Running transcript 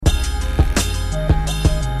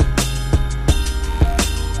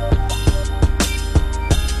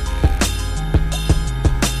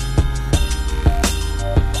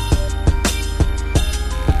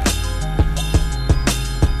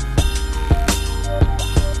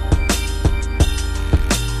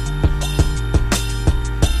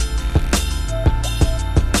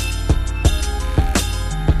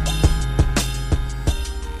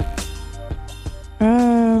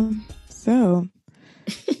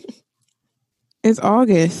It's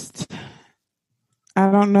August. I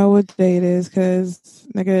don't know what day it is because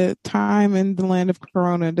nigga, time in the land of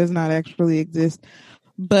Corona does not actually exist.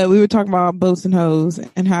 But we were talking about boats and hoes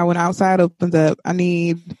and how when outside opens up, I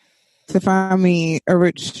need to find me a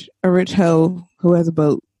rich hoe who has a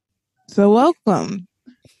boat. So welcome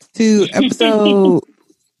to episode.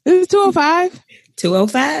 This is 205.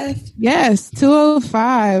 205. Yes,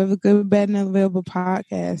 205 of the Good, Bad, and Available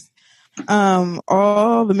podcast.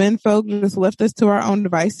 All the men folk just left us to our own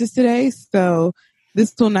devices today, so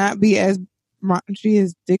this will not be as raunchy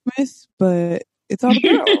as Dickmas, but it's all the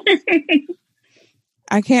girls.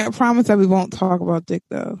 I can't promise that we won't talk about dick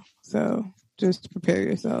though, so just prepare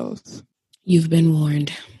yourselves. You've been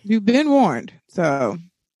warned. You've been warned, so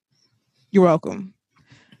you're welcome.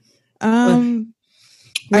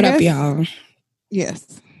 What up, y'all?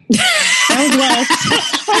 Yes. That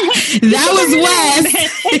was Wes.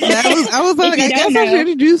 I was like, I guess I should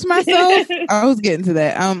introduce myself. I was getting to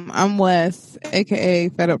that. I'm Wes, aka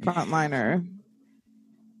Fed Up Frontliner.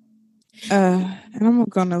 And I'm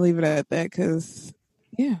gonna leave it at that because,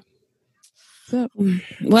 yeah. What's up?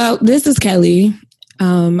 Well, this is Kelly.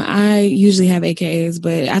 I usually have AKAs,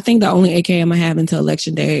 but I think the only AKA I'm gonna have until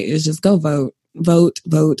election day is just go vote,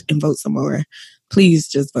 and vote some more. Please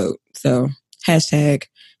just vote. So hashtag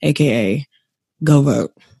AKA go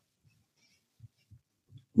vote.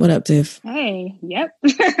 What up, Tiff? Hey, yep.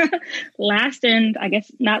 Last and I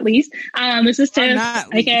guess not least, this is Tiff,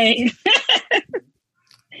 aka.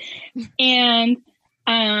 And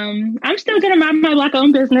I'm still gonna mind my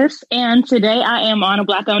Black-owned business, and today I am on a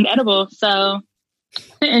Black-owned edible, so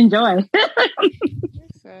enjoy.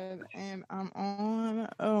 And I'm on.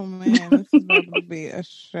 Oh man, this is about to be a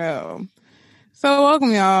show. So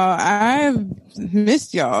welcome, y'all. I've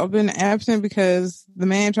missed y'all. I've been absent because the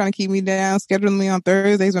man trying to keep me down, scheduling me on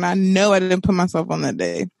Thursdays when I know I didn't put myself on that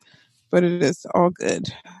day. But it is all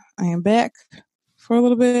good. I am back for a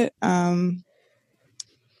little bit. Yeah,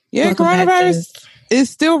 welcome. Coronavirus is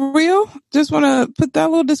still real. Just want to put that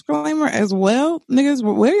little disclaimer as well. Niggas,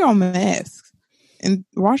 wear y'all masks and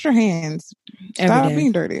wash your hands. Stop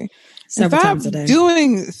being dirty. Several times a day.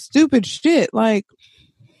 Doing stupid shit like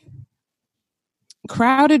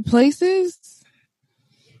crowded places,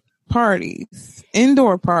 parties,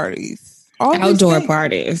 indoor parties, outdoor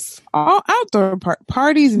parties, all outdoor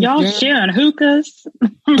parties. Y'all sharing hookahs.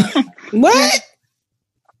 What?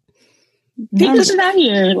 People just out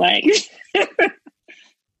here like.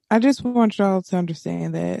 I just want y'all to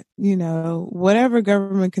understand that, you know, whatever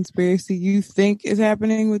government conspiracy you think is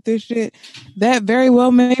happening with this shit, that very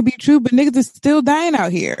well may be true, but niggas is still dying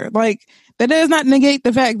out here. Like, that does not negate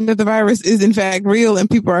the fact that the virus is in fact real and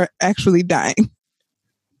people are actually dying.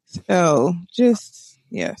 So, just,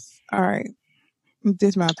 yes. All right. I'm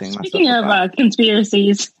dismounting myself. Speaking of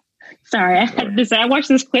conspiracies, sorry, I had to say, I watched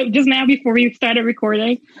this clip just now before we started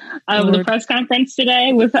recording of the press conference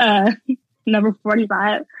today with number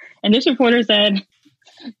 45. And this reporter said,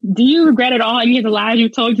 "Do you regret at all any of the lies you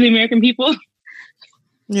told to the American people?"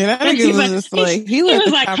 Yeah, that nigga was just like, he let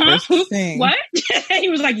the choppers sing. What? He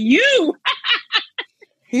was like, you.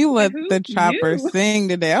 He let the choppers sing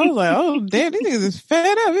today. I was like, oh, damn, these niggas is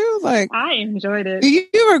fed up. He was like, I enjoyed it. Do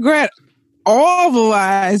you regret all the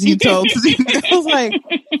lies you told to the I was like,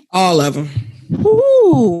 all of them.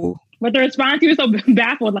 Whoo. But the response, he was so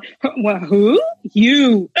baffled. Like, well, who?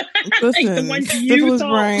 You. Listen, like syphilis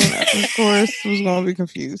brain, of course, was going to be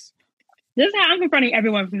confused. This is how I'm confronting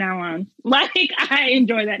everyone from now on. Like, I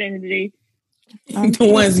enjoy that energy. The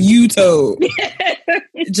ones you told.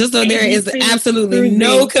 Just so there is absolutely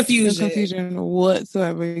no confusion. No confusion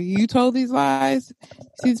whatsoever. You told these lies.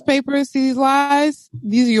 See these papers? See these lies?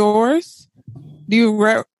 These are yours? Do you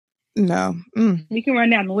regret? No. You can run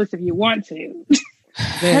down the list if you want to.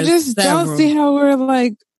 I just don't see how we're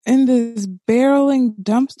like in this barreling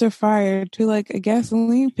dumpster fire to like a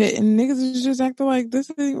gasoline pit and niggas is just acting like this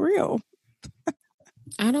ain't real.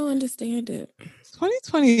 I don't understand it.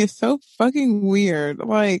 2020 is so fucking weird.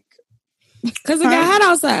 Like, because it got hot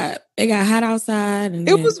outside. It got hot outside. And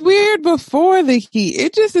it was weird before the heat.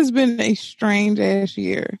 It just has been a strange ass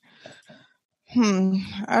year.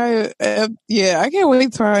 I can't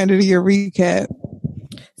wait till our end of the year recap.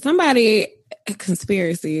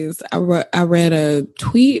 Conspiracies. I read a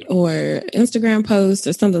tweet or Instagram post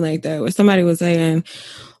or something like that where somebody was saying,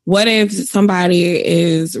 what if somebody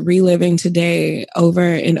is reliving today over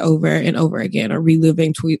and over and over again, or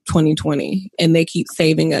reliving 2020, and they keep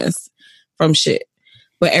saving us from shit,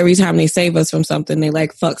 but every time they save us from something, they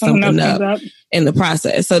like fuck something up in the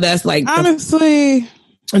process. So that's like honestly,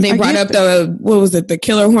 And they brought up the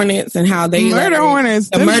killer hornets and how they murder hornets.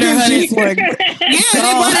 The murder hornets. Like,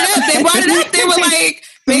 they brought it up. They were like,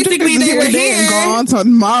 basically they were here and gone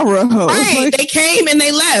tomorrow. Right. Like, they came and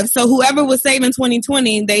they left. So whoever was saving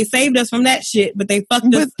 2020, they saved us from that shit, but they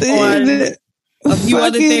fucked us on a few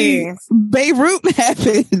other things. Beirut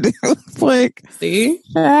happened. It's like, see?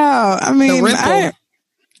 Wow. I mean,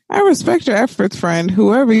 I respect your efforts, friend,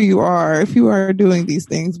 whoever you are, if you are doing these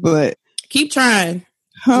things, but keep trying.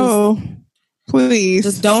 Please.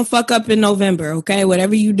 Just don't fuck up in November, okay?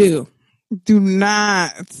 Whatever you do. Do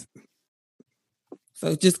not.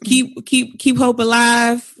 So just keep hope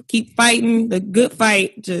alive. Keep fighting the good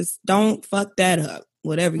fight. Just don't fuck that up.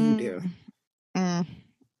 Whatever you do.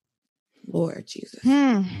 Lord Jesus.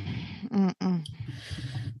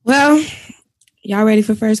 Well, y'all ready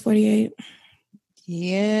for First 48?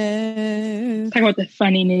 Yes. Talk about the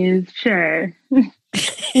funny news. Sure.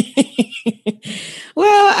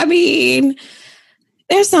 Well, I mean,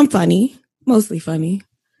 there's some funny, mostly funny.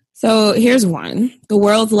 So here's one. The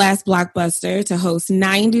world's last blockbuster to host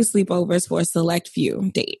 90 sleepovers for a select few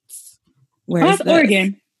dates. Where is that?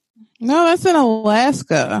 Oregon. No, that's in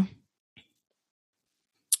Alaska.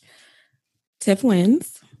 Tiff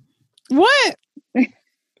wins. What? I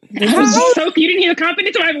was so you didn't hear the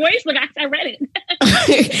confidence in my voice. Look, I read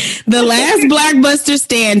it. The last blockbuster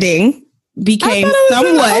standing became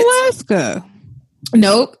somewhat Alaska.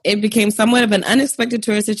 Nope, it became somewhat of an unexpected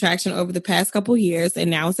tourist attraction over the past couple years, and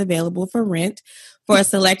now it's available for rent for a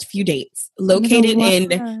select few dates. Located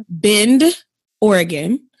in Bend,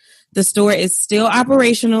 Oregon, the store is still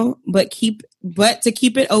operational, but to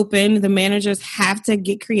keep it open, the managers have to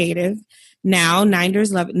get creative. Now,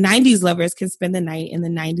 90s lovers can spend the night in the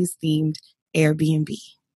 90s themed Airbnb.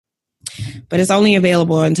 But it's only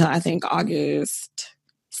available until, I think, August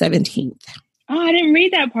 17th. Oh, I didn't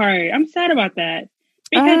read that part. I'm sad about that.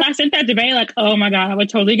 Because I sent that debate like, oh my God, I would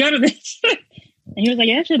totally go to this. And he was like,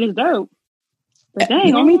 yeah, that shit is dope. But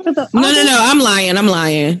dang, only to the... No, I'm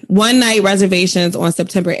lying. One night reservations on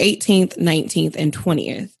September 18th, 19th, and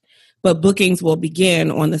 20th. But bookings will begin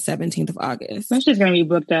on the 17th of August. That's just going to be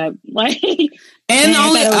booked up. Like, and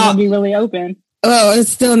only it won't be really open. Oh, it's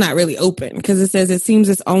still not really open because it says it seems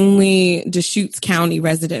it's only Deschutes County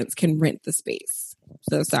residents can rent the space.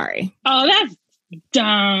 So sorry. Oh, that's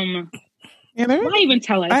dumb. Yeah, why even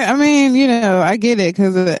tell us? I mean, you know, I get it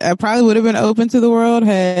because it probably would have been open to the world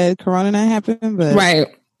had Corona not happened. But right.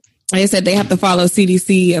 Like I said, they have to follow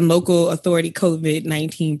CDC and local authority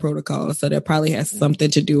COVID-19 protocols. So that probably has something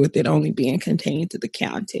to do with it only being contained to the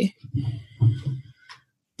county.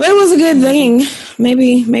 But it was a good thing.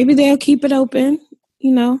 Maybe they'll keep it open,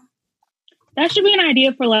 you know. That should be an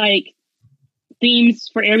idea for like themes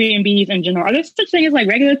for Airbnbs in general. Are there such things as like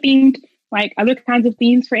regular themed, like other kinds of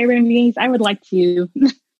themes for Airbnbs? I would like to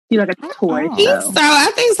do like a tour. So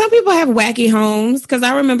I think some people have wacky homes because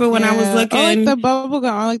I remember when I was looking, like the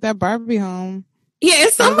bubblegum, or like that Barbie home. Yeah,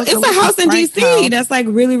 it's a house in DC that's like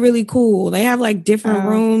really, really cool. They have like different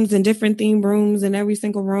rooms and different themed rooms in every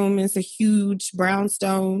single room. It's a huge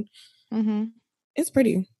brownstone. Mm-hmm. It's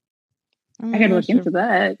pretty. I gotta look into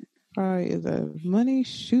that. Probably is a money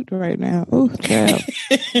shoot right now. Oh, child.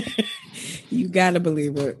 You gotta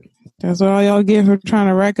believe it. That's what all y'all get for trying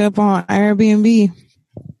to rack up on Airbnb.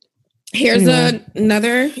 Here's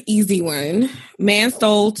another easy one. Man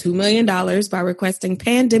stole $2 million by requesting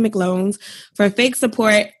pandemic loans for fake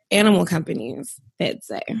support animal companies, feds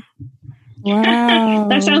say. Wow.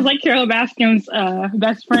 That sounds like Carol Baskin's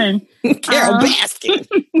best friend. Carol Baskin.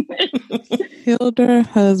 Killed her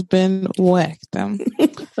husband, whacked them.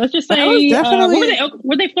 So let's just say,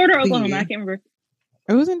 were they Florida or Oklahoma? I can't remember.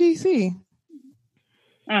 It was in DC.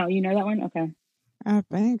 Oh, you know that one? Okay. I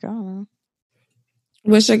think. I don't know.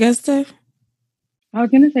 What's your guess, Tiff? I was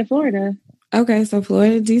going to say Florida. Okay, so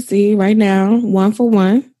Florida, DC, right now,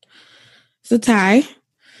 1-1. It's a tie.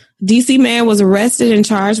 DC man was arrested and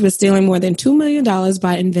charged with stealing more than $2 million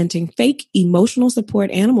by inventing fake emotional support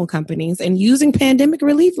animal companies and using pandemic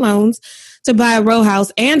relief loans to buy a row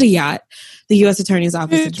house and a yacht. The U.S. Attorney's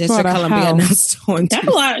Office of District of Columbia announced on Tuesday. That's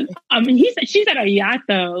a lot. I mean, she's at a yacht,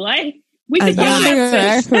 though. Like, we could now I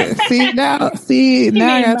gotta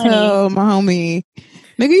tell my homie,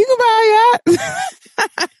 nigga, you can buy a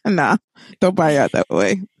yacht. Nah, don't buy a yacht that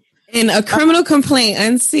way. In a criminal complaint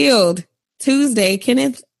unsealed Tuesday,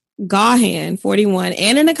 Kenneth Gahan, 41,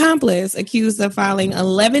 and an accomplice accused of filing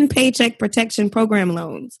 11 Paycheck Protection Program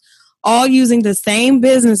loans, all using the same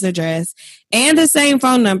business address and the same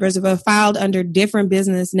phone numbers, but filed under different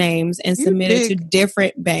business names and submitted to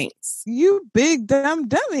different banks. You big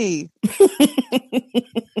dummy.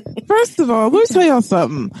 First of all, let me tell y'all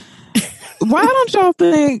something. why don't y'all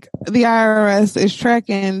think the IRS is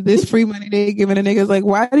tracking this free money they giving the niggas? Like,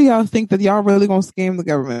 why do y'all think that y'all really gonna scam the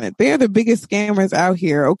government? They're the biggest scammers out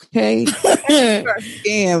here, okay?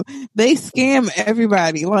 Scam. They scam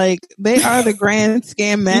everybody. Like, they are the grand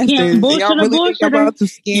scam masters. Y'all really think y'all about to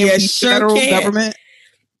scam the federal government?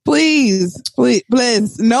 Please.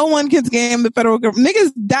 No one can scam the federal government.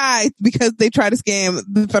 Niggas die because they try to scam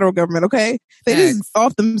the federal government, okay? They just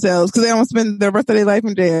off themselves because they don't spend the rest of their life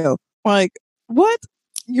in jail. Like, what?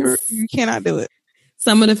 You cannot do it.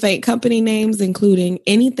 Some of the fake company names, including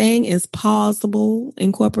Anything is Possible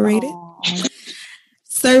Incorporated,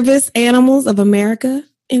 Service Animals of America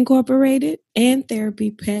Incorporated, and Therapy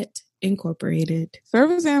Pet Incorporated.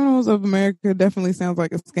 Service Animals of America definitely sounds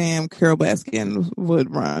like a scam Carol Baskin would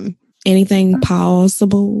run. Anything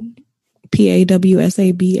Possible,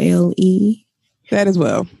 PAWSABLE. That as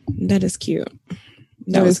well. That is cute.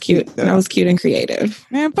 That was cute. That was cute and creative.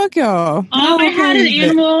 Man, fuck y'all. Oh, I had an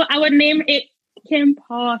animal. I would name it Kim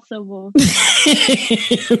Possible.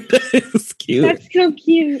 That is cute. That's so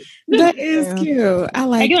cute. That is cute. I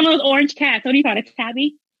like. One of those orange cats. What do you call it?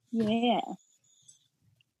 Tabby? Yeah.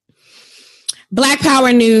 Black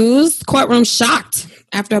Power news. Courtroom shocked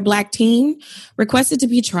after a black teen requested to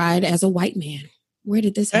be tried as a white man. Where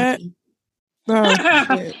did this happen?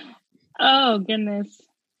 Oh, goodness.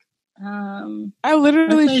 I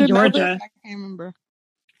literally should Georgia. I can't remember.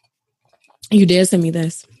 You did send me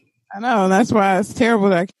this. I know. That's why it's terrible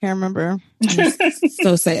that I can't remember.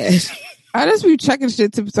 So sad. I just be checking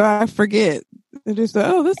shit too, so I forget. It just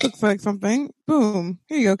this looks like something. Boom.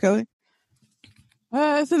 Here you go, Kelly.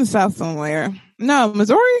 It's in the South somewhere. No,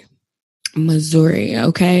 Missouri.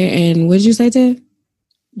 Okay. And what did you say, Tiff?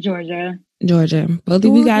 Georgia. Both of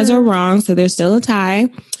you guys are wrong, so there's still a tie.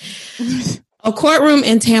 A courtroom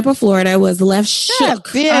in Tampa, Florida was left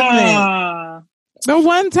shook. The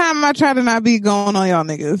one time I try to not be going on y'all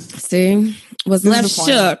niggas. Was left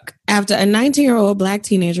shook after a 19-year-old black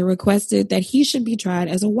teenager requested that he should be tried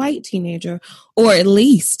as a white teenager, or at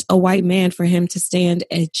least a white man, for him to stand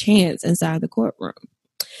a chance inside the courtroom.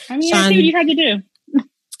 I mean, I see what you had to do.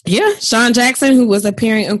 Yeah, Sean Jackson, who was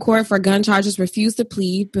appearing in court for gun charges, refused to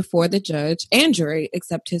plead before the judge and jury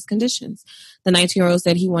accept his conditions. The 19-year-old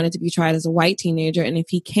said he wanted to be tried as a white teenager, and if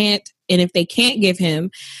they can't give him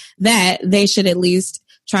that, they should at least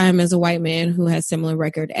try him as a white man who has similar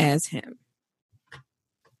record as him.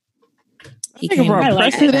 He brought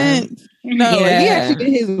precedent. No, he actually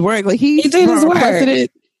did his work. Like he did his work. Precedent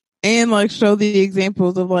and like show the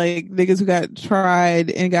examples of like niggas who got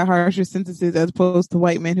tried and got harsher sentences as opposed to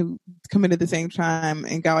white men who committed the same time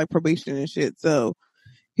and got like probation and shit. So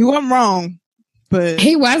he wasn't wrong, but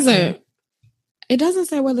he wasn't. It doesn't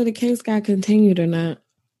say whether the case got continued or not.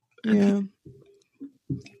 Yeah.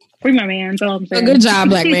 Free my man. That's all I'm saying. Good job,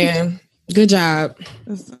 black man. Good job.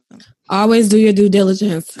 Always do your due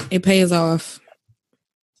diligence. It pays off.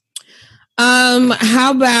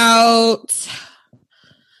 How about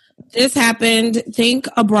this happened? Think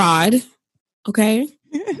abroad. Okay.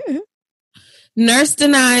 Nurse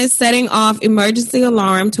denies setting off emergency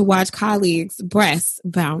alarm to watch colleagues' breasts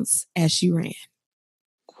bounce as she ran.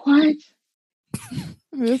 What?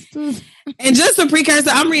 And just a precursor,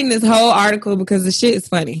 I'm reading this whole article because the shit is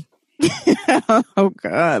funny. Oh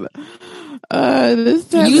God.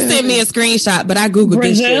 You sent me a screenshot, but I Googled Brazil?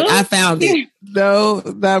 this shit. I found it. No,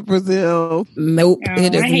 not Brazil. Nope,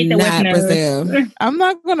 it is not Brazil. I'm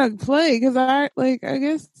not gonna play because I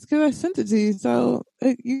guess because I sent it to you, so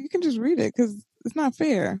you can just read it because it's not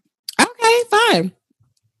fair. Okay, fine.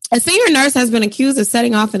 A senior nurse has been accused of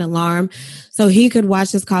setting off an alarm so he could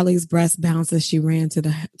watch his colleague's breast bounce as she ran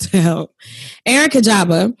to help. Aaron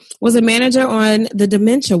Kajaba was a manager on the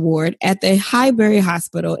dementia ward at the Highbury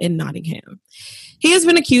Hospital in Nottingham. He has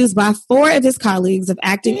been accused by 4 of his colleagues of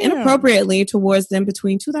acting inappropriately towards them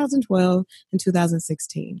between 2012 and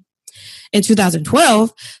 2016. In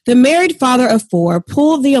 2012, the married father of 4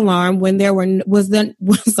 pulled the alarm when there was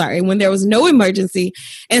no emergency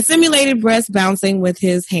and simulated breast bouncing with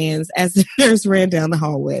his hands as the nurse ran down the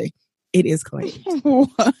hallway. It is claimed.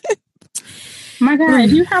 What? My God,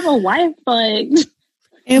 if you have a wife, and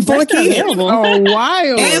 4 kids. Oh,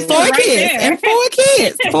 wild. And 4 kids. And 4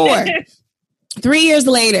 kids. 4. 3 years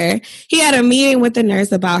later, he had a meeting with the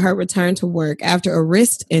nurse about her return to work after a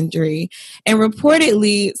wrist injury and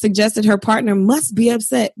reportedly suggested her partner must be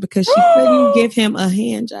upset because she couldn't give him a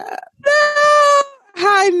hand job. No!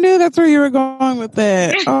 I knew that's where you were going with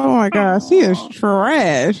that. Oh my gosh, he is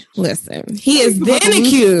trash. Listen, he is then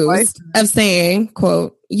accused of saying,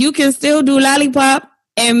 quote, "You can still do lollipop,"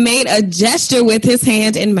 and made a gesture with his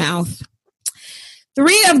hand and mouth.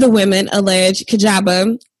 3 of the women allege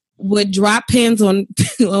Kajaba would drop pens on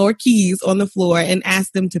or keys on the floor and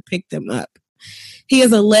ask them to pick them up. He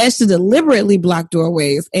is alleged to deliberately block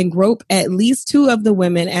doorways and grope at least 2 of the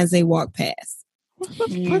women as they walk past.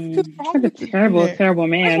 What a terrible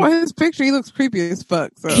man. That's why his picture, he looks creepy as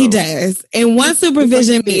fuck. So. He does. In one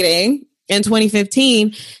supervision meeting in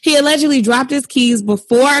 2015, he allegedly dropped his keys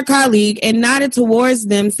before a colleague and nodded towards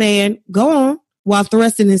them saying, "Go on," while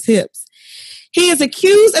thrusting his hips. He is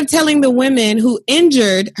accused of telling the women who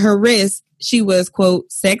injured her wrist she was,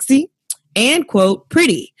 quote, sexy and, quote,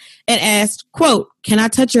 pretty, and asked, quote, "Can I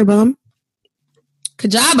touch your bum?"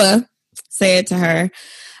 Kajaba said to her,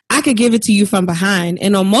 "I could give it to you from behind."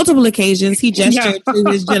 And on multiple occasions, he gestured to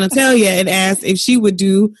his genitalia and asked if she would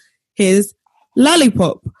do his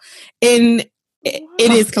lollipop. And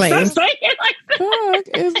it is claimed. What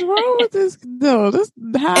is wrong with this? No,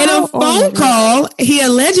 in a phone call, he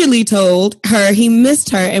allegedly told her he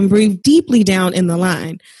missed her and breathed deeply down in the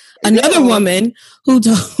line. Another woman who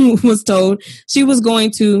was told she was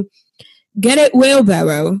going to get a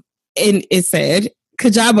wheelbarrow, and it said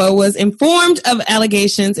Kajaba was informed of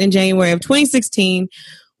allegations in January of 2016,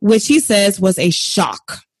 which he says was a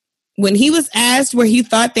shock. When he was asked where he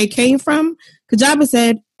thought they came from, Kajaba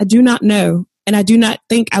said, "I do not know, and I do not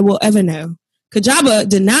think I will ever know." Kajaba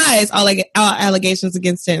denies all allegations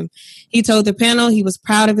against him. He told the panel he was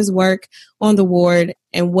proud of his work on the ward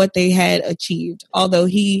and what they had achieved, although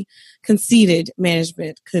he conceded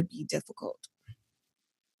management could be difficult.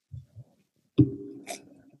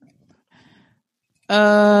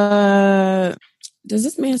 Does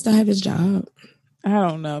this man still have his job? I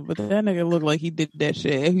don't know, but that nigga looked like he did that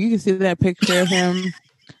shit. If you can see that picture of him,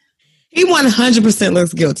 he 100%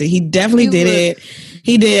 looks guilty. He definitely did it.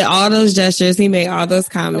 He did all those gestures. He made all those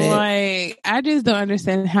comments. Like, I just don't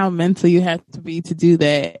understand how mental you have to be to do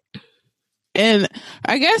that. And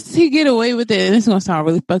I guess he get away with it. And it's gonna sound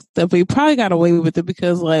really fucked up, but he probably got away with it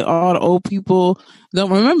because like all the old people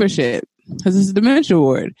don't remember shit because it's a dementia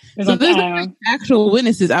ward. So there's like actual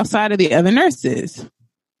witnesses outside of the other nurses.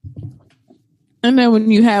 And then when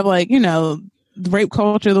you have like, you know, the rape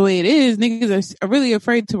culture the way it is, niggas are really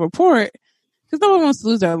afraid to report because no one wants to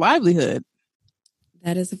lose their livelihood.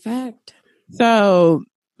 That is a fact. So,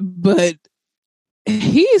 but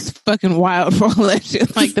he's fucking wild for all that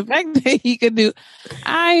shit. Like the fact that he could do,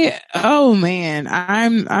 oh man,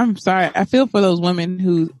 I'm sorry. I feel for those women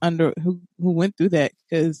who went through that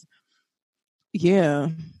because, yeah,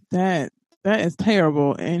 that is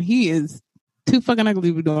terrible, and he is too fucking ugly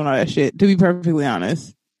to be doing all that shit. To be perfectly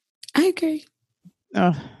honest, I agree.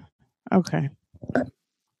 Oh, okay.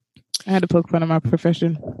 I had to poke fun of my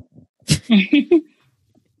profession.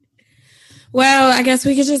 Well, I guess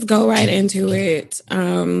we could just go right into it.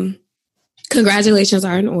 Congratulations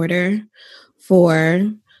are in order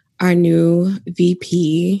for our new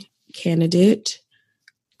VP candidate,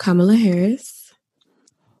 Kamala Harris.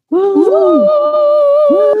 Woo!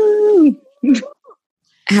 Woo!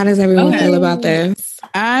 How does everyone feel about this?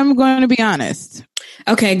 I'm going to be honest.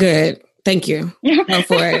 Okay, good. Thank you. Go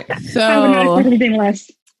for it. So, I would not expect anything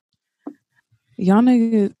less. Y'all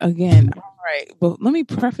niggas, again, all right, but let me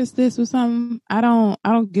preface this with something. I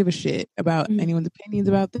don't give a shit about anyone's opinions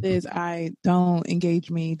about this. I don't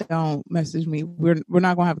engage me. Don't message me. We're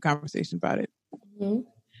not going to have a conversation about it. Mm-hmm.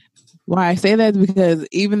 Why I say that is because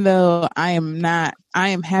even though I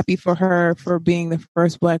am happy for her for being the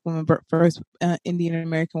first Black woman, first Indian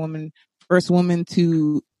American woman, first woman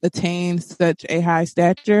to attain such a high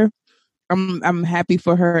stature. I'm happy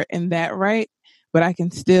for her in that right, but I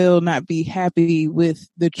can still not be happy with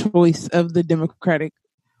the choice of the Democratic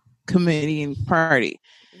Committee and Party.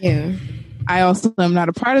 Yeah. I also am not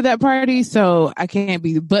a part of that party, so I can't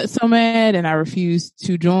be but so mad, and I refuse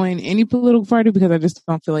to join any political party because I just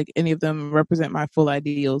don't feel like any of them represent my full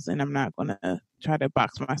ideals, and I'm not going to try to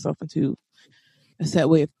box myself into a set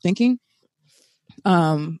way of thinking.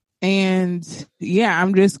 And yeah,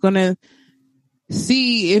 I'm just going to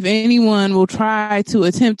see if anyone will try to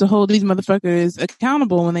attempt to hold these motherfuckers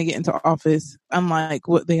accountable when they get into office, unlike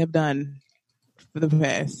what they have done for the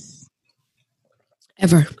past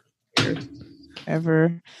ever.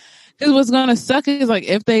 Because what's gonna suck is like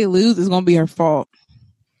if they lose, it's gonna be her fault.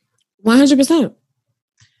 100%.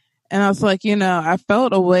 And I was like, you know, I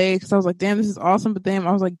felt a way because I was like, damn, this is awesome. But then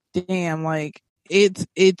I was like, damn, like it's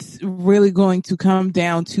really going to come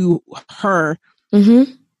down to her.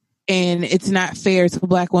 Mm-hmm. And it's not fair to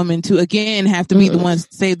Black women to again have to be the ones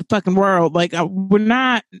to save the fucking world. Like we're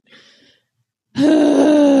not.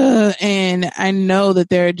 And I know that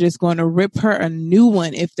they're just going to rip her a new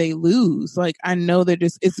one if they lose. Like I know they're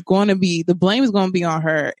just, it's going to be, the blame is going to be on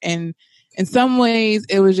her. And in some ways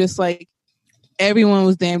it was just like everyone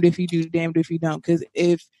was damned if you do, damned if you don't. Because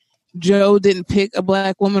if Joe didn't pick a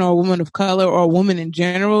black woman or a woman of color or a woman in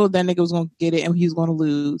general, that nigga was going to get it and he was going to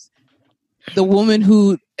lose. The woman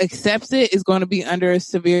who accepts it is going to be under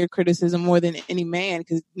severe criticism more than any man,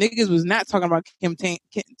 because niggas was not talking about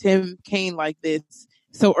Tim Kaine like this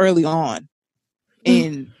so early on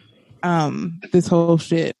in this whole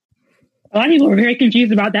shit. A lot of people were very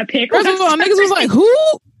confused about that pick. First of all, niggas was like, who?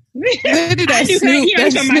 They did that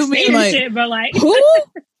Snoop meme, like, shit, but like, who?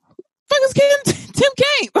 Fuck is Tim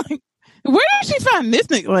Kaine? Like, where did she find this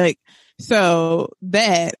nigga? Like, so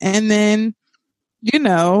that, and then, you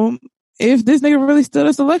know, if this nigga really stood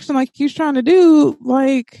this election like he's trying to do,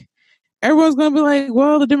 like, everyone's gonna be like,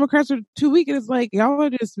 well, the Democrats are too weak. And it's like, y'all are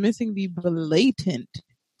just missing the blatant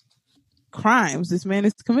crimes this man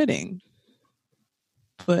is committing.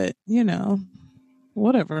 But, you know,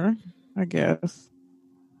 whatever, I guess.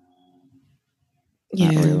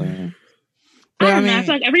 Yeah. Not really. But, I don't know. I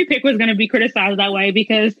feel like every pick was going to be criticized that way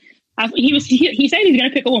because he said he's going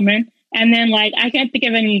to pick a woman. And then, like, I can't think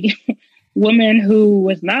of any woman who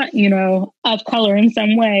was not, you know, of color in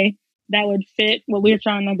some way that would fit what we were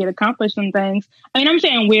trying to get accomplished and things. I mean, I'm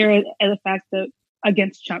saying weird as a fact that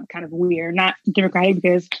against Trump, kind of weird, not Democratic,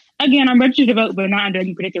 because, again, I'm registered to vote, but not under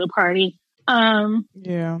any particular party.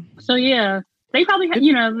 Yeah. So, yeah, they probably had,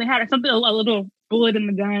 you know, they had something, a little bullet in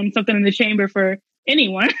the gun, something in the chamber for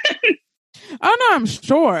anyone. Oh, no, I'm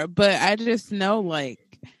sure. But I just know, like,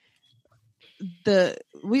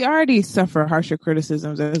 we already suffer harsher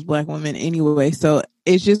criticisms as Black women anyway, so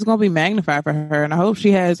it's just gonna be magnified for her, and I hope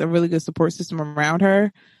she has a really good support system around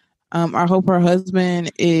her. I hope her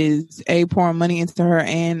husband is pouring money into her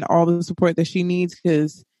and all the support that she needs,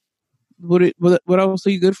 because what else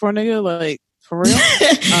are you good for, nigga? Like, for real?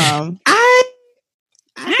 I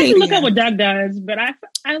have to look up what Doug does, but I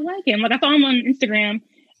like him. Like, I follow him on Instagram.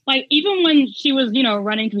 Like, even when she was, you know,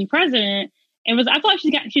 running to be president, I thought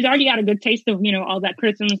she's already got a good taste of, you know, all that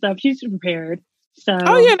criticism and stuff. She's prepared. So,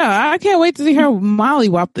 oh yeah, no, I can't wait to see her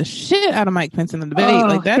mollywop the shit out of Mike Pence in the debate.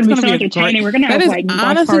 Like, that's gonna be entertaining. We're gonna have, like,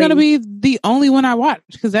 honestly gonna be the only one I watch,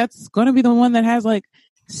 because that's gonna be the one that has like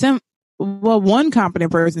one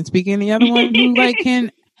competent person speaking, the other one who like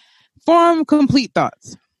can form complete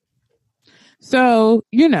thoughts. So,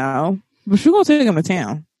 you know, but she's gonna take him to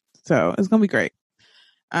town. So it's gonna be great.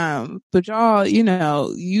 But y'all, you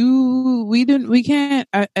know, we can't,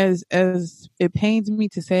 as it pains me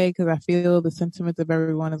to say, because I feel the sentiment of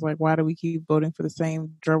everyone is like, why do we keep voting for the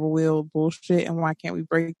same gerbil wheel bullshit, and why can't we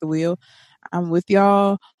break the wheel? I'm with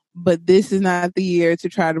y'all, but this is not the year to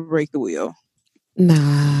try to break the wheel.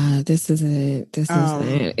 Nah, this isn't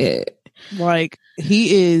it. Like,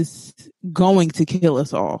 he is going to kill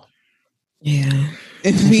us all. Yeah.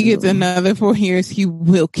 If he gets another 4 years, he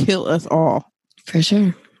will kill us all. For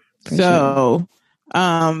sure. That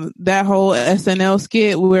whole SNL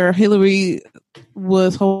skit where Hillary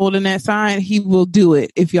was holding that sign, he will do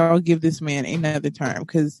it if y'all give this man another term,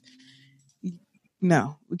 because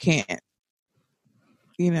no, we can't.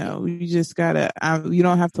 You know, you just gotta, you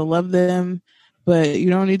don't have to love them, but you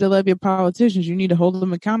don't need to love your politicians. You need to hold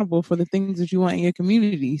them accountable for the things that you want in your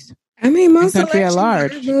communities. I mean, most country at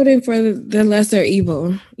large are voting for the lesser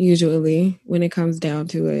evil, usually, when it comes down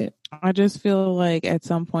to it. I just feel like at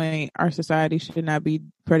some point our society should not be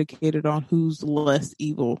predicated on who's less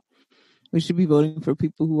evil. We should be voting for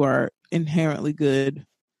people who are inherently good.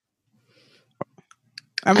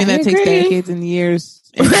 I mean, that takes decades and years.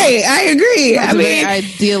 Right, I agree. I mean,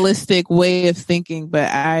 idealistic way of thinking, but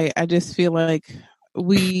I just feel like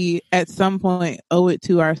we at some point owe it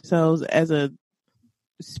to ourselves as a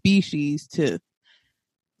species to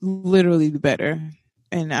literally do better.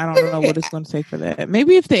 And I don't know what it's going to take for that.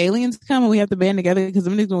 Maybe if the aliens come and we have to band together because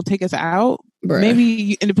them niggas going to take us out,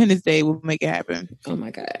 maybe Independence Day will make it happen. Oh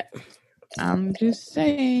my God. I'm just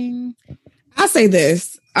saying. I'll say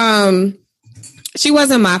this. She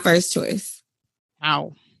wasn't my first choice.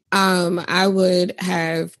 Ow. I would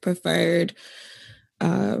have preferred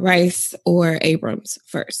Rice or Abrams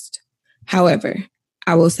first. However,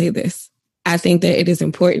 I will say this. I think that it is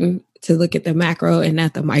important to look at the macro and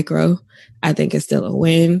not the micro. I think it's still a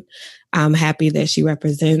win. I'm happy that she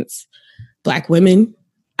represents Black women.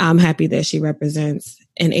 I'm happy that she represents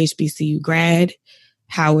an HBCU grad,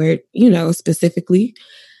 Howard, you know, specifically.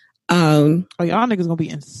 Y'all niggas gonna be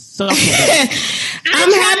insufferable.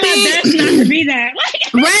 I'm happy not to be that.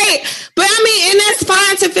 Right. But I mean, and that's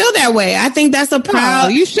fine to feel that way. I think that's a proud,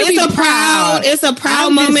 it's a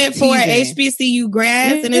proud moment for HBCU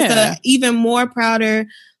grads, and it's a even more prouder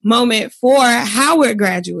moment for Howard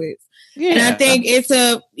graduates. Yeah. And I think it's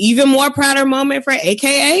a even more prouder moment for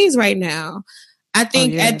AKAs right now. I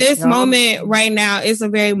think at this moment right now, it's a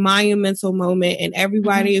very monumental moment, and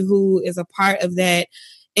everybody who is a part of that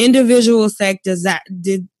individual sect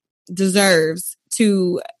deserves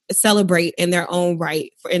to celebrate in their own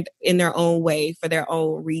right, in their own way, for their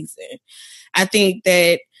own reason. I think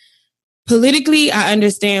that politically, I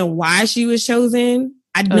understand why she was chosen.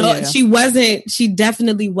 I know she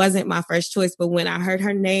definitely wasn't my first choice, but when I heard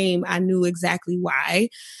her name, I knew exactly why.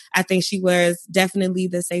 I think she was definitely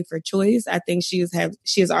the safer choice. I think she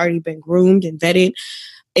has already been groomed and vetted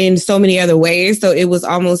in so many other ways. So it was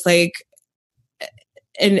almost like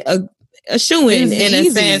a shoo-in in a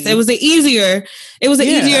sense. It was an easier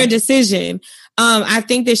decision. I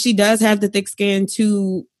think that she does have the thick skin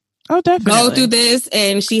to go through this,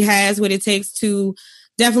 and she has what it takes to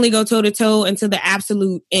definitely go toe-to-toe until the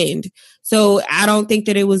absolute end. So I don't think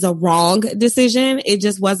that it was a wrong decision. It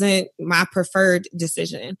just wasn't my preferred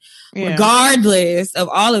decision. Yeah. Regardless of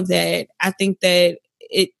all of that, I think that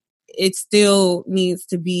it still needs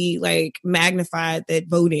to be like magnified, that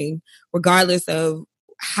voting, regardless of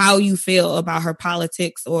how you feel about her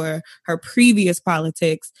politics or her previous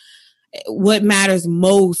politics, what matters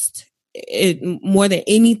most, more than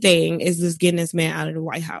anything, is just getting this man out of the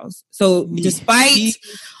White House. So despite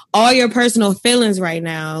all your personal feelings right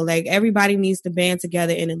now, like, everybody needs to band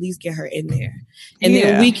together and at least get her in there. And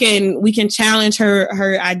then we can challenge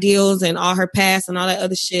her ideals and all her past and all that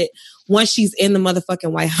other shit once she's in the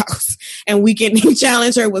motherfucking White House. And we can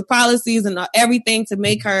challenge her with policies and everything to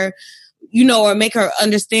make her, or make her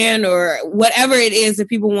understand, or whatever it is that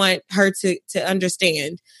people want her to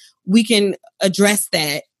understand. We can address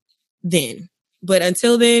that then. But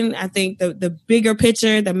until then, I think the bigger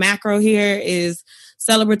picture, the macro here, is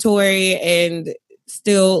celebratory, and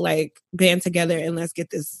still like band together and let's get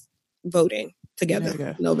this voting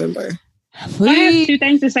together November. I have two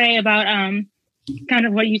things to say about kind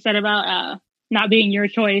of what you said about not being your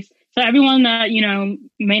choice. So everyone that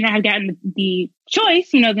may not have gotten the choice,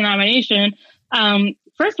 the nomination.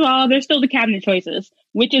 First of all, there's still the cabinet choices,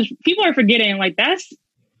 which is, people are forgetting, like, that's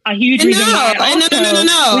a huge reason why. No.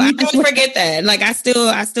 I don't forget that. Like, I still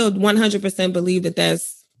 100% believe that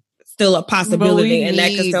that's still a possibility, and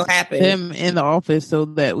that could still happen. Them in the office so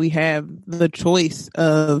that we have the choice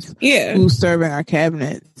of who's serving our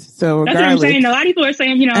cabinet. So that's what I'm saying. A lot of people are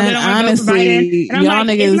saying, they don't want to vote for Biden. And I'm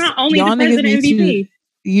like, it's not only the president MVP.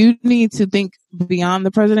 You need to think beyond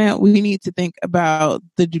the president. We need to think about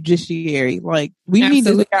the judiciary. Like, we need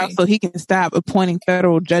to look out so he can stop appointing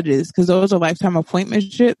federal judges, because those are lifetime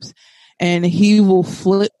appointmentships, and he will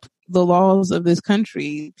flip the laws of this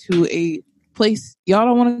country to a place y'all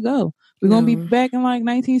don't want to go. We're going to be back in like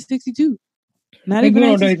 1962. Not even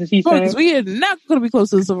 1964, because we are not going to be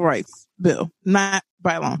close to the Civil Rights Bill. Not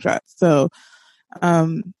by a long shot. So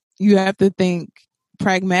you have to think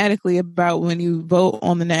pragmatically about when you vote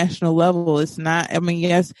on the national level. It's not,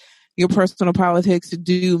 yes, your personal politics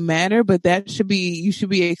do matter, but you should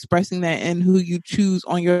be expressing that in who you choose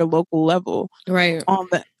on your local level. Right.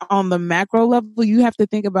 On the macro level, you have to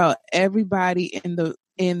think about everybody in the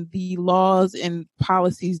laws and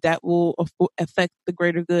policies that will affect the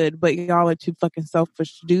greater good. But y'all are too fucking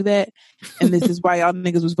selfish to do that. And this is why y'all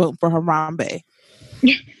niggas was voting for Harambe.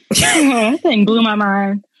 That thing blew my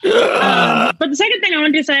mind. But the second thing I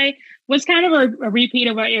wanted to say was kind of a repeat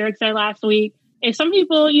of what Eric said last week. Is some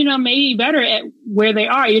people, may be better at where they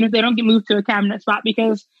are, even if they don't get moved to a cabinet spot,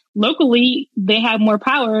 because locally they have more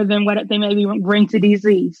power than what they maybe bring to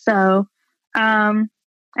DC. So, and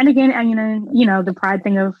again, the pride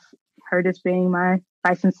thing of her just being my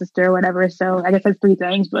licensed sister or whatever. So I guess that's three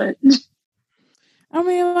things, but.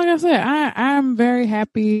 Like I said, I'm very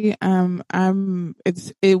happy.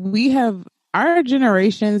 We have our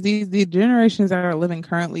generations, the generations that are living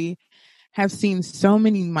currently, have seen so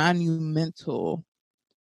many monumental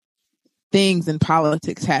things in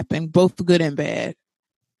politics happen, both good and bad.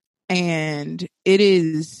 And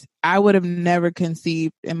I would have never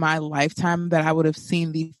conceived in my lifetime that I would have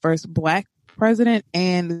seen the first Black president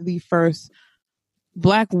and the first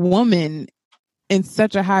Black woman in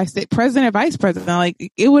such a high state, president, vice president. Like,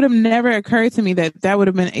 it would have never occurred to me that would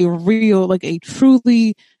have been a real, like, a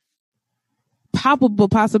truly palpable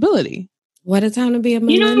possibility. What a time to be a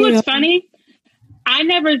millennial. You know what's funny? I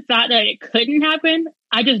never thought that it couldn't happen.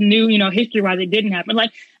 I just knew, history-wise, it didn't happen.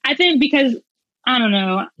 Like, I think because, I don't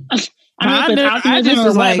know. I just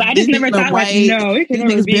never thought, white. No, it could these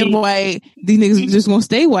never niggas be. Been white. These niggas are just gonna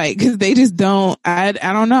stay white because they just don't. I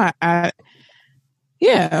don't know.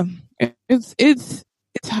 Yeah, it's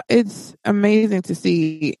amazing to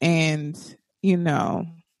see, and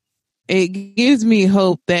it gives me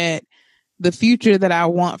hope that the future that I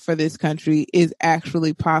want for this country is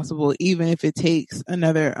actually possible, even if it takes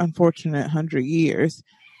another unfortunate 100 years.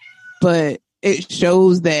 But it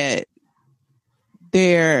shows that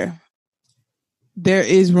there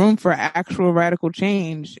is room for actual radical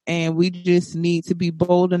change, and we just need to be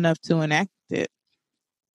bold enough to enact it.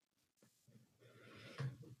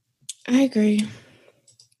 I agree.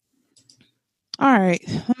 All right,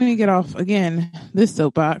 let me get off again this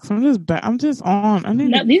soapbox. I'm just on.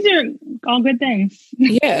 These are all good things.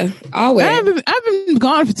 Yeah, always. I've been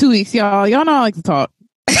gone for 2 weeks, y'all. Y'all know I like to talk.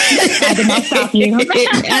 I did not stop you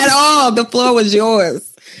at all. The floor was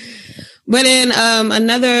yours. But in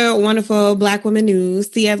another wonderful Black woman news,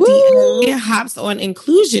 CFDA hops on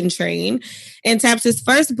inclusion train and taps its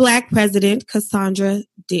first Black president, Cassandra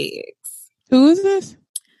Diggs. Who is this?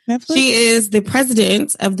 Netflix? She is the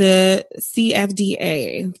president of the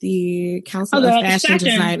CFDA, the Council of Fashion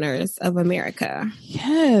Designers of America.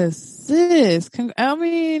 Yes, sis. And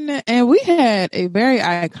we had a very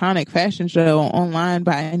iconic fashion show online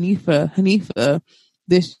by Hanifa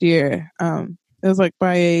this year. It was like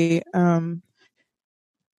by a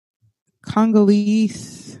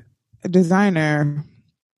Congolese designer,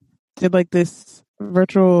 did like this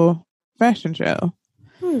virtual fashion show.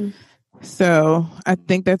 So I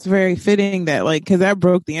think that's very fitting that, like, because that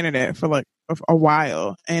broke the internet for like a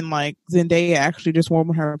while, and like Zendaya actually just wore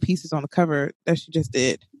one of her pieces on the cover that she just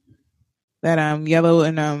did. That yellow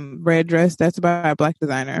and red dress, that's by a Black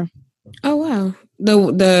designer. Oh wow,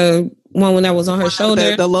 the one that was on her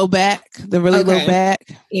shoulder, the low back, the really low back.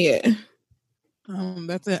 Yeah,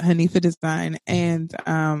 that's a Hanifa design, and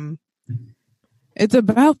it's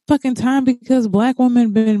about fucking time, because Black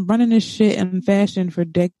women been running this shit in fashion for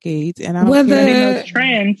decades, and I don't care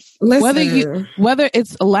trends. Whether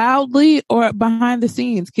it's loudly or behind the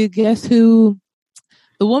scenes. Guess who?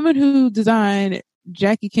 The woman who designed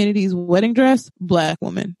Jackie Kennedy's wedding dress, Black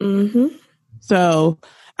woman. Mm-hmm. So,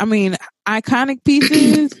 I mean, iconic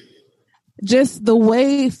pieces. Just the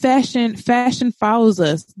way fashion follows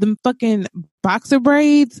us. The fucking boxer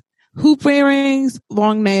braids, hoop earrings,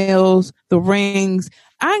 long nails, the rings.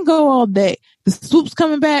 I can go all day. The swoop's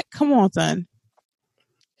coming back. Come on, son.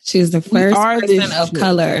 She's the first person of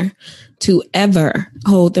color to ever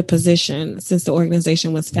hold the position since the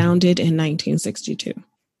organization was founded in 1962.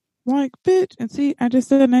 Like, bitch. And see, I just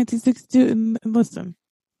said 1962 and listen.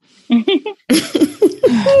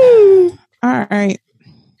 All right.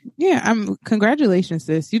 Yeah, congratulations,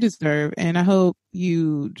 sis. You deserve, and I hope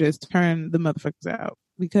you just turn the motherfuckers out,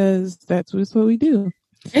 because that's what we do.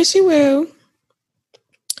 And she will.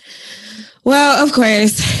 Well, of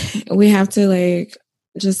course, we have to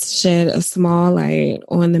just shed a small light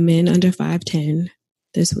on the men under 5'10"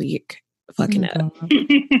 this week. Fucking up.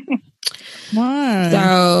 Why?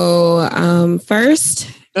 So, first.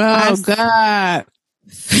 Oh, God.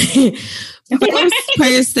 First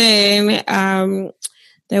person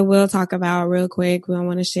that we'll talk about real quick. We don't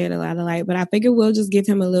want to shed a lot of light, but I figure we'll just give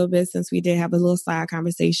him a little bit, since we did have a little side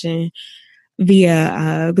conversation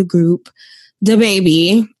via the group.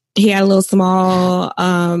 DaBaby, he had a little small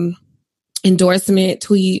endorsement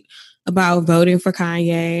tweet about voting for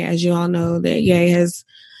Kanye. As you all know, that Ye has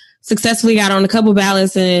successfully got on a couple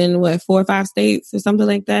ballots in 4 or 5 states or something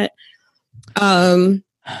like that.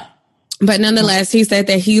 But nonetheless, he said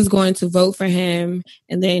that he's going to vote for him,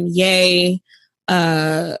 and then Ye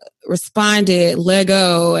responded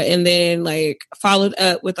Lego, and then followed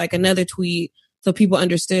up with another tweet, so people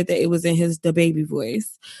understood that it was in his DaBaby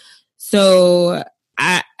voice. So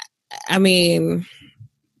I mean,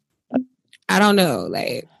 I don't know,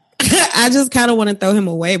 I just kind of want to throw him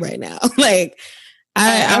away right now. Okay,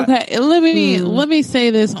 let me say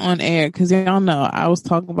this on air, because y'all know I was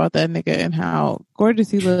talking about that nigga and how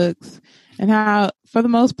gorgeous he looks, and how for the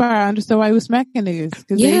most part I understood why he was smacking niggas,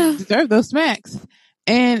 because they deserve those smacks.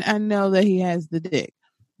 And I know that he has the dick,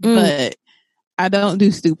 but I don't do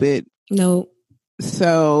stupid. No.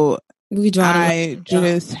 So I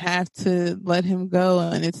just have to let him go,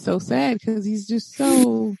 and it's so sad because he's just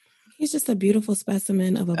a beautiful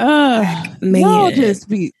specimen of a black man. Why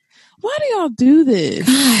do y'all do this?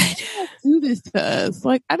 Why do y'all do this to us?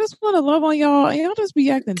 I just want to love on y'all, and y'all just be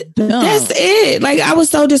acting dumb. That's it. I was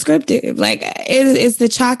so descriptive. It's the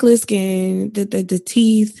chocolate skin, the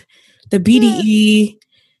teeth, the BDE,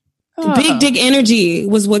 the big dick energy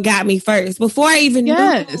was what got me first. Before I even knew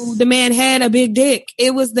the man had a big dick,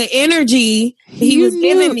 it was the energy he was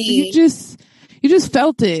giving me. You just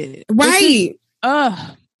felt it, right? He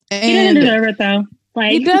doesn't deserve it though.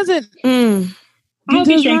 He doesn't. I hope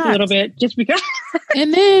he shrinks a little bit, just because.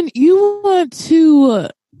 And then you want to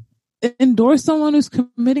endorse someone who's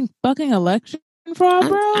committing fucking election fraud,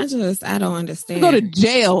 bro. I don't understand. Go to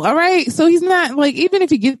jail, all right? So he's not like, even if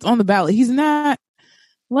he gets on the ballot, he's not.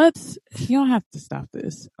 You don't have to stop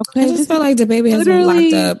this, okay? I just feel like the baby has been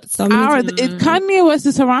locked up so many times. Kanye West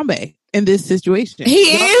is Harambe in this situation. He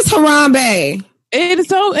is Harambe.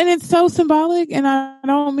 It's so symbolic, and I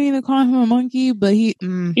don't mean to call him a monkey, but he's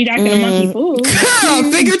acting a monkey fool.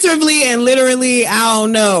 Figuratively and literally, I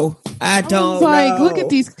don't know. I don't know. Look at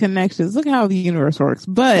these connections. Look how the universe works.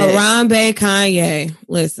 But Harambe, Kanye.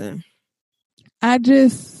 Listen.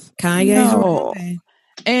 Kanye. No.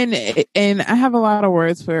 And I have a lot of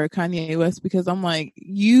words for Kanye West because I'm like,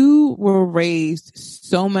 you were raised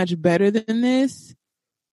so much better than this.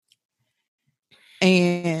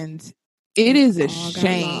 And it is a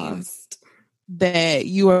shame that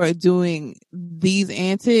you are doing these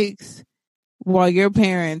antics while your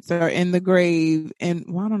parents are in the grave. And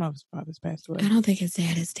I don't know if his father's passed away. I don't think his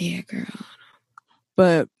dad is dead, girl.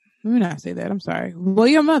 But let me not say that. I'm sorry. Well,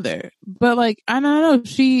 your mother. But like, I don't know.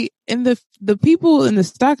 She and the people in the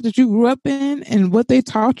stock that you grew up in and what they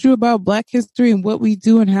taught you about Black history and what we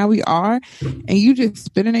do and how we are, and you just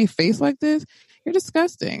spit in a face like this, you're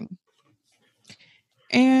disgusting.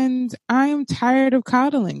 And I'm tired of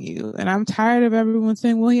coddling you. And I'm tired of everyone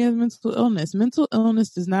saying, well, he has mental illness. Mental illness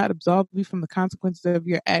does not absolve you from the consequences of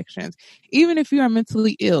your actions. Even if you are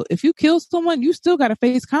mentally ill, if you kill someone, you still got to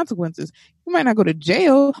face consequences. You might not go to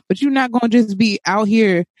jail, but you're not going to just be out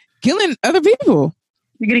here killing other people.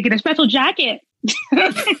 You're going to get a special jacket.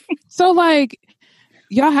 So like,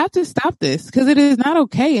 y'all have to stop this because it is not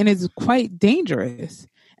okay. And it's quite dangerous.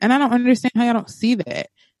 And I don't understand how y'all don't see that.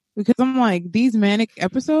 Because I'm like, these manic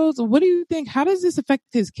episodes, what do you think? How does this affect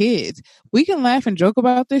his kids? We can laugh and joke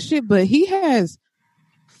about this shit, but he has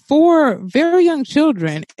 4 very young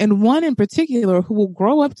children, and one in particular who will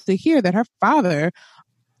grow up to hear that her father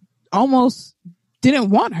almost didn't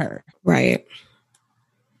want her. Right.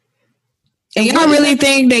 And y'all really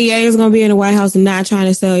think that Ye is going to be in the White House and not trying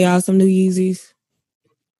to sell y'all some new Yeezys?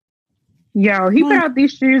 Yo, he put out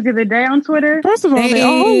these shoes the other day on Twitter. First of all, they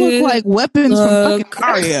all look like weapons from fucking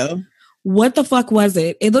Mario. What the fuck was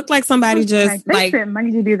it? It looked like somebody just like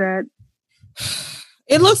money to do that.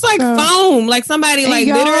 It looks like foam. Like somebody like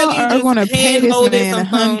literally are going to pay this man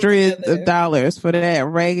hundreds of dollars for that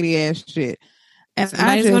raggedy ass shit. And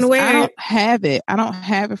I don't have it. I don't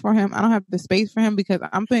have it for him. I don't have the space for him because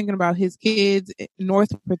I'm thinking about his kids,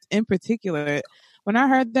 North in particular. When I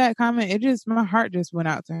heard that comment, my heart just went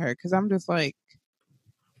out to her because I'm just like,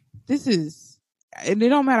 and it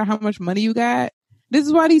don't matter how much money you got. This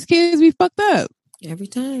is why these kids be fucked up. Every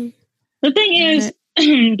time. The thing is,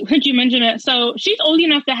 could you mention it? So she's old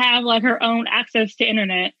enough to have like her own access to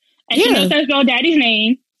internet. And she knows her girl daddy's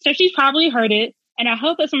name. So she's probably heard it. And I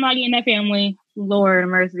hope that somebody in that family, Lord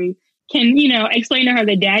mercy, can, explain to her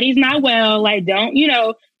that daddy's not well. Like, don't,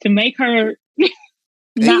 to make her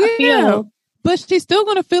not feel. But she's still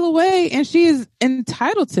going to feel away, and she is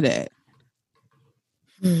entitled to that.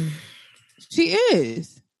 She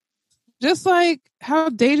is. Just like how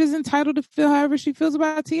Deja's entitled to feel however she feels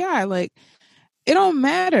about T.I. Like, it don't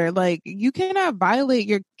matter. Like, you cannot violate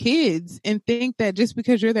your kids and think that just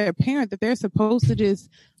because you're their parent that they're supposed to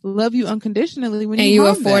just love you unconditionally when you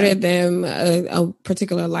afforded them a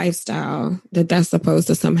particular lifestyle that's supposed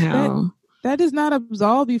to somehow... That does not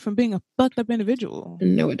absolve you from being a fucked up individual.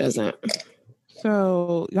 No, it doesn't.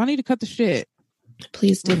 So y'all need to cut the shit.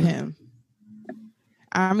 Please do. With him.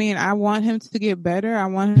 I mean, I want him to get better. I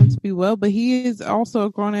want him to be well, but he is also a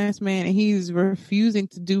grown ass man and he's refusing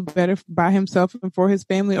to do better by himself and for his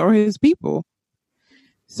family or his people.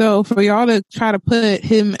 So for y'all to try to put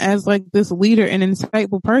him as like this leader and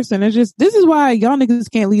insightful person, this is why y'all niggas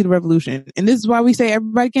can't lead a revolution. And this is why we say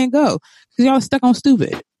everybody can't go. Because y'all are stuck on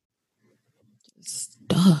stupid.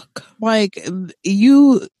 Stuck. Like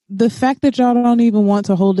the fact that y'all don't even want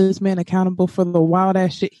to hold this man accountable for the wild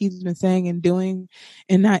ass shit he's been saying and doing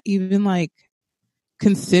and not even like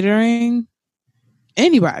considering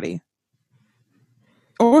anybody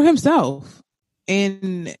or himself.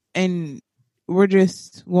 And we're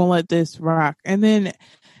just won't let this rock. And then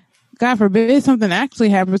God forbid something actually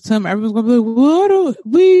happens to him. Everyone's gonna be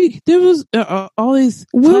like, there was all these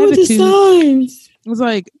what were the signs? It was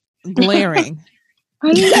like glaring.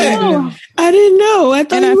 I didn't know. I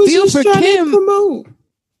thought he was just trying to promote.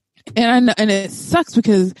 And I know, and it sucks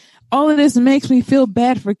because all of this makes me feel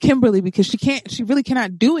bad for Kimberly because she really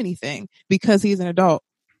cannot do anything because he's an adult.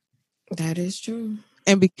 That is true.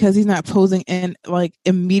 And because he's not posing in like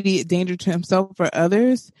immediate danger to himself or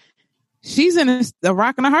others, she's in a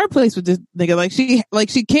rock and a hard place with this nigga.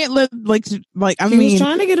 She can't live she was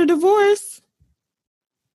trying to get a divorce.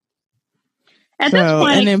 At this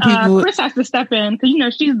point, and then Chris has to step in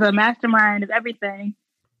because she's the mastermind of everything.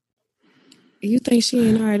 You think she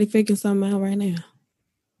ain't already figuring something out right now?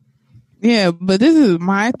 Yeah, but this is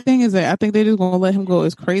my thing is that I think they just gonna let him go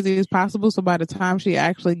as crazy as possible. So by the time she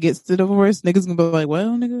actually gets the divorce, niggas gonna be like, well,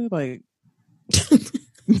 nigga, like,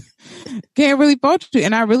 can't really fault you.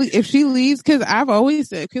 And if she leaves, because I've always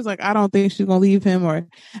said, because like, I don't think she's gonna leave him, or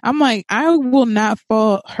I'm like, I will not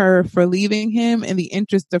fault her for leaving him in the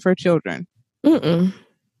interest of her children.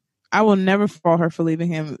 I will never fault her for leaving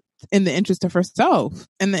him in the interest of herself,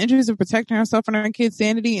 in the interest of protecting herself and her kids'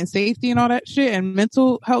 sanity and safety and all that shit, and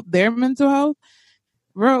mental health, their mental health.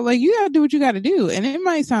 Bro, like, you gotta do what you gotta do. And it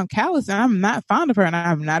might sound callous, and I'm not fond of her, and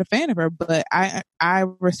I'm not a fan of her, but I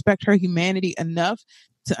respect her humanity enough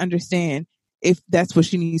to understand if that's what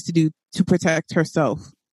she needs to do to protect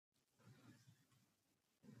herself.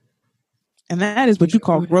 And that is what you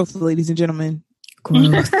call growth, ladies and gentlemen.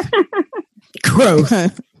 Growth. Growth.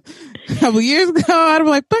 A couple years ago, I'd be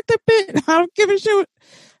like, fuck that bitch. I don't give a shit.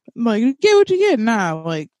 Like, you get what you get. Nah,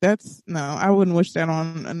 like, I wouldn't wish that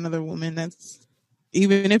on another woman. That's,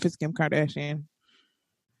 even if it's Kim Kardashian.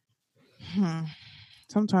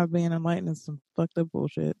 Sometimes being enlightened is some fucked up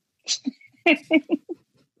bullshit.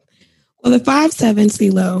 Well, the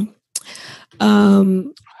 5'7"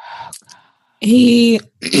 CeeLo, he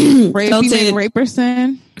rape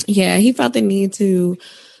person. Yeah, he felt the need to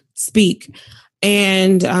speak.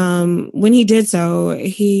 And when he did so,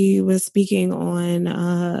 he was speaking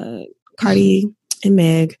on Cardi and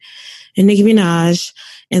Meg and Nicki Minaj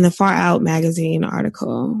in the Far Out magazine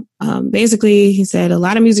article. Basically, he said, a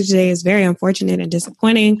lot of music today is very unfortunate and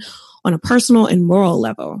disappointing on a personal and moral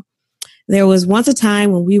level. There was once a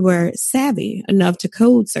time when we were savvy enough to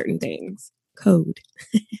code certain things.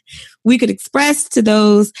 We could express to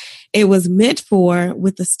those it was meant for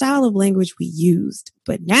with the style of language we used.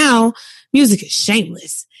 But now music is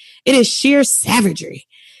shameless. It is sheer savagery.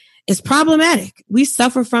 It's problematic. We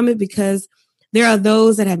suffer from it because there are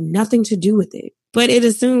those that have nothing to do with it, but it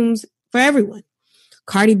assumes for everyone.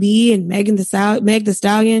 Cardi B and Meg the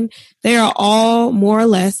Stallion, they are all more or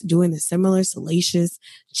less doing the similar salacious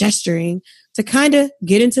gesturing to kind of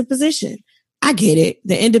get into position. I get it.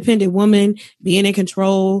 The independent woman being in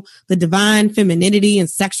control, the divine femininity and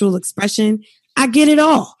sexual expression. I get it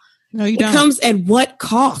all. No, you don't. It comes at what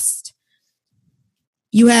cost?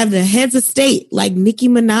 You have the heads of state like Nicki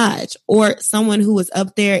Minaj or someone who is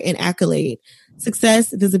up there in accolade,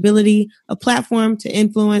 success, visibility, a platform to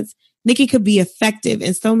influence. Nicki could be effective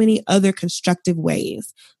in so many other constructive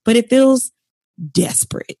ways, but it feels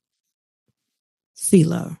desperate.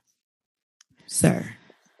 CeeLo, sir.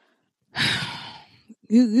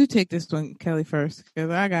 You take this one, Kelly, first, because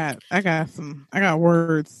I got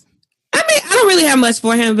words. I mean, I don't really have much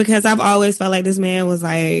for him because I've always felt like this man was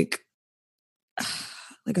like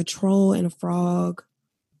a troll and a frog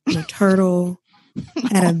and a turtle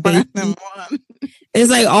and a baby. It's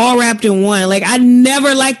like all wrapped in one. Like, I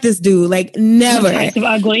never liked this dude. Like, never. Kind of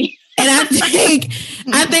ugly. And I think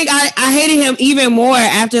I hated him even more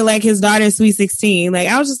after like his daughter's Sweet 16. Like,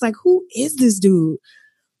 I was just like, who is this dude?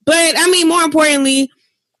 But I mean, more importantly,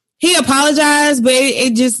 he apologized, but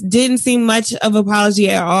it just didn't seem much of an apology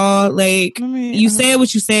at all. Like, you said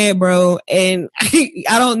what you said, bro. And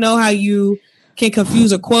I don't know how you can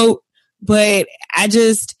confuse a quote, but I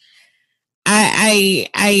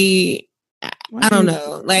don't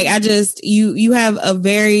know. Like, you have a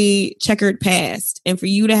very checkered past. And for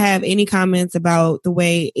you to have any comments about the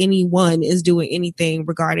way anyone is doing anything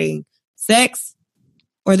regarding sex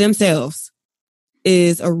or themselves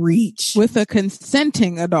is a reach. With a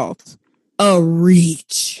consenting adult. A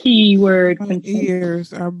reach. Keyword. My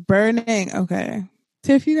ears are burning. Okay.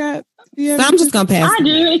 Tiff, you got... So I'm just going to pass. I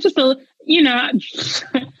do. It's just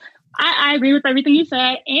I agree with everything you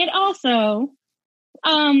said. And also,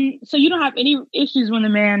 so you don't have any issues when a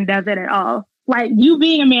man does it at all. Like, you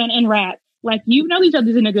being a man in rap, like, you know these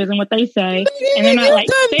other niggas and what they say, and they're not like,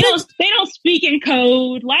 they don't speak in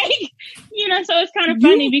code. Like, so it's kind of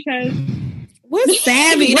funny because... What's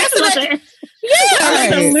savvy? That's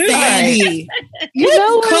savvy.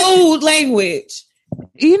 Code language.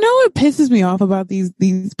 You know what pisses me off about these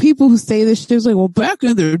people who say this shit? It's like, well, back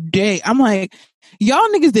in the day, I'm like, y'all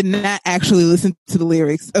niggas did not actually listen to the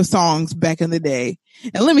lyrics of songs back in the day.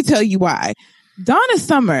 And let me tell you why. Donna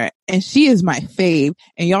Summer, and she is my fave,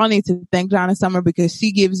 and y'all need to thank Donna Summer because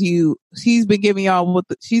she's been giving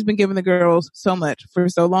the girls so much for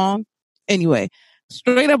so long. Anyway,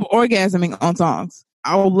 straight up orgasming on songs.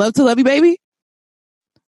 I would love to love you, baby.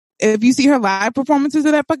 If you see her live performances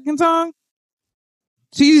of that fucking song,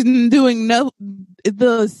 she's doing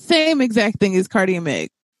the same exact thing as Cardi and Meg.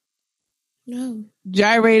 No.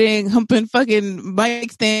 Gyrating, humping fucking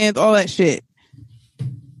mic stands, all that shit.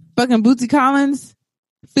 Fucking Bootsy Collins.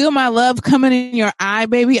 Feel my love coming in your eye,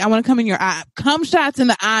 baby. I want to come in your eye. Come shots in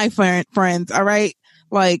the eye, friends. All right.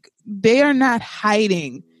 Like, they are not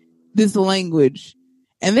hiding this language.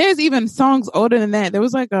 And there's even songs older than that. There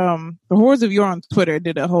was like, the Horrors of Yore on Twitter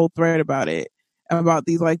did a whole thread about it, about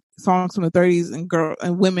these like songs from the 30s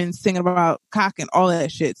and women singing about cock and all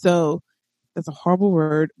that shit. So that's a horrible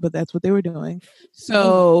word, but that's what they were doing.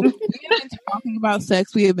 So we have been talking about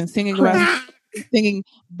sex. We have been singing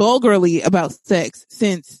vulgarly about sex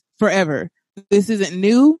since forever. This isn't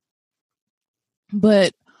new,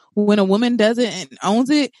 but when a woman does it and owns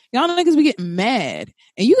it, y'all niggas be getting mad.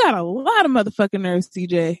 And you got a lot of motherfucking nerves,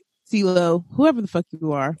 CJ, CeeLo, whoever the fuck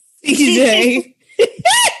you are. CJ.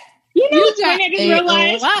 You know what's funny? I just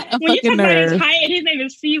realized when you talk about his nerve. height and his name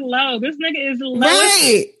is CeeLo, this nigga is low.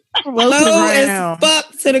 Right. Low as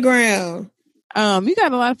fuck to the ground. You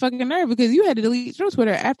got a lot of fucking nerve because you had to delete your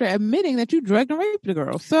Twitter after admitting that you drugged and raped the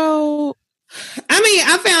girl. So, I mean,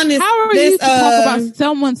 I found this. How are you to talk about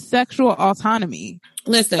someone's sexual autonomy?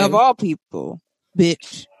 Listen, of all people,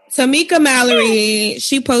 bitch. Tamika Mallory,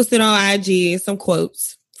 she posted on IG some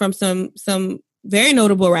quotes from some very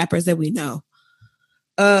notable rappers that we know.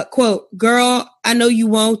 Quote, girl, I know you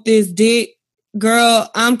want this dick. Girl,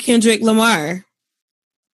 I'm Kendrick Lamar.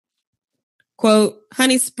 Quote,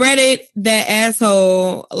 honey, spread it, that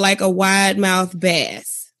asshole, like a wide mouth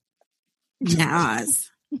bass.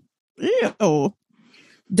 Nas. Ew.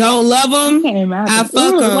 Don't love them, I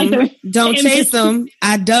fuck them. Like don't chase them,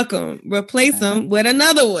 I duck them. Replace them with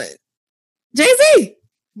another one. Jay-Z.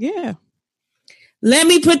 Yeah. Let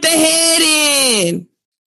me put the head in.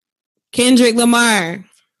 Kendrick Lamar.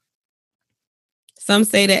 Some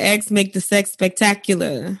say the X make the sex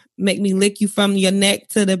spectacular. Make me lick you from your neck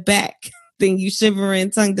to the back. Then you shivering,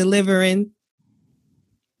 tongue delivering.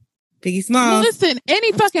 Biggie Smalls. Listen,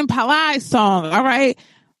 any fucking Plies song, all right?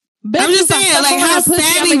 I'm just saying, like, how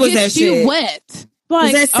savvy was that shit? Wet.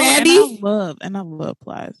 Like, was that savvy? And I love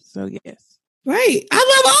Plies, so yes. Right.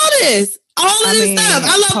 I love all this. All of this stuff.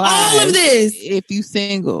 I love Plies, all of this. If you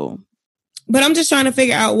single. But I'm just trying to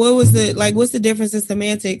figure out what's the difference in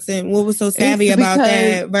semantics and what was so savvy about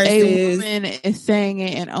that versus a woman is saying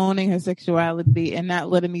it and owning her sexuality and not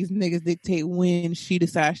letting these niggas dictate when she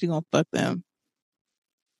decides she gonna fuck them.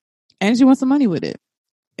 And she wants some money with it.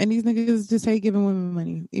 And these niggas just hate giving women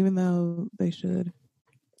money, even though they should.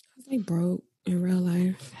 They broke in real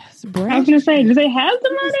life. I was gonna say, do they have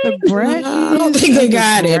the money? I don't think they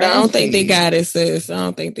got it. I don't think they got it, sis. I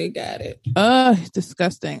don't think they got it. It's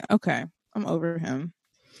disgusting. Okay. I'm over him.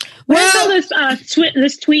 Well, I saw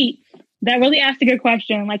this tweet that really asked a good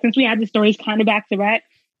question. Like, since we had the stories kind of back to back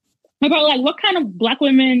about like what kind of black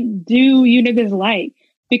women do you niggas like?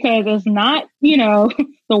 Because it's not, the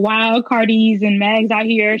wild Cardis and Megs out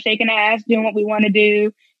here shaking ass doing what we want to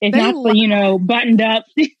do. It's not the buttoned up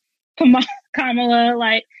Kamala.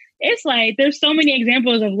 Like, it's like there's so many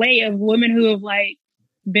examples of women who have like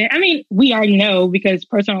been. I mean, we already know because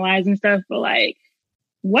personal lives and stuff, but like,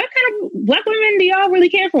 what kind of black women do y'all really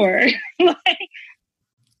care for?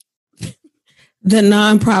 The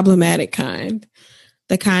non-problematic kind.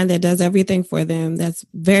 The kind that does everything for them. That's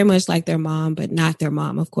very much like their mom, but not their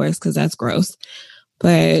mom, of course, because that's gross.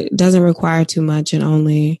 But doesn't require too much and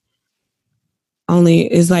only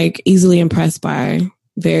is like easily impressed by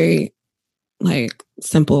very like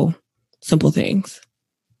simple things.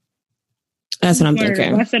 That's what I'm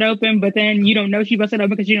thinking. Bust it open, but then you don't know she busted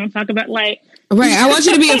open because you don't talk about like. Right. I want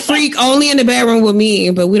you to be a freak only in the bedroom with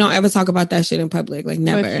me, but we don't ever talk about that shit in public. Like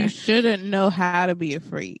never. But you shouldn't know how to be a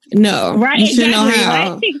freak. No. Right. You shouldn't know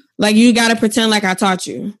how. Right. Like you got to pretend like I taught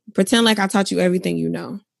you. Pretend like I taught you everything you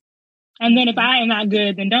know. And then if I am not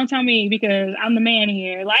good, then don't tell me because I'm the man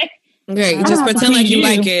here. Like. Great. Just pretend like you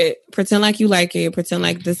like it. Pretend like you like it. Pretend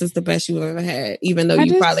like this is the best you've ever had, even though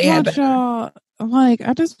you probably had better.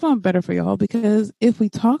 I just want better for y'all because if we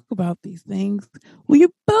talk about these things, we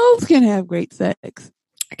both can have great sex.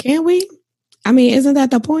 Can't we? I mean, isn't that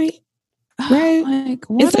the point? Right? Like,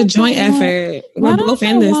 it's a joint effort. We're both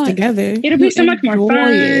in this together. It'll be so much more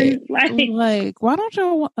fun. Like, why don't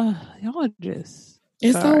y'all just...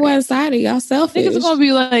 It's so one-sided. Y'all selfish. Niggas gonna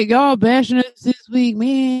be like, y'all bashing us this week,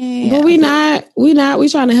 man. But we not. We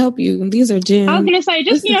trying to help you. These are gems. I was gonna say,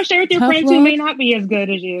 just share with your friends who may not be as good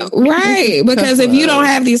as you. Right. Because if you don't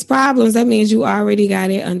have these problems, that means you already got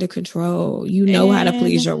it under control. You know how to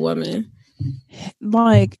please your woman.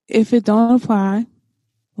 Like, if it don't apply,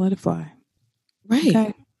 let it fly. Right.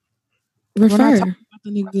 Okay? Refer. We're not talking about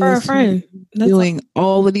For a friend. Doing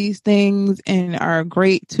all of these things and are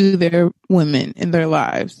great to their women in their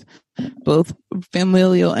lives, both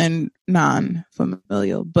familial and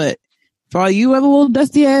non-familial. But for all you other little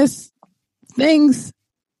dusty ass things,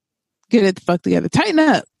 get it the fuck together. Tighten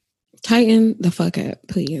up. Tighten the fuck up,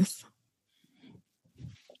 please.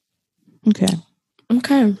 Okay.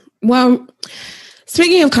 Well,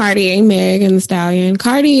 speaking of Cardi, Meg and the Stallion,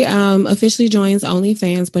 Cardi officially joins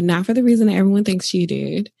OnlyFans, but not for the reason that everyone thinks she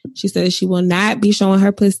did. She says she will not be showing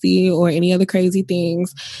her pussy or any other crazy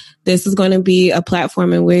things. This is going to be a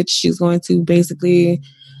platform in which she's going to basically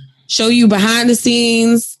show you behind the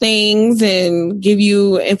scenes things and give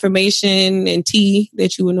you information and tea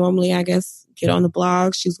that you would normally, I guess, get on the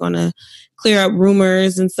blog. She's going to clear up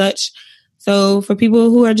rumors and such. So for people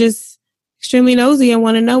who are just extremely nosy and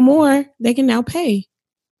want to know more, they can now pay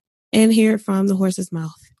and hear it from the horse's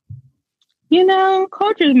mouth. You know,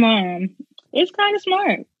 Culture's mom is kind of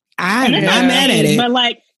smart. I'm not mad at it. But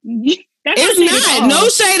like, it's not. No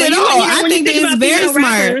shade at all. I think it's very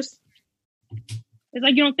smart. It's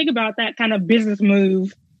like you don't think about that kind of business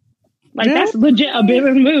move. Like that's legit a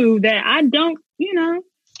business move that I don't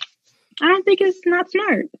think it's not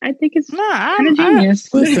smart. I think it's kind of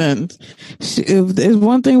genius. Listen, if there's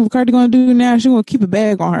one thing Cardi gonna do now, she's gonna keep a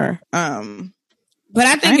bag on her. But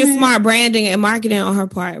I think it's smart branding and marketing on her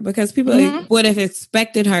part because people would have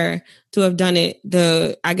expected her to have done it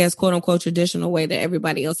the, I guess, quote unquote, traditional way that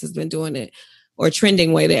everybody else has been doing it, or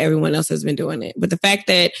trending way that everyone else has been doing it. But the fact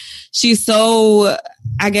that she's so,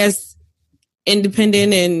 I guess,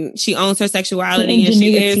 independent and she owns her sexuality and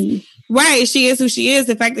she is who she is.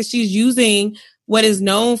 The fact that she's using what is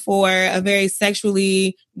known for a very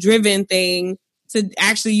sexually driven thing to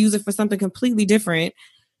actually use it for something completely different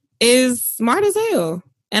is smart as hell.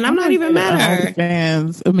 And I'm not even mad at her.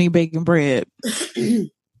 Fans of me baking bread.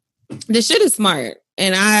 The shit is smart.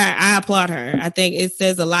 And I applaud her. I think it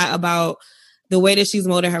says a lot about the way that she's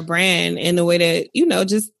molded her brand and the way that,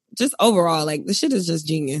 just overall, like the shit is just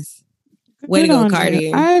genius. Way to go,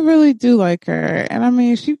 Cardi. I really do like her. And I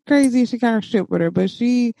mean, she's crazy. She got her shit with her, but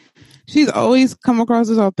she's always come across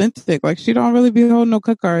as authentic. Like she don't really be holding no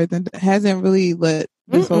cut cards and hasn't really let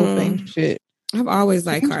this whole thing shit. I've always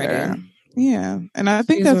liked Cardi. Yeah. And I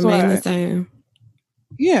think that's why. The same.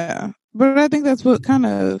 Yeah. But I think that's what kind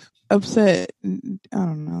of upset. I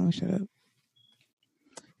don't know. Let me shut up.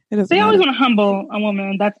 They always want to humble a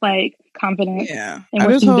woman that's like confident in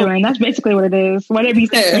what she's doing. That's basically what it is. Whatever you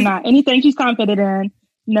say or not. Anything she's confident in.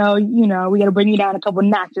 No, we got to bring you down a couple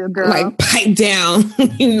notches, girl. Like pipe down.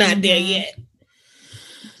 You're not there yet.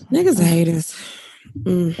 Niggas are haters.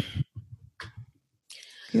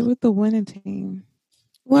 Get with the winning team.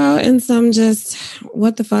 Well, and some just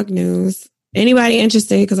what the fuck news. Anybody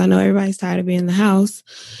interested? Because I know everybody's tired of being in the house.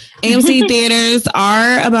 AMC theaters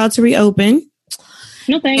are about to reopen.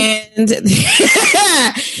 No thanks. And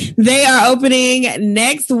they are opening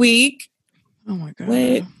next week. Oh my God.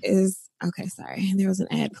 Okay, sorry. There was an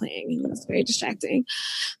ad playing. It was very distracting.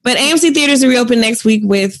 But AMC theaters are reopen next week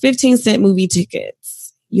with 15-cent movie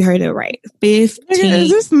tickets. You heard it right. 15. Is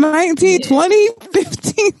this 19, 20,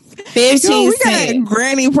 15? 15 we got a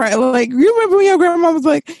granny price. Like, you remember when your grandma was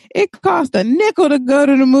like, it cost a nickel to go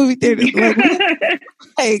to the movie theater.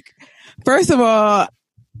 Like, first of all,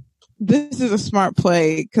 this is a smart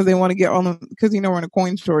play because they want to get all them, because we're in a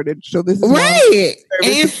coin shortage. So this is right.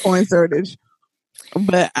 Coin shortage.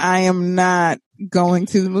 But I am not going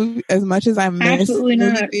to the movie as much as I miss the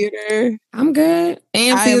movie theater. I'm good.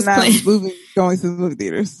 AMC I am not going to the movie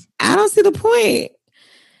theaters. I don't see the point.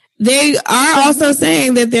 They are also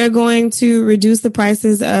saying that they're going to reduce the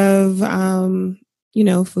prices of,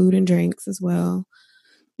 food and drinks as well.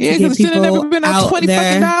 Yeah, because it should have never been up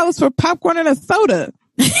 $20 for popcorn and a soda.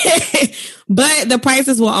 But the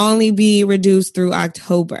prices will only be reduced through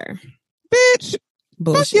October. Bitch.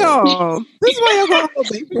 Bullshit. Fuck y'all. This is why y'all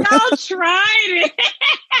going y'all tried it.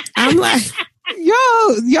 I'm like,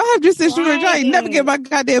 y'all have just insurance. Y'all ain't never get my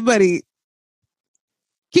goddamn money.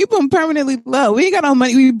 Keep them permanently low. We ain't got no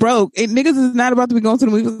money. We broke. And niggas is not about to be going to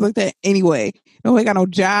the movies like that anyway. No, we ain't got no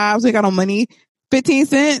jobs. We ain't got no money. 15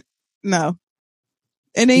 cents? No.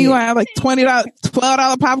 And then you have like $20,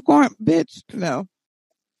 $12 popcorn? Bitch, no.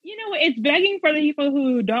 You know, it's begging for the people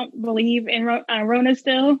who don't believe in Rona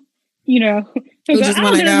still. Who just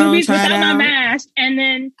want to go movies try without it out. my mask, and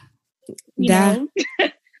then die.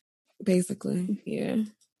 Basically, yeah,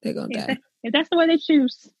 they're gonna die. If that's the way they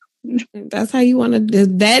choose, that's how you want to.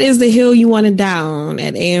 That is the hill you want to die on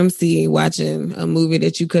at AMC, watching a movie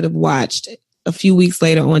that you could have watched a few weeks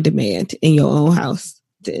later on demand in your own house.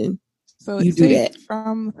 Then so you do that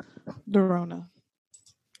from the Rona.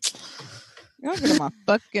 Y'all get on my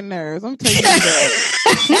fucking nerves. I'm telling you that.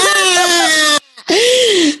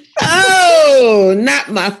 Oh,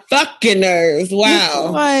 not my fucking nerves.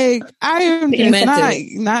 Wow. Like, I am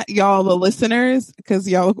just not y'all, the listeners, because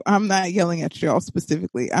y'all, I'm not yelling at y'all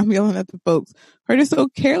specifically. I'm yelling at the folks who are just so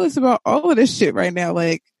careless about all of this shit right now.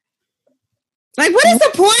 Like, what is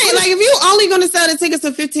the point? Like, if you're only going to sell the tickets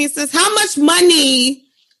for 15 cents, how much money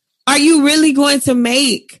are you really going to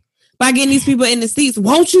make by getting these people in the seats?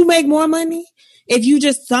 Won't you make more money if you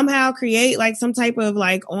just somehow create like some type of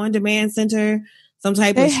like on-demand center, some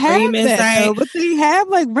type of streaming site? Though, but they have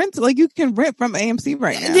like rent, like you can rent from AMC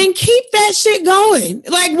right now. Then keep that shit going.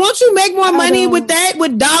 Like, won't you make more money with that,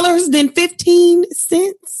 with dollars than 15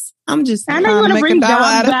 cents? I'm just I know you want to bring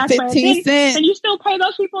jobs back, 15 cents. And you still pay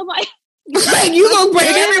those people like. Like, you gonna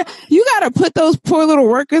bring you gotta put those poor little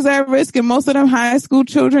workers at risk, and most of them high school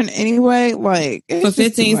children anyway. Like, for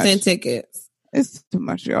 15-cent tickets, it's too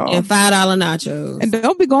much, y'all. And $5 nachos. And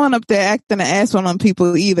don't be going up there acting an asshole on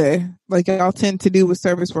people either, like y'all tend to do with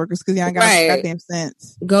service workers, because y'all ain't got goddamn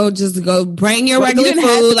sense. Just go bring your regular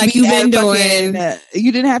food like you've been doing.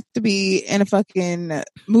 You didn't have to be in a fucking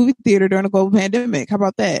movie theater during a global pandemic. How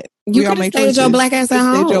about that? You could have stayed your black ass at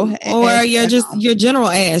home, or your general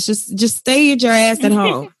ass. Just stay your ass at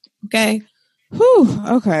home. Okay. Whew.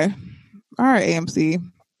 Okay. All right, AMC.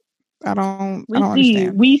 I don't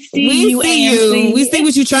understand. We see you. We see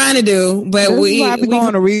what you're trying to do, but this is why I be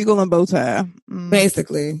going to Regal and Bowtie.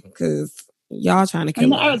 Basically, because y'all trying to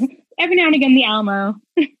kill us. Every now and again, the Alamo.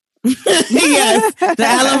 Yes, the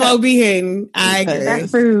Alamo be hitting. I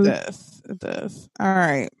agree. It does. All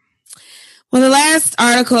right. Well, the last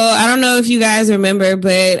article, I don't know if you guys remember,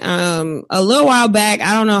 but a little while back,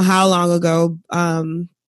 I don't know how long ago,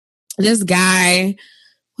 this guy,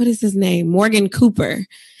 what is his name? Morgan Cooper.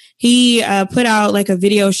 He put out like a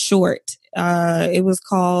video short. It was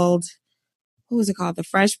called, what was it called? The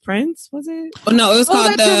Fresh Prince, was it? Oh, no, it was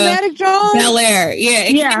called the Dramatic Jones? Bel Air. Yeah,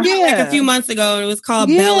 it came out like a few months ago. And it was called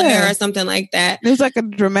Bel Air or something like that. It was like a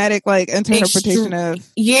dramatic like interpretation of.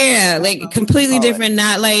 Yeah, like completely different,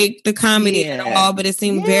 not like the comedy at all, but it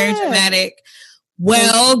seemed very dramatic.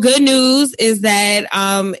 Well, good news is that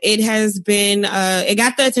it has been, it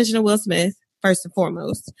got the attention of Will Smith, first and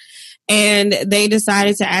foremost. And they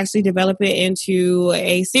decided to actually develop it into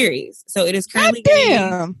a series. So it is currently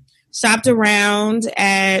getting shopped around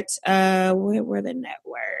at, what were the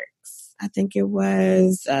networks? I think it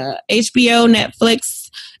was HBO, Netflix,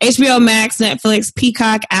 HBO Max, Netflix,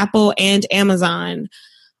 Peacock, Apple, and Amazon.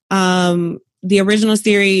 The original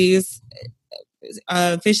series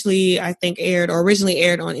officially, I think, originally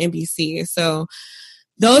aired on NBC. So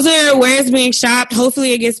those are where it's being shopped.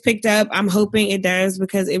 Hopefully it gets picked up. I'm hoping it does,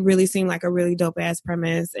 because it really seemed like a really dope ass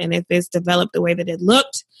premise. And if it's developed the way that it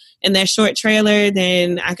looked in that short trailer,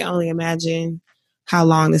 then I can only imagine how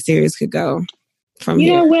long the series could go from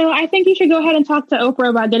here. Yeah, well, I think you should go ahead and talk to Oprah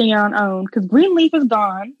about getting your own, because Greenleaf is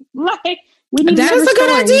gone. Like, we need that is a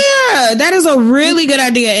good idea. That is a really good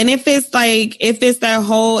idea. And if it's that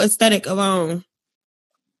whole aesthetic alone,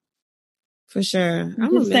 for sure.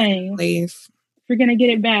 I'm just saying. Leave. We're gonna get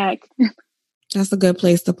it back. That's a good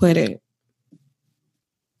place to put it.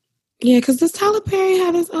 Yeah, because does Tyler Perry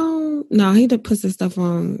have his own? No, he puts his stuff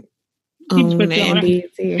on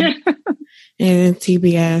NBC and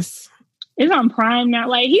TBS. It's on Prime now.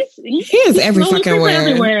 Like he is every fucking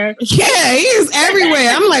everywhere. Yeah, he is everywhere.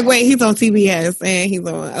 I'm like, wait, he's on TBS and he's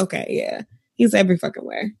on. Okay, yeah, he's every fucking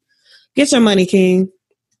where. Get your money, King.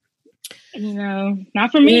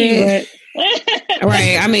 Not for me. Yeah. But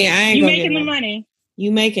right. I mean, I ain't you making the money.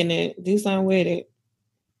 You making it. Do something with it.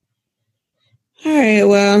 All right.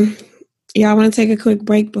 Well, y'all want to take a quick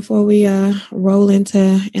break before we roll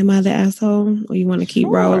into Am I the Asshole? Or you want to keep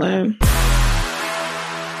rolling?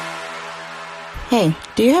 Hey,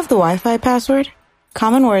 do you have the Wi-Fi password?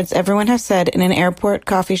 Common words everyone has said in an airport,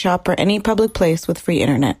 coffee shop, or any public place with free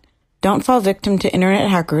internet. Don't fall victim to internet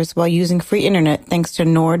hackers while using free internet thanks to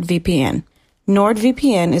NordVPN.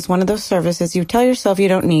 NordVPN is one of those services you tell yourself you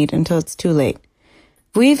don't need until it's too late.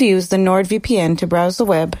 We've used the NordVPN to browse the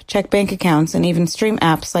web, check bank accounts, and even stream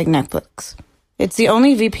apps like Netflix. It's the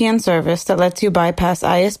only VPN service that lets you bypass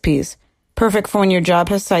ISPs, perfect for when your job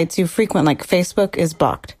has sites you frequent like Facebook is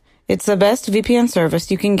blocked. It's the best VPN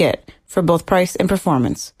service you can get for both price and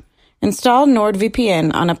performance. Install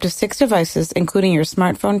NordVPN on up to 6 devices, including your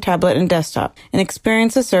smartphone, tablet, and desktop, and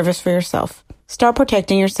experience the service for yourself. Start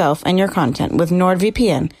protecting yourself and your content with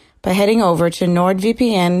NordVPN by heading over to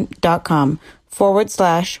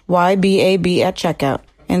nordvpn.com/YBAB at checkout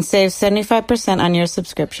and save 75% on your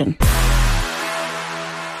subscription.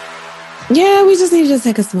 Yeah, we just need to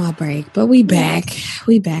take a small break, but we back.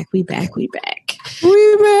 We back.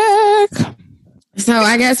 So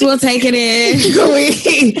I guess we'll take it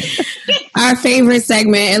in. Our favorite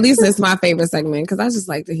segment, at least it's my favorite segment, because I just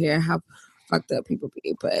like to hear how fucked up people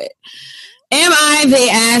be. But am I the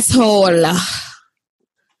asshole?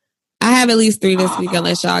 I have at least 3 this week,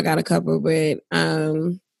 unless y'all got a couple. But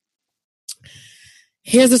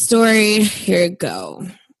here's a story. Here it go.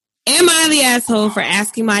 Am I the asshole for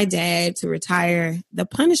asking my dad to retire the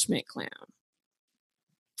punishment clown?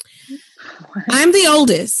 What? I'm the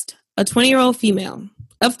oldest, a 20-year-old female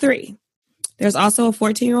of 3. There's also a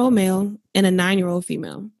 14-year-old male and a 9-year-old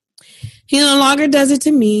female. He no longer does it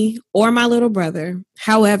to me or my little brother.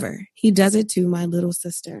 However, he does it to my little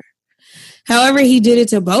sister. However, he did it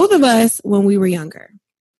to both of us when we were younger.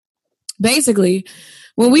 Basically,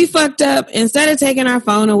 when we fucked up, instead of taking our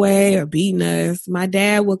phone away or beating us, my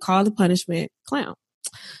dad would call the punishment clown.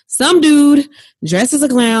 Some dude dressed as a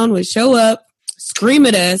clown would show up, scream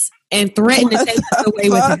at us, and threaten to take us away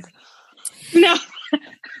with him. No.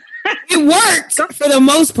 It worked for the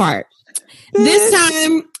most part. This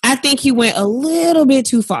time, I think he went a little bit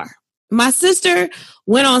too far. My sister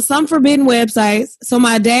went on some forbidden websites, so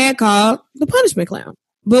my dad called the punishment clown.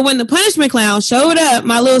 But when the punishment clown showed up,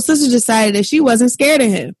 my little sister decided that she wasn't scared of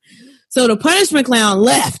him. So the punishment clown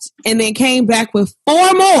left and then came back with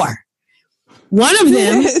 4 more. One of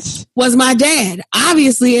them was my dad,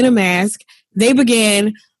 obviously in a mask. They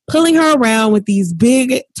began pulling her around with these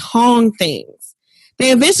big tong things.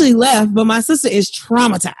 They eventually left, but my sister is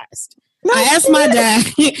traumatized. I asked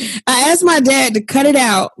my dad to cut it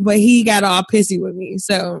out, but he got all pissy with me.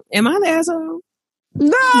 So, am I the asshole?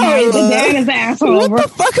 No, the dad is the asshole. What the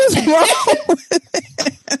fuck is wrong with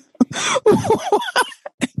it?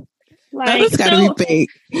 Like, this gotta be fake.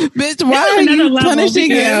 Bitch, why are you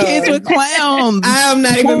punishing your kids with clowns? I'm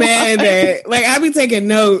not even mad at that. Like, I be taking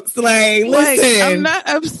notes. Like, listen. I'm not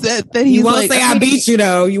upset that he's You won't say I beat you,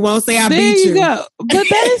 though. You won't say I beat you. There you go. But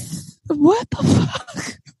that's... what the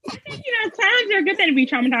fuck? Clowns are a good thing to be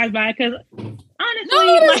traumatized by, because honestly...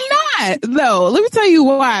 No, it's not. No, let me tell you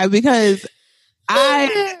why. Because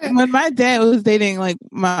when my dad was dating, like,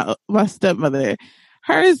 my stepmother...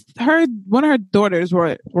 one of her daughters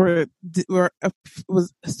was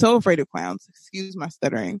so afraid of clowns. Excuse my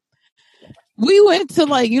stuttering. We went to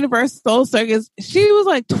like Universal Circus. She was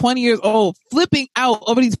like 20 years old, flipping out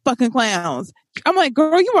over these fucking clowns. I'm like,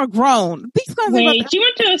 girl, you are grown. These clowns. Wait, she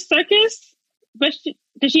went to a circus, but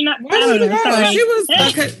did she not? I don't know. She was.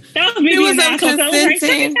 That was maybe a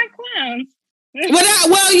consenting. Clowns.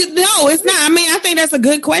 No, it's not. I mean, I think that's a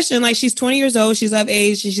good question. Like, she's 20 years old. She's of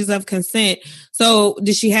age. She's of consent. So,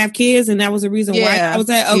 did she have kids? And that was the reason why I was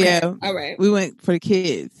like, okay, yeah. All right. We went for the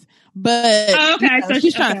kids. But so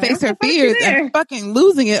she's trying to face her fears and fucking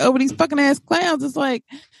losing it over these fucking ass clowns. It's like,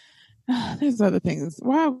 there's other things.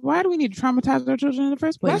 Why do we need to traumatize our children in the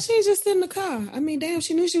first place? Why she just in the car? I mean, damn,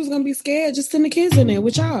 she knew she was going to be scared. Just send the kids in there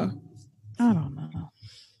with y'all. I don't know.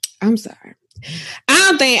 I'm sorry.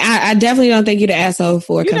 I definitely don't think you're the asshole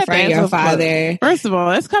for confronting your father. First of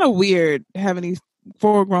all, it's kind of weird having these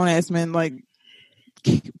 4 grown ass men like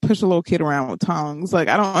push a little kid around with tongs. Like,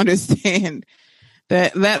 I don't understand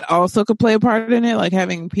that also could play a part in it. Like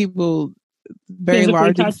having people very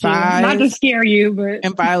large in size, not to scare you, but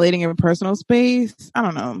and violating your personal space. I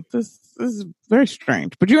don't know. This is very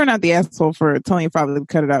strange. But you're not the asshole for telling your father to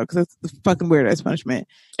cut it out, because it's the fucking weird ass punishment.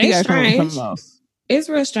 It's strange. It's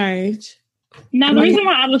real strange. Now, the reason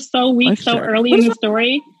why I was so weak so early in the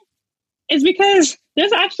story is because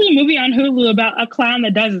there's actually a movie on Hulu about a clown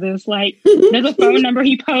that does this. Like, there's a phone number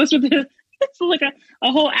he posts with his, it's like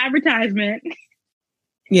a whole advertisement.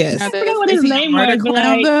 Yes. I forgot what his name was.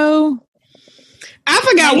 I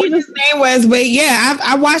forgot what his name was, but yeah,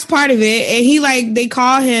 I watched part of it, and they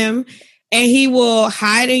call him, and he will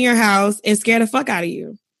hide in your house and scare the fuck out of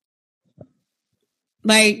you.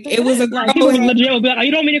 Like, it was a girl. Like, people legit will be like, oh,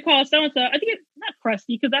 you don't mean to call so and so. I think it's not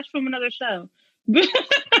Krusty, because that's from another show.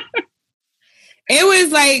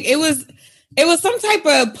 It was some type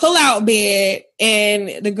of pull-out bed,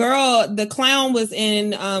 and the clown was in,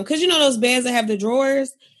 because you know those beds that have the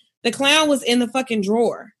drawers? The clown was in the fucking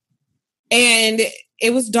drawer. And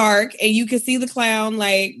it was dark, and you could see the clown,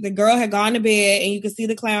 like, the girl had gone to bed, and you could see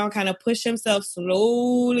the clown kind of push himself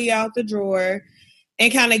slowly out the drawer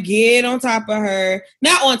and kind of get on top of her.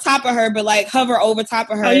 Not on top of her, but, like, hover over top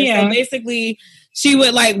of her. Oh, yeah. So basically, she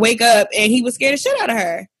would, like, wake up, and he would scare the shit out of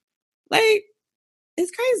her. Like,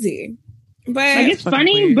 it's crazy. But like, it's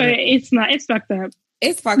funny, weird. But it's not. It's fucked up.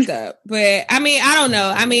 It's fucked up. But, I mean, I don't know.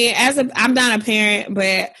 I mean, I'm not a parent,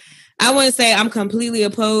 but I wouldn't say I'm completely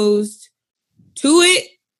opposed to it.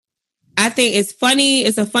 I think it's funny.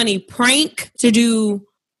 It's a funny prank to do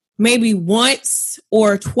maybe once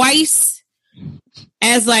or twice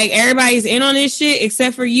as like everybody's in on this shit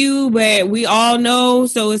except for you, but we all know.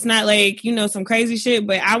 So it's not like, you know, some crazy shit,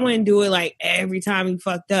 but I wouldn't do it like every time you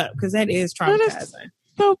fucked up because that is traumatizing.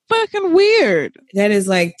 So fucking weird. That is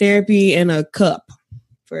like therapy in a cup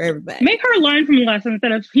for everybody. Make her learn from the lesson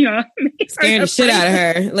instead of, you know, scaring the shit out of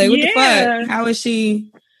her. Like, what the fuck? How is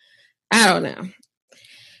she? I don't know.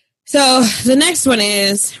 So the next one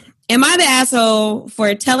is, am I the asshole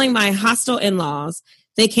for telling my hostile in-laws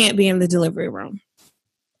they can't be in the delivery room?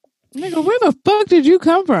 Nigga, where the fuck did you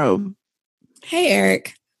come from? Hey,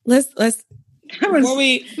 Eric. Let's before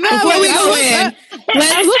we go in,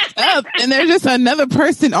 I looked up and there's just another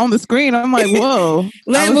person on the screen. I'm like, whoa.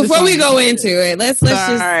 Before we go into it, let's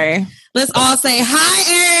all say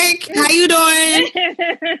hi, Eric. How you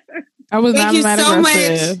doing? I was Thank not you mad so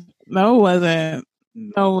aggressive. much. No, it wasn't.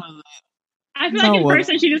 No, it wasn't. I feel like in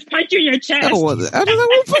person she just punched you in your chest. No, it wasn't. I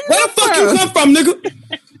was like, where the fuck you come from,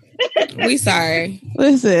 nigga? We sorry.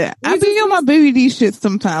 Listen, I be on my baby D shit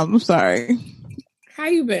sometimes. I'm sorry. How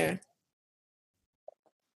you been?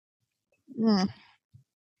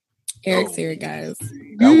 Eric's here, guys.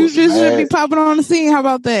 You just should be popping on the scene. How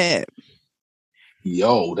about that?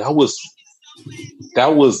 Yo, that was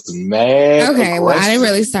mad. Okay, well, I didn't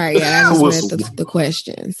really start yet. I just read the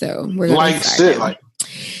question, so we're gonna like start shit. now. Like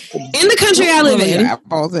in the country I live in,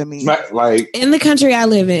 in the country I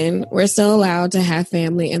live in, we're still allowed to have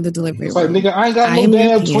family in the delivery room. Like, nigga, I ain't got no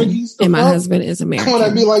damn Twinkies. And my husband is American. Come on,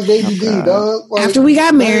 that be like Baby D, dog. Like, after we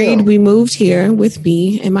got married, we moved here with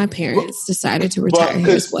me, and my parents decided to retire here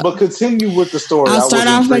as well. But continue with the story. I'll start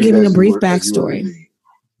off by giving a brief backstory.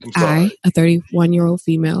 I, a 31-year-old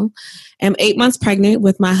female, am 8 months pregnant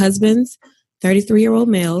with my husband's 33-year-old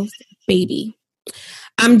male baby.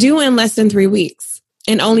 I'm due in less than 3 weeks.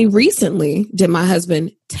 And only recently did my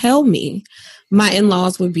husband tell me my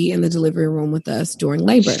in-laws would be in the delivery room with us during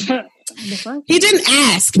labor. He didn't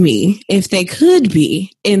ask me if they could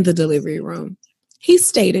be in the delivery room. He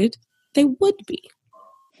stated they would be.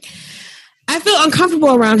 I feel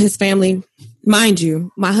uncomfortable around his family. Mind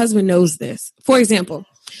you, my husband knows this. For example,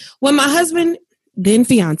 when my husband, then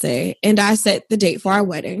fiance, and I set the date for our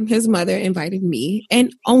wedding, his mother invited me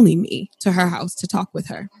and only me to her house to talk with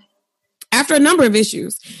her. After a number of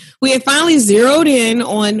issues, we had finally zeroed in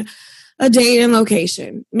on a date and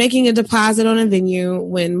location, making a deposit on a venue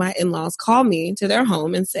when my in-laws call me to their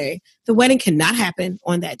home and say the wedding cannot happen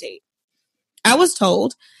on that date. I was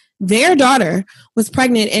told their daughter was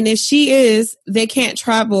pregnant, and if she is, they can't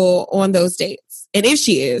travel on those dates. And if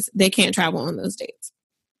she is, they can't travel on those dates.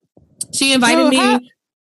 She invited me.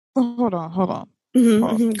 Hold on.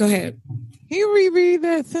 Go ahead. Can you reread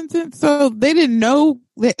that sentence? So they didn't know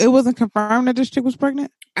that it wasn't confirmed that this chick was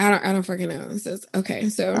pregnant? I don't fucking know. It says, okay.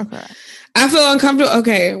 I feel uncomfortable.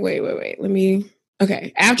 Okay, wait.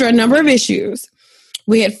 Okay. After a number of issues,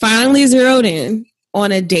 we had finally zeroed in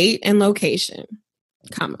on a date and location,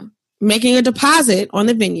 making a deposit on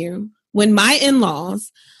the venue when my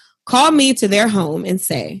in-laws call me to their home and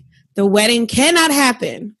say the wedding cannot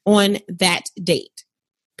happen on that date,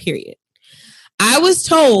 period. I was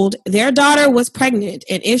told their daughter was pregnant,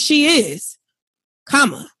 and if she is,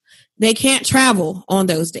 they can't travel on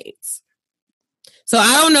those dates. So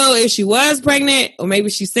I don't know if she was pregnant or maybe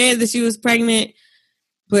she said that she was pregnant,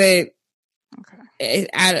 but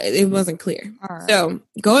it wasn't clear. Right. So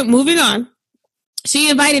moving on. She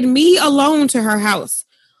invited me alone to her house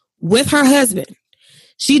with her husband.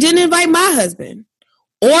 She didn't invite my husband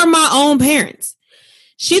or my own parents.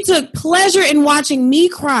 She took pleasure in watching me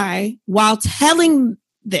cry while telling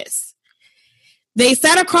this. They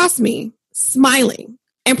sat across me, smiling,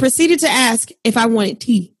 and proceeded to ask if I wanted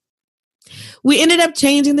tea. We ended up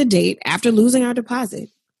changing the date after losing our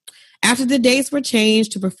deposit. After the dates were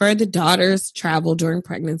changed to prefer the daughter's travel during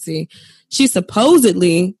pregnancy, she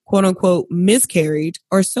supposedly, quote unquote, miscarried,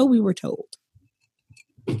 or so we were told.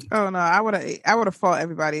 Oh no, I would have fought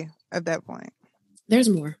everybody at that point. There's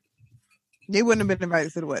more. They wouldn't have been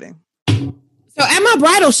invited to the wedding. So at my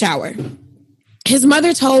bridal shower, his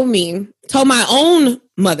mother told my own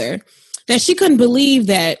mother that she couldn't believe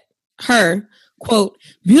that her, quote,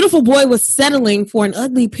 beautiful boy was settling for an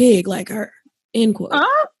ugly pig like her, end quote.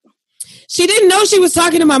 She didn't know she was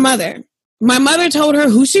talking to my mother. My mother told her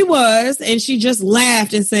who she was, and she just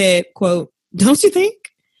laughed and said, quote, don't you think?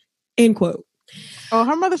 End quote. Oh,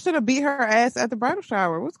 her mother should have beat her ass at the bridal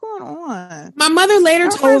shower. What's going on? My mother later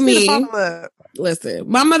told me,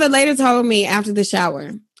 my mother later told me after the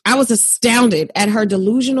shower, I was astounded at her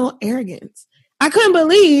delusional arrogance. I couldn't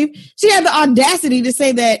believe she had the audacity to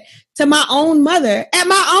say that to my own mother at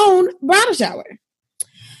my own bridal shower.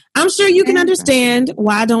 I'm sure you can understand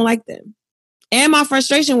why I don't like them and my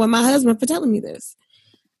frustration with my husband for telling me this.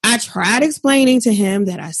 I tried explaining to him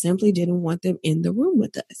that I simply didn't want them in the room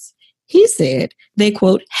with us. He said they,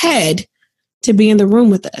 quote, had to be in the room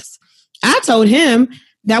with us. I told him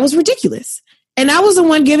that was ridiculous. And I was the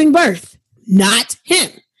one giving birth, not him.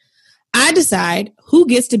 I decide who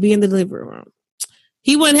gets to be in the living room.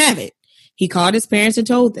 He wouldn't have it. He called his parents and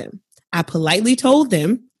told them. I politely told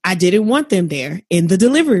them I didn't want them there in the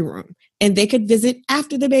delivery room and they could visit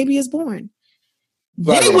after the baby is born.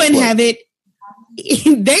 They wouldn't have it.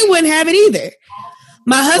 They wouldn't have it either.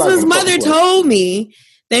 My husband's mother told me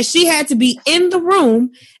that she had to be in the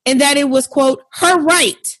room and that it was, quote, her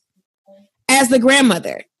right as the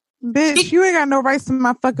grandmother. Bitch, you ain't got no rights to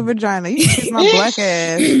my fucking vagina. You kiss my black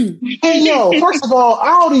ass. Hey, yo, first of all, I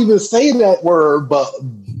don't even say that word, but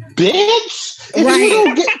bitch? If you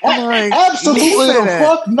don't get absolutely the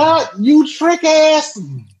fuck not, you trick ass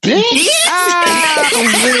bitch.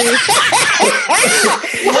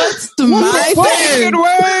 What's my favorite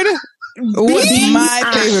word? What's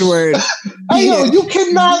my favorite word? Hey, yo, you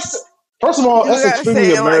cannot. First of all, that's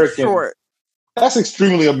extremely American. Like that's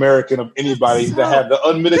extremely American of anybody that have the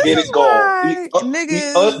unmitigated goal.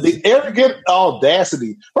 The arrogant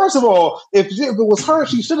audacity. First of all, if it was her,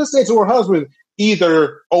 she should have said to her husband,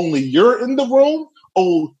 either only you're in the room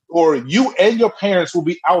or you and your parents will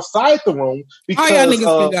be outside the room because y'all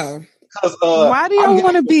niggas can go. Why do y'all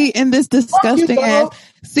want to be in this disgusting ass?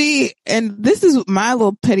 See, and this is my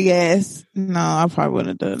little petty ass. No, I probably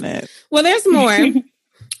wouldn't have done that. Well, there's more.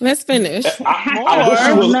 Let's finish. I wish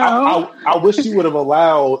she would have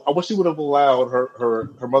allowed. I wish she would have allowed her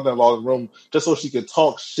mother-in-law in the room just so she could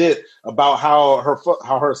talk shit about how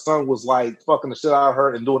her son was like fucking the shit out of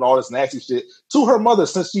her and doing all this nasty shit to her mother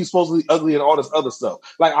since she's supposedly ugly and all this other stuff.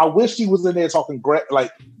 Like I wish she was in there talking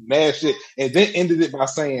like mad shit and then ended it by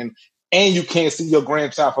saying, "And you can't see your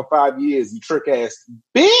grandchild for 5 years, you trick ass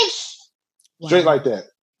bitch." Wow. Straight like that.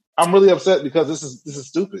 I'm really upset because this is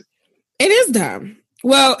stupid. It is dumb.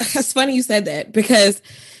 Well, it's funny you said that because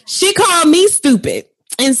she called me stupid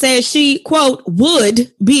and said she, quote,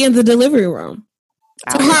 would be in the delivery room.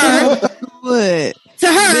 To her,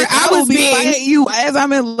 I was be fighting you as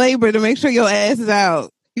I'm in labor to make sure your ass is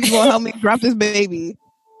out. You gonna help me drop this baby.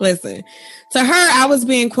 Listen, to her, I was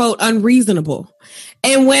being, quote, unreasonable.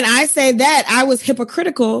 And when I said that I was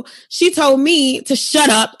hypocritical, she told me to shut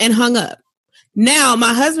up and hung up. Now,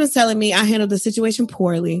 my husband's telling me I handled the situation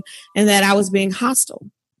poorly and that I was being hostile.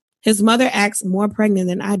 His mother acts more pregnant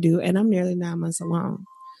than I do, and I'm nearly 9 months along.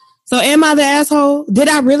 So am I the asshole? Did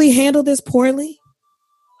I really handle this poorly?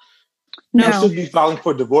 No. You should be filing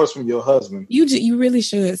for divorce from your husband. You really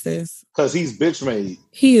should, sis. Because he's bitch made.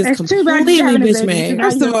 He is completely bitch made.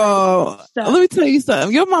 First of all, let me tell you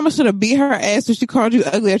something. Your mama should have beat her ass when she called you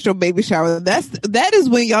ugly at your baby shower. That is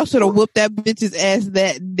when y'all should have whooped that bitch's ass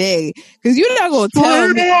that day. Because you're not going to tell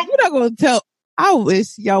me. You're not going to tell. I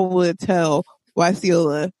wish y'all would tell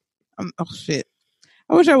Wasiola. Oh, shit.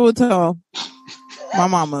 I wish I would tell my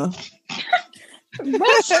mama.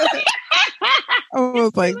 I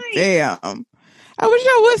was like, damn. I wish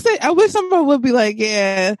I would say. I wish somebody would be like,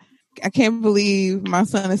 yeah, I can't believe my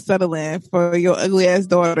son is settling for your ugly ass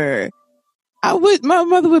daughter. My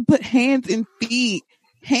mother would put hands and feet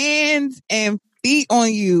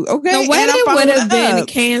on you. Okay, the wedding would have been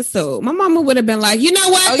canceled. My mama would have been like, you know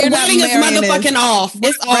what? The wedding is motherfucking off.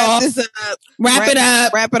 It's off. This up. Wrap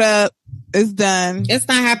it up. It's done. It's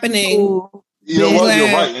not happening. Ooh. You know what?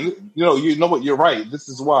 You're right. And you know what? You're right. This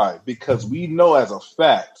is why. Because we know as a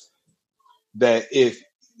fact that if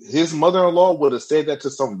his mother-in-law would have said that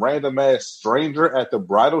to some random ass stranger at the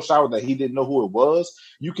bridal shower that he didn't know who it was,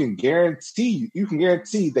 you can guarantee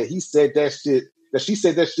that he said that shit, that she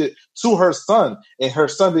said that shit to her son, and her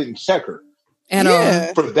son didn't check her. And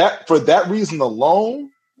for that reason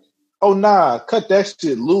alone, oh nah, cut that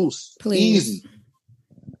shit loose. Please. Easy.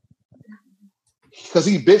 Because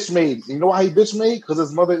he bitch made. You know why he bitch made? Because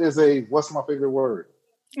his mother is what's my favorite word?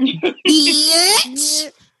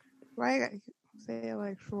 Bitch. Right? Say it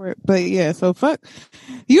like short. But yeah, so fuck.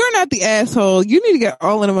 You're not the asshole. You need to get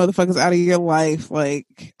all of the motherfuckers out of your life. Like,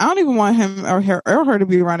 I don't even want him or her to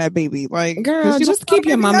be around that baby. Like, girl, just keep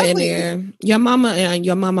your mama in there. Your mama and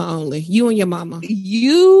your mama only. You and your mama.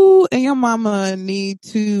 You and your mama need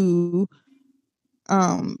to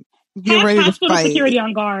get ready to fight. Security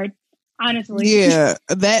on guard. Honestly. Yeah,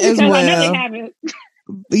 that as well. I know they have it.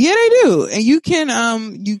 Yeah, they do. And you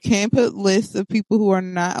can put lists of people who are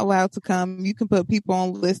not allowed to come. You can put people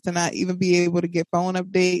on lists to not even be able to get phone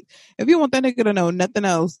updates. If you want that nigga to know nothing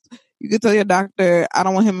else, you could tell your doctor, I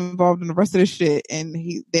don't want him involved in the rest of this shit, and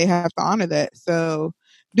they have to honor that. So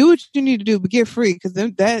do what you need to do, but get free, because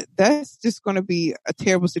that's just going to be a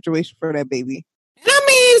terrible situation for that baby. I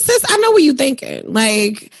mean, sis, I know what you're thinking.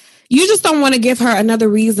 Like, you just don't want to give her another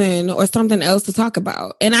reason or something else to talk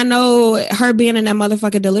about. And I know her being in that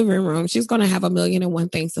motherfucking delivery room, she's going to have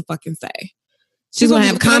 1,000,001 things to fucking say. She's going to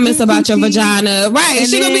have comments about your vagina. Right.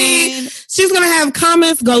 She's going to have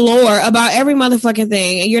comments galore about every motherfucking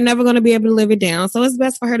thing. And you're never going to be able to live it down. So it's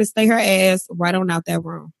best for her to stay her ass right on out that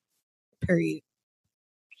room. Period.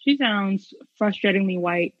 She sounds frustratingly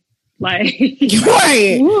white. Like,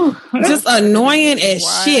 right. Just annoying as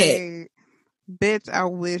shit. Bitch, I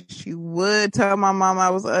wish you would tell my mom I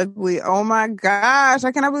was ugly. Oh my gosh.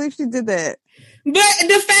 I cannot believe she did that. But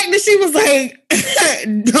the fact that she was like,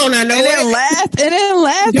 don't I know it? And then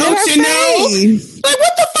laughed. Don't you know? Like,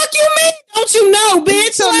 what the fuck you mean? Don't you know,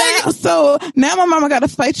 bitch? So now my mama got to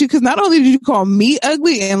fight you, because not only did you call me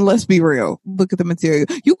ugly, and let's be real, look at the material.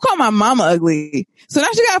 You call my mama ugly. So now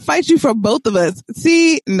she got to fight you for both of us.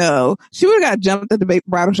 See, no. She would have got jumped at the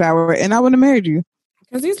bridal shower, and I wouldn't have married you.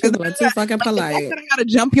 Because these people are too fucking polite. I got to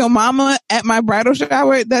jump your mama at my bridal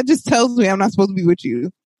shower. That just tells me I'm not supposed to be with you.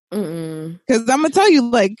 Because I'm gonna tell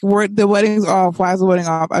you, like, the wedding's off. Why is the wedding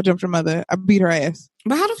off? I jumped your mother. I beat her ass.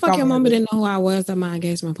 But how the fuck your mama didn't know who I was at my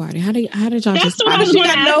engagement party? How did y'all just? How did y'all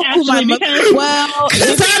know who my mother? Well, how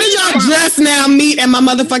did y'all just now meet at my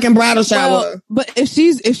motherfucking bridal shower? Well, but if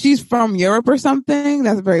she's from Europe or something,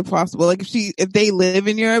 that's very possible. Like if they live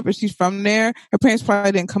in Europe or she's from there, her parents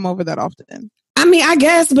probably didn't come over that often. I mean, I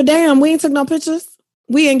guess, but damn, we ain't took no pictures.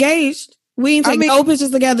 We engaged. We ain't take no pictures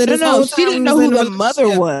together. No, she didn't know who the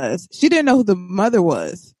mother was. She didn't know who the mother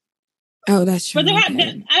was. Oh, that's true. But I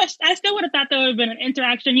still would have thought there would have been an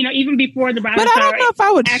interaction, even before the bridal shower. But I don't know if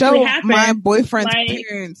I would show happened. My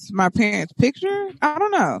boyfriend's my parents' picture. I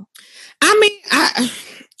don't know. I mean,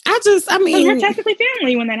 I mean, we're technically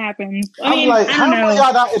family when that happens. I'm like, how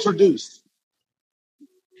y'all got introduced?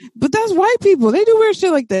 But that's white people. They do weird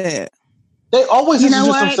shit like that. They always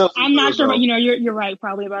introduce themselves. I'm not sure, but you're right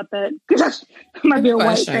probably about that. That might be a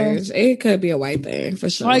white thing. It could be a white thing for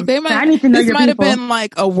sure. Like this might have been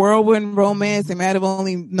like a whirlwind romance. They might have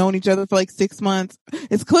only known each other for like 6 months.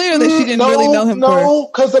 It's clear that she didn't really know him. No,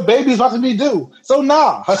 because the baby's about to be due. So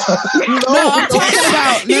nah. I'm talking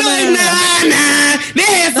about nah. They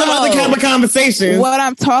had some other kind of conversation. What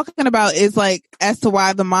I'm talking about is like as to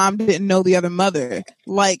why the mom didn't know the other mother.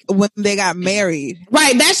 Like when they got married.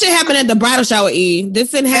 Right. That shit happened at the bridal shower, E. This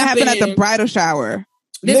didn't happen at the bridal shower.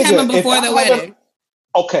 This happened before the wedding.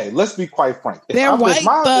 Okay, let's be quite frank. They're white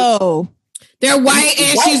though. They're white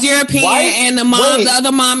and she's European and the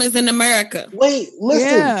other mom is in America. Wait,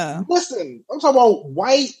 listen. I'm talking about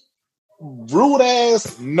white, rude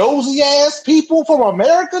ass, nosy ass people from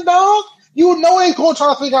America, dog. You know they gonna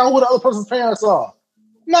try to figure out who the other person's parents are.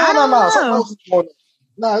 No.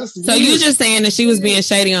 So you just saying that she was being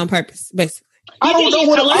shady on purpose, basically. I don't know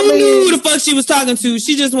what I knew who the fuck she was talking to.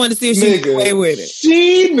 She just wanted to see if she could get away with it.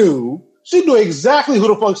 She knew exactly who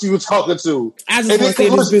the fuck she was talking to. I just want to see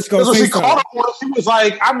this bitch go say something. She was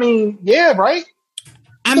like, I mean, yeah, right?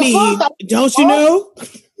 Don't you know?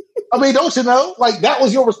 Don't you know? Like, that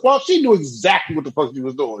was your response. She knew exactly what the fuck she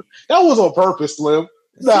was doing. That was on purpose, Slim.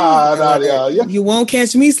 Nah. You won't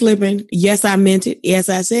catch me slipping. Yes, I meant it. Yes,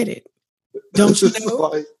 I said it. Don't you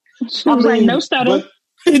know? No stutter.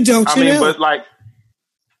 Don't you know? But like,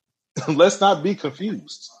 let's not be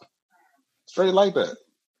confused. Straight like that.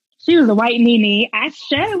 She was a white Nene. I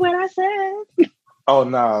said what I said. Oh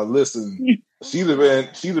nah, listen. She'd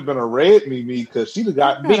have been a red Mimi because she'd have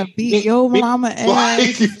got beat your mama ass.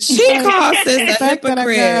 She caused this a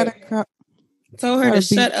hypocrite. Told her to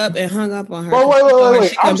shut up and hung up on her. Wait.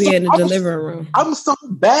 She could be in the delivery room. I'm so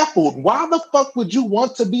baffled. Why the fuck would you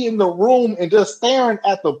want to be in the room and just staring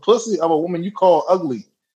at the pussy of a woman you call ugly?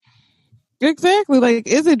 Exactly. Like,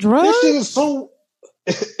 is it drugs? This shit is so.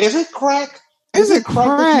 Is it crack? Is it crack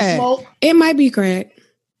that you smoke? It might be crack.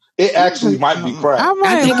 It actually might be crack.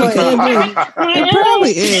 I think it could be. It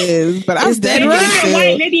probably is, but I'm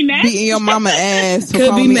definitely beating your mama ass for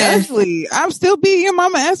calling me ugly. I'm still beating your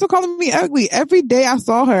mama ass for calling me ugly. Every day I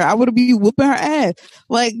saw her, I would be whooping her ass.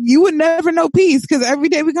 Like, you would never know peace because every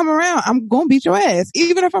day we come around, I'm gonna beat your ass,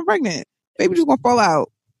 even if I'm pregnant. Baby just gonna fall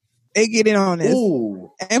out. They get in on this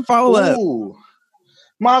and follow up.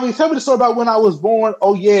 Mommy, tell me the story about when I was born.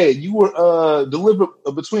 Oh yeah, you were delivered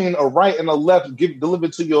between a right and a left,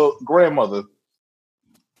 delivered to your grandmother.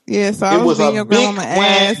 Yeah, so I was beating your grandma's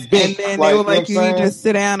ass, and then they were like, "You need to just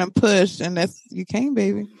sit down and push," and you came,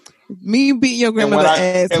 baby. Me beating your grandmother's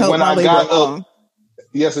ass helped my labor along.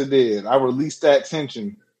 Yes, it did. I released that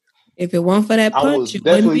tension. If it weren't for that I punch, was you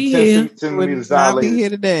wouldn't be here. 10 would centimeters not be dilated. here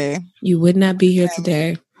today. You would not be here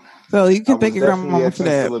today. So you I can was thank your definitely grandmama at for 10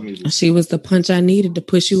 that. centimeters. She was the punch I needed to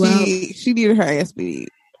push you out. She needed her ass beat.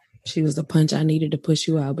 She was the punch I needed to push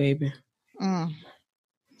you out, baby. I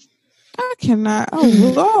cannot.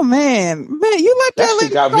 Oh man, you let that shit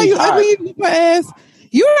lady got call me you hot. ugly, you ass.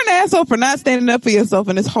 You're an asshole for not standing up for yourself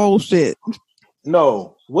in this whole shit.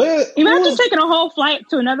 No. Where? Imagine taking a whole flight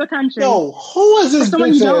to another country. Yo, who is this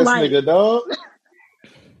someone you bitch don't ass like. nigga, dog?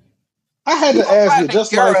 I had to ask you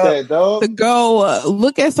just like that, dog. To go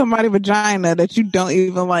look at somebody's vagina that you don't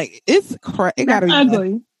even like. It's it gotta be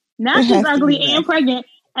ugly. Now she's ugly and pregnant.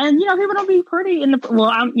 And people don't be pretty in the. Well,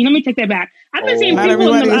 let me take that back. I've been seeing not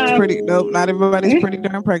people everybody's pretty. Nope, not everybody's pretty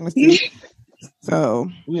during pregnancy. So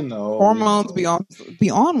hormones be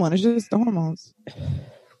on one. It's just the hormones.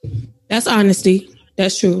 That's honesty.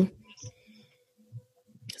 That's true.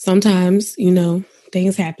 Sometimes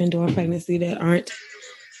things happen during pregnancy that aren't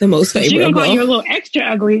the most favorable. She's gonna call you a little extra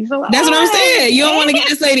ugly. So that's what I'm saying. You don't want to get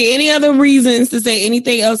this lady any other reasons to say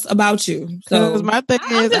anything else about you. So my thing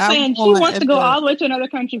I'm just saying she wants to go all the way to another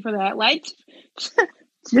country for that. Like,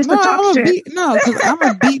 just to talk shit. Because I'm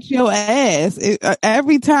gonna beat your ass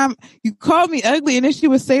every time you call me ugly, and then she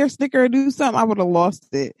would say or snicker or do something. I would have lost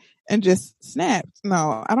it and just snapped.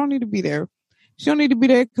 No, I don't need to be there. She don't need to be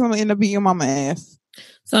there because I'm gonna end up beating your mama ass.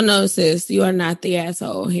 So no, sis, you are not the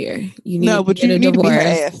asshole here. You need to get a divorce. To be her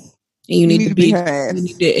ass. And you need to beat her ass. You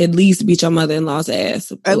need to at least beat your mother-in-law's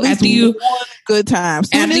ass. At least one good time.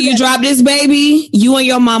 After you drop this baby, you and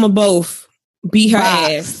your mama both beat her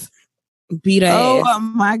ass. Beat her ass. Oh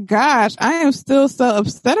my gosh. I am still so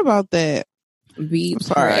upset about that. Beat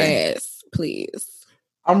her ass, please.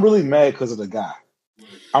 I'm really mad because of the guy.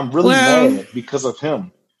 I'm really mad because of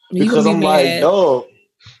him. Because I'm like, dog,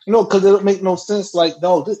 because it don't make no sense. Like,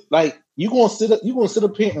 dog, you gonna sit up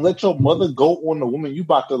here and let your mother go on the woman you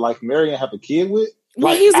about to like marry and have a kid with?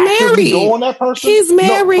 Well, he's married. Go on that person? He's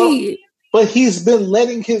married. But he's been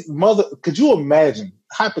letting his mother. Could you imagine,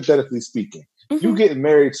 hypothetically speaking, you getting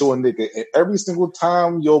married to a nigga, and every single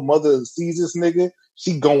time your mother sees this nigga,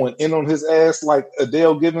 she going in on his ass like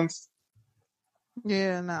Adele Gibbons?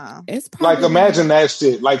 Yeah, nah. It's probably like, imagine that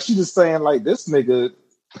shit. Like, she just saying, like, this nigga,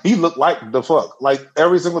 he looked like the fuck. Like,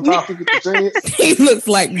 every single time he gets the chance. He looks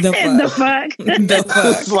like the fuck. The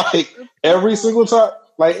fuck. It's like, every single time.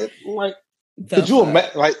 Could you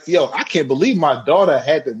imagine? Like, yo, I can't believe my daughter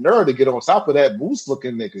had the nerve to get on top of that moose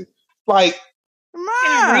looking nigga. Like, in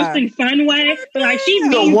a roasting fun way, but like she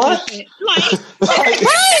means what? Shit. Like,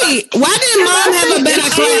 right? Why didn't mom have a better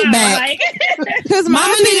clap back? Because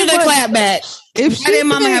mama needed a clap back. Why didn't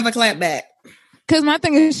mama have a clap back? Because my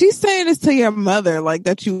thing is, she's saying this to your mother, like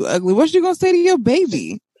that you ugly. What's she gonna say to your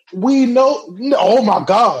baby? We know. Oh my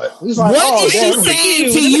God! He's like, what is she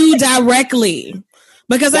saying to you directly?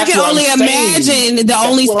 Because I can only imagine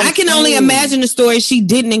I can only imagine the story she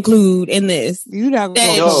didn't include in this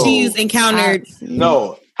that she's encountered.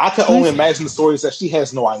 No, I can only imagine the stories that she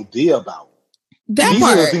has no idea about. These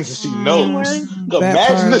are the things that she knows.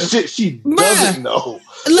 Imagine the shit she doesn't know.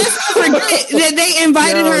 Let's forget that they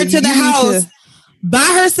invited her to the house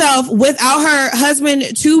by herself without her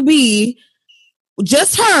husband to be,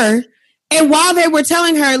 just her. And while they were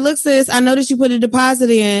telling her, look, sis, I noticed you put a deposit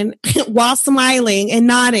in, while smiling and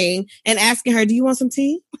nodding and asking her, do you want some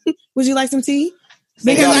tea? Would you like some tea?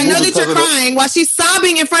 Because I know that you're crying while she's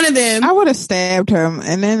sobbing in front of them. I would have stabbed him,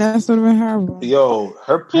 and then that's would have been horrible. Yo,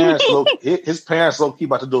 his parents low key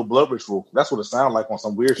about to do a blood ritual. That's what it sounds like on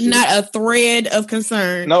some weird shit. Not a thread of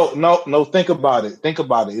concern. No. Think about it.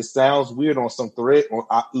 It sounds weird on some thread.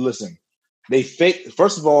 Listen. They faked.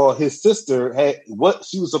 First of all, his sister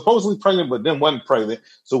she was supposedly pregnant, but then wasn't pregnant.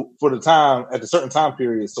 So at a certain time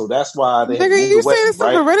period. So that's why they. Nigga, you saying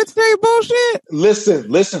some hereditary bullshit?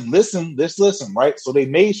 Listen. Right. So they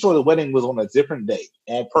made sure the wedding was on a different day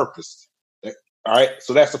on purpose. All right.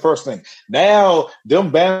 So that's the first thing. Now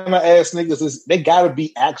them banner ass niggas they gotta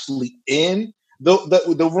be actually in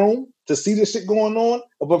the room to see this shit going on.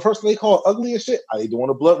 But a person they call ugly and shit, they doing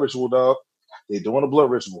a blood ritual, dog. They doing a blood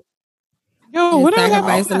ritual. Yo, what are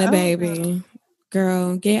sacrificing the baby?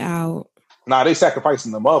 Girl, get out. Nah, they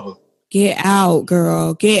sacrificing the mother. Get out,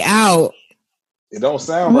 girl. Get out. It don't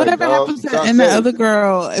sound whatever right, happens to and the other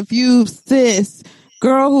girl, if you sis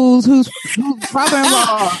girl who's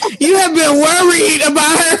father-in-law. You have been worried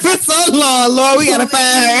about her for so long, Lord. We gotta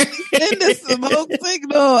find her. In the smoke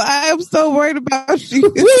signal. I am so worried about you.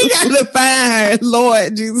 We gotta find her,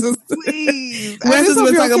 Lord Jesus. Please. Wes has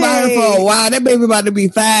been talking about her for a while. That baby about to be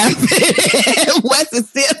 5. Wes is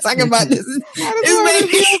still talking about this.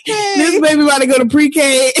 This baby about to go to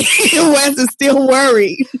pre-K. Wes is still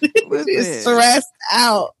worried. She's stressed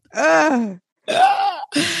out.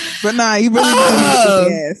 But nah, you really need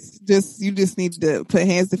to ass. You just need to put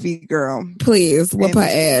hands to feet, girl. Please, whoop her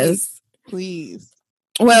ass. Please.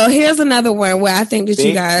 Well, here's another one where I think that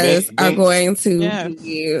you guys are going to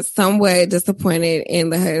be somewhat disappointed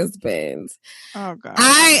in the husband. Oh God.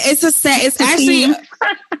 It's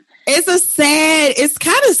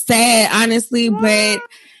kind of sad, honestly, but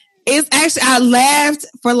it's actually, I laughed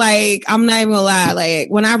for like, I'm not even gonna lie. Like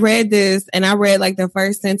when I read this and I read like the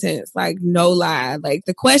first sentence, like no lie, like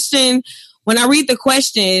the question, when I read the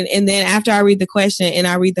question and then after I read the question and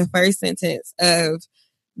I read the first sentence of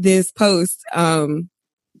this post,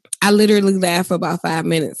 I literally laughed for about 5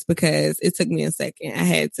 minutes because it took me a second. I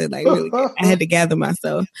had to like really, I had to gather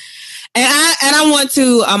myself. And I want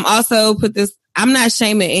to also put this, I'm not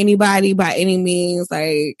shaming anybody by any means,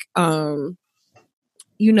 like,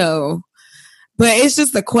 you know, but it's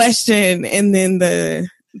just a question and then the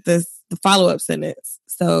follow-up sentence.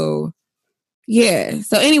 So yeah.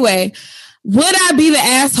 So anyway, would I be the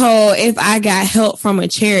asshole if I got help from a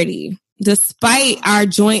charity despite our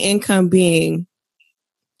joint income being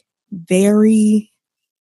very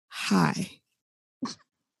high?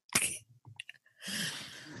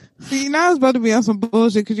 See, now I was about to be on some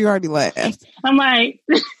bullshit because you already laughed. I'm like,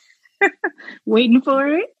 waiting for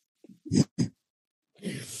it.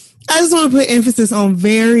 I just want to put emphasis on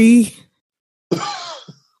very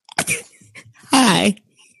high.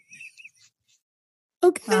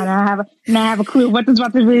 Okay. Now I have a clue what this is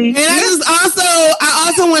about to be. And I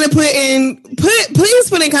also want to please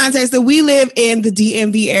put in context that we live in the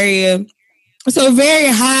DMV area. So very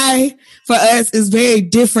high for us is very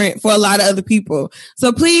different for a lot of other people.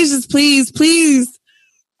 So please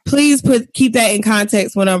keep that in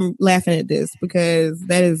context when I'm laughing at this, because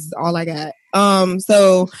that is all I got.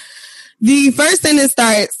 So the first sentence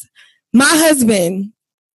starts, my husband,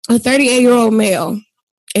 a 38-year-old male,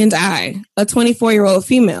 and I, a 24-year-old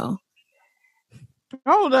female.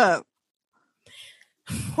 Hold up.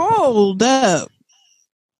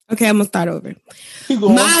 Okay, I'm going to start over.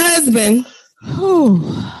 My husband,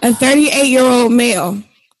 a 38-year-old male,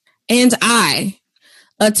 and I,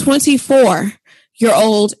 a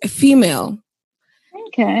 24-year-old female.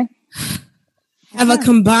 Okay. Have a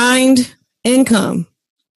combined income.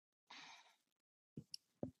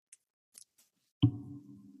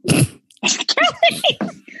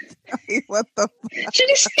 What the fuck? She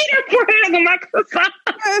just hit her forehead on the microphone.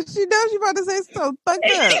 Yeah, she knows she about to say something fucked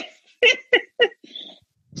up.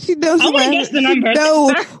 She knows I want to guess the number.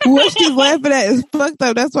 No, what she's laughing at is fucked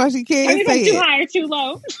up. That's why she can't say it. Too high or too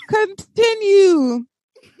low? Continue.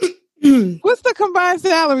 What's the combined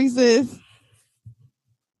salary, sis?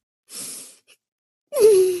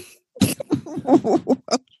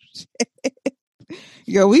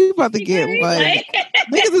 Yo, we about to get like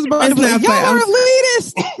niggas is about to be like, y'all are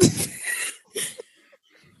elitist.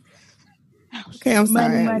 Okay, I'm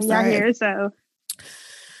sorry. Money out here, so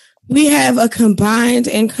we have a combined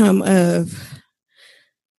income of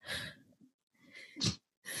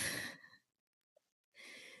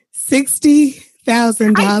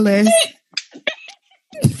 $60,000.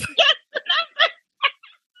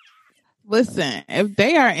 Listen, if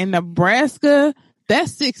they are in Nebraska,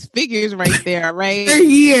 that's 6 figures right there, right? Per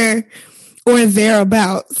year or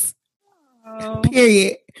thereabouts.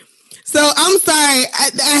 Period. So I'm sorry.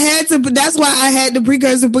 I had to, but that's why I had the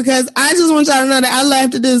precursor, because I just want y'all to know that I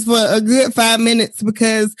laughed at this for a good 5 minutes,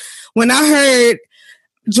 because when I heard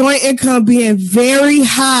joint income being very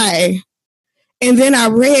high, and then I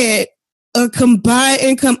read a combined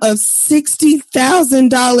income of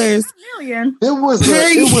 $60,000 million.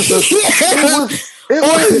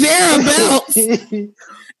 or thereabouts.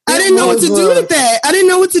 I didn't know what to do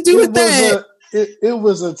with that. It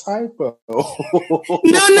was a typo. No. It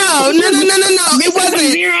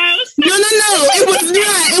wasn't. No. It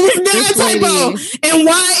was not a typo. And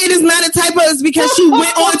why it is not a typo is because she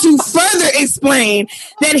went on to further explain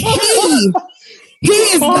that he is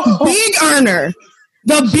the big earner.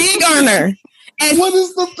 The big earner. What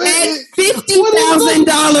is the big? At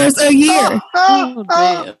 $50,000 a year.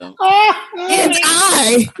 And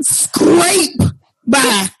I scrape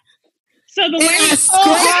by. So the way I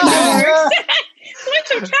scrape by. my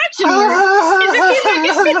subtraction work?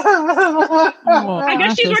 I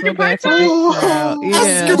guess she's working part-time.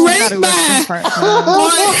 Yeah, great math.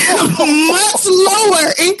 Much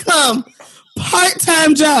lower income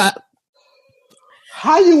part-time job.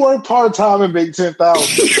 How you work part-time and make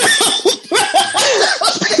 $10,000?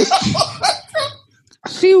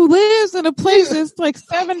 She lives in a place that's like $7 to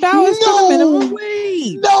the minimum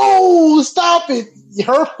wage. No, stop it.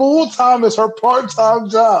 Her full-time is her part-time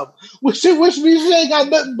job. Which means she ain't got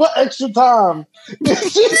nothing but extra time. She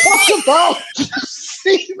talking about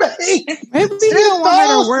she made maybe you don't want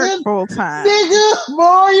her to work full-time. Nigga,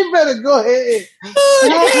 boy, you better go ahead. Maybe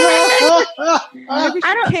she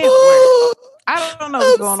can't work. I don't know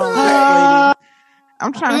what's going on with that lady.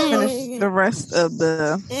 I'm trying to finish the rest of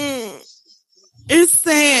the... It's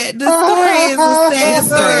sad. The story is a sad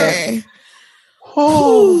story.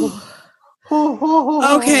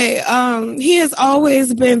 Okay. He has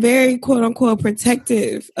always been very quote unquote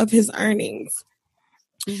protective of his earnings.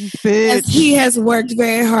 As he has worked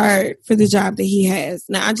very hard for the job that he has.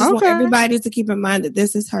 Now, I just want everybody to keep in mind that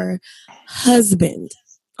this is her husband.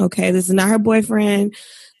 Okay, this is not her boyfriend,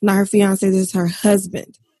 not her fiance. This is her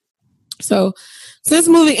husband. So, since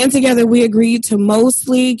moving in together, we agreed to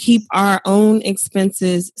mostly keep our own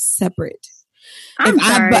expenses separate.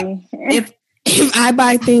 If I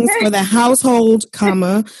buy things for the household,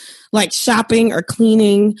 like shopping or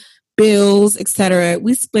cleaning, bills, etc.,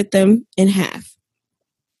 we split them in half.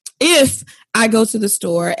 If I go to the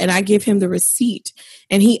store and I give him the receipt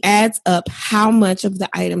and he adds up how much of the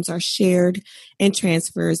items are shared and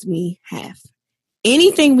transfers me half.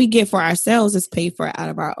 Anything we get for ourselves is paid for out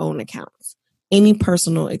of our own accounts. Any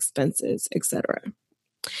personal expenses, etc.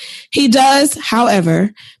 He does,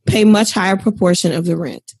 however, pay much higher proportion of the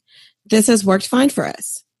rent. This has worked fine for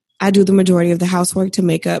us. I do the majority of the housework to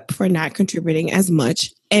make up for not contributing as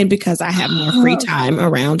much and because I have more free time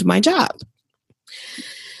around my job.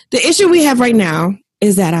 The issue we have right now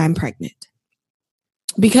is that I'm pregnant.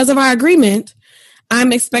 Because of our agreement,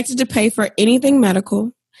 I'm expected to pay for anything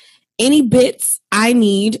medical, any bits I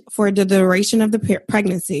need for the duration of the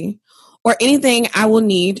pregnancy, or anything I will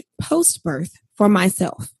need post-birth for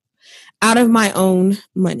myself out of my own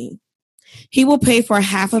money. He will pay for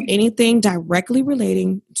half of anything directly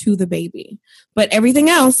relating to the baby, but everything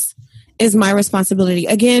else is my responsibility.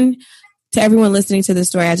 Again, to everyone listening to this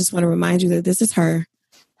story, I just want to remind you that this is her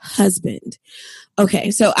husband.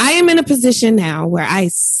 Okay, so I am in a position now where I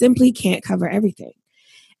simply can't cover everything.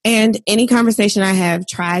 And any conversation I have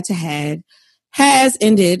tried to have has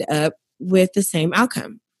ended up with the same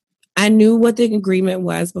outcome. I knew what the agreement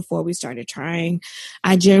was before we started trying.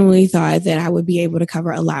 I generally thought that I would be able to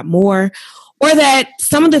cover a lot more, or that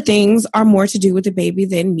some of the things are more to do with the baby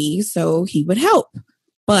than me, so he would help.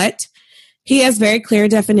 But he has very clear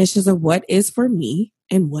definitions of what is for me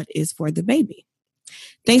and what is for the baby.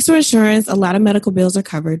 Thanks to insurance, a lot of medical bills are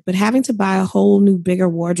covered, but having to buy a whole new bigger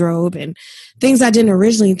wardrobe and things I didn't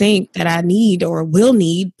originally think that I need or will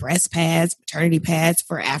need, breast pads, maternity pads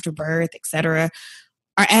for after birth, etc.,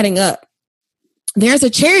 are adding up. There's a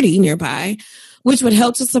charity nearby which would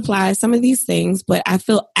help to supply some of these things, but I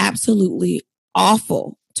feel absolutely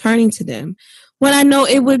awful turning to them when I know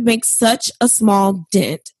it would make such a small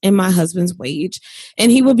dent in my husband's wage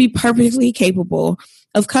and he would be perfectly capable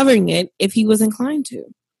of covering it if he was inclined to.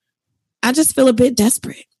 I just feel a bit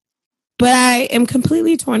desperate, but I am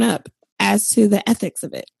completely torn up as to the ethics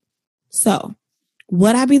of it. So,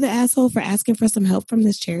 would I be the asshole for asking for some help from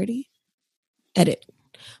this charity? Edit.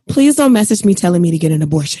 Please don't message me telling me to get an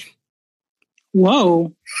abortion.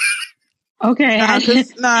 Whoa. Okay.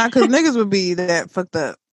 Because niggas would be that fucked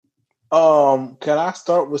up. Can I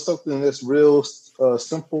start with something that's real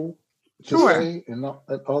simple to say and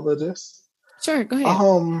all of this? Sure, go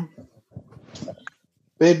ahead.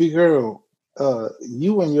 Baby girl,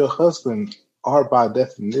 you and your husband are by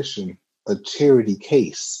definition a charity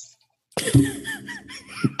case.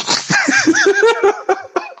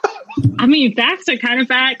 I mean, facts are kind of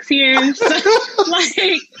facts here. So,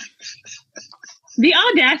 like, the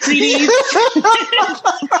audacity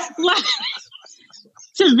like,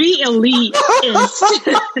 to be elite is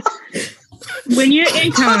when your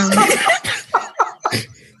income.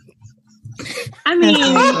 I mean,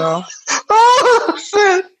 oh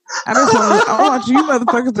shit! I want you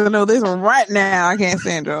motherfuckers to know this right now. I can't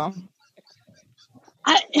stand y'all.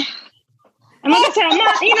 And like I said,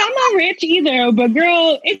 I'm not rich either, but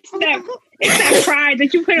girl, it's that pride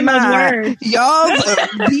that you put in those words. Y'all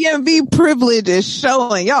DMV privilege is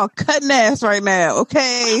showing. Y'all cutting ass right now,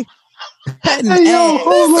 okay? Cutting ass.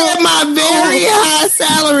 My very high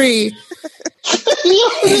salary.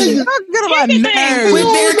 With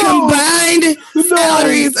their combined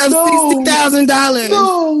salaries of $60,000.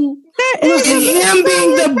 No. And him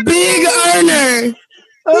being the big earner.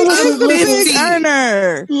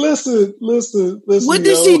 Listen. What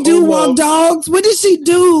did she do, Walk Dogs? What did she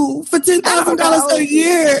do for $10,000 a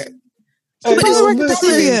year?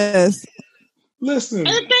 Listen.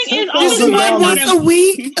 And the thing is, is she like once a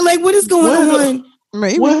week? Like, what is going on?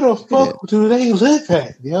 Where the fuck do they live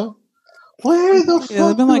at, yo? Where the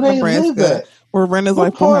fuck do they live at? Where rent is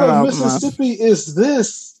like part of $400 Mississippi is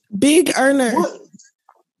this? Big earner.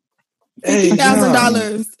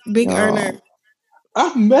 $50,000. Big earner.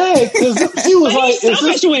 I'm mad because she was like,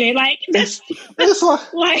 selfish with it. Like, it's like she was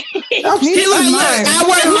like, I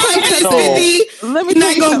work hard for 50. Let me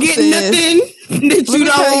not gonna get nothing that you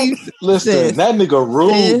don't. Listen, that nigga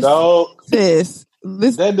rude, dog. Sis.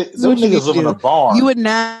 Them niggas live in a barn. You would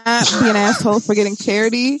not be an asshole for getting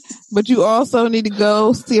charity, but you also need to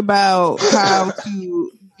go see about how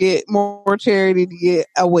to get more charity to get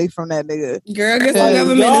away from that nigga. Girl, get some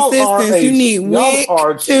government assistance. You need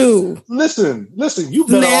WIC too. Listen. You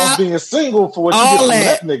better off being single for what you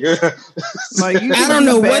get from that nigga. Like, I don't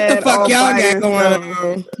know what the fuck y'all got going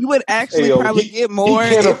on. You would actually probably get more.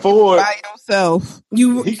 He can't afford by yourself.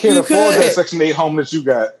 He can't afford that Section 8 home that you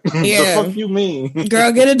got. Yeah. The fuck you mean?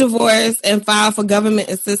 Girl, get a divorce and file for government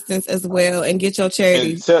assistance as well, and get your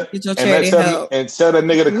charity. Get your charity help. And tell that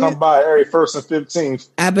nigga to come by every 1st and 15th.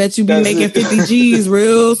 I bet you be making 50 G's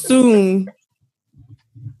real soon.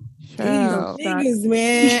 Niggas,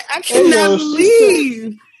 man. I cannot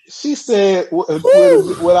believe. She said,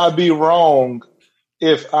 would I be wrong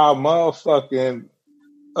if I motherfucking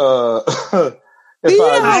if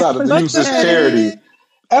I decided to use this charity?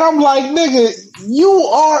 And I'm like, nigga, you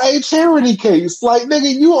are a charity case. Like,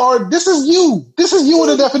 nigga, this is you. This is you in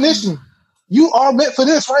the definition. You are meant for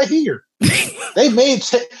this right here. They made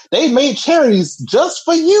charities just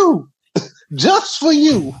for you. Just for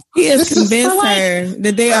you. He has convinced her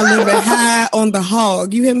that they are living high on the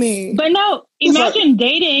hog. You hear me? But no, imagine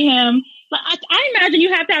dating him. Like, I imagine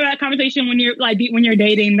you have to have that conversation when you're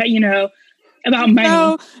dating, that about money.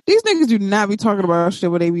 No, these niggas do not be talking about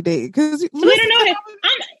shit when they be dating because they don't know that.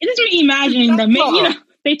 This is me imagining them.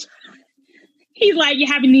 He's like,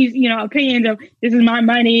 you're having these, opinions of this is my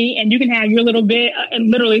money, and you can have your little bit, and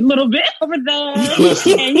literally little bit over there,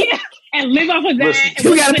 and live off of that.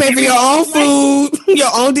 You gotta pay for your own food, your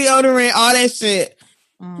own deodorant, all that shit.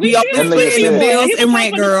 We all split your bills and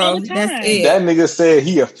rent, girl. That's it. That nigga said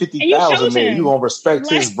he a 50,000 man. You gonna respect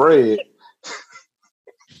his bread?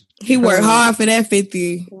 He worked hard for that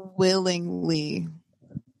 50 willingly.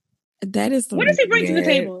 That is what does he bring to the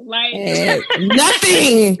table? Like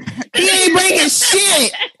nothing. He ain't bringing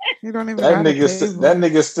shit. That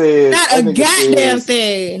nigga said not a goddamn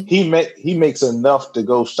thing. He makes enough to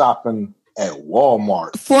go shopping at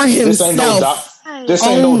Walmart for himself. This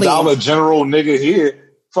ain't no Dollar General nigga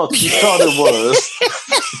here. Fuck you thought it was.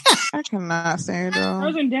 I cannot say it though.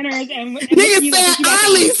 Frozen dinners and nigga said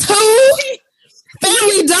Ollie's who?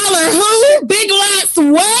 Family Dollar who? Big Lots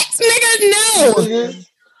what? Nigga no.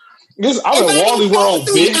 I'm in Wally World,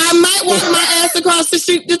 bitch. I might walk my ass across the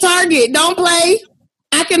street to Target. Don't play.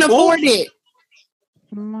 I can afford it.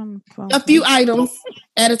 A few items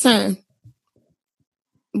at a time.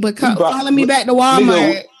 But follow me back to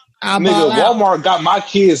Walmart. Nigga, Walmart got my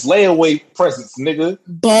kids layaway presents, nigga.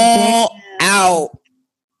 Ball out.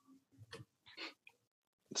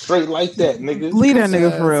 Straight like that, nigga. Leave that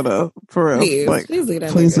nigga for real, though. For real. Please leave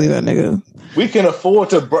that nigga. We can afford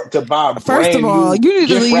to buy. First of all, you need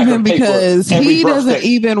to leave him because he doesn't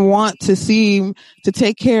even want to seem to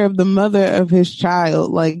take care of the mother of his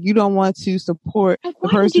child. Like, you don't want to support the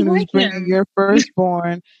person who's bringing your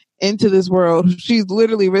firstborn into this world. She's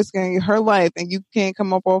literally risking her life, and you can't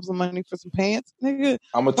come up off some money for some pants, nigga.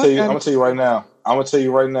 I'm gonna tell you right now.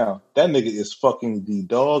 That nigga is fucking the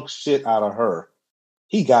dog shit out of her.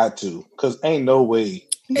 He got to, because ain't no way.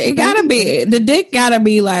 It gotta be. The dick gotta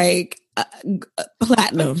be like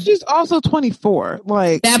platinum. She's also 24.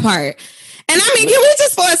 Like that part. And I mean, can we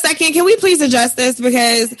just for a second, can we please address this?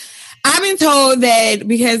 Because I've been told that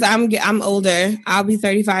because I'm older, I'll be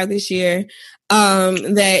 35 this year.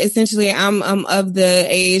 That essentially I'm of the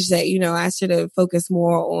age that, I should have focused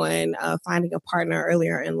more on finding a partner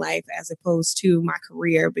earlier in life as opposed to my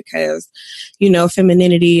career because,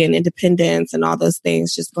 femininity and independence and all those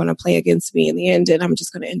things just going to play against me in the end. And I'm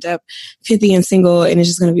just going to end up 50 and single, and it's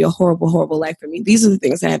just going to be a horrible, horrible life for me. These are the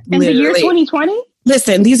things that have in the year 2020?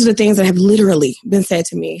 Listen, these are the things that have literally been said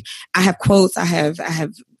to me. I have quotes. I have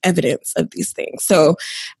evidence of these things. So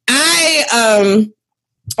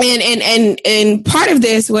And part of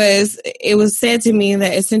this was, it was said to me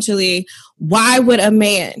that essentially, why would a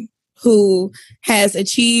man who has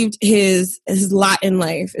achieved his lot in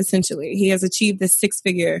life, essentially, he has achieved the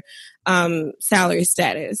 6-figure salary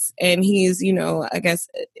status, and he's, you know, I guess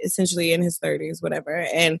essentially in his 30s, whatever.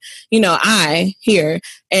 And, you know, I here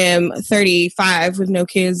am 35 with no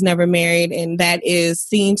kids, never married, and that is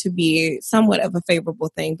seen to be somewhat of a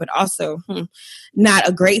favorable thing, but also not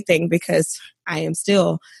a great thing, because I am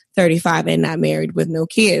still 35 and not married with no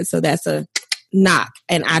kids. So that's a knock.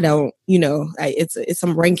 And I don't, you know, it's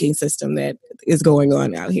some ranking system that is going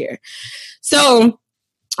on out here. So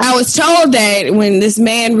I was told that when this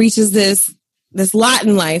man reaches this lot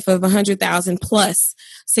in life of 100,000 plus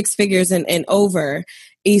 6 figures and over,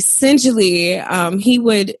 essentially, he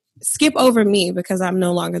would skip over me because I'm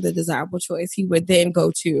no longer the desirable choice. He would then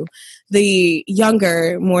go to the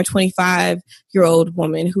younger, more 25-year-old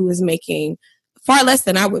woman who is making far less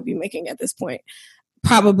than I would be making at this point,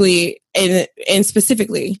 probably, and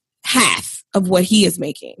specifically half of what he is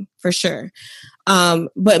making, for sure.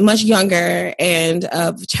 But much younger and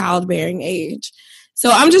of childbearing age. So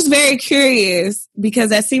I'm just very curious, because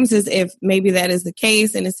that seems as if maybe that is the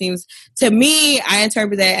case. And it seems to me, I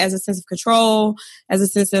interpret that as a sense of control, as a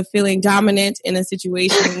sense of feeling dominant in a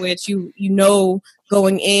situation in which you know,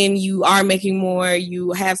 going in, you are making more,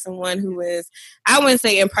 you have someone who is, I wouldn't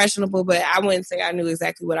say impressionable, but I wouldn't say I knew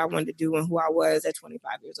exactly what I wanted to do and who I was at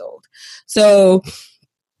 25 years old. So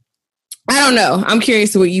I don't know. I'm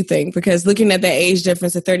curious to what you think, because looking at the age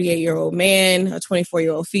difference, a 38-year-old man, a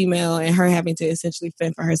 24-year-old female, and her having to essentially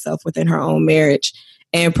fend for herself within her own marriage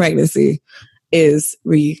and pregnancy is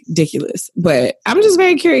ridiculous. But I'm just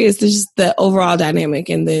very curious to just the overall dynamic,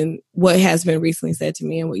 and then what has been recently said to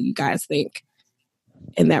me and what you guys think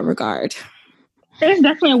in that regard. There's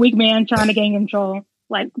definitely a weak man trying to gain control.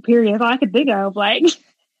 Like, period. That's all I could think of. Like,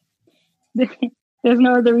 there's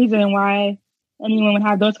no other reason why anyone would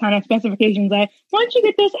have those kind of specifications. Like, once you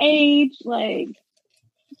get this age, like,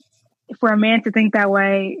 for a man to think that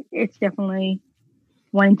way, it's definitely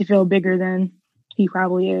wanting to feel bigger than he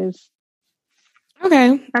probably is.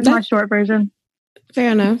 Okay. That's my short version.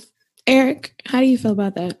 Fair enough. Eric, how do you feel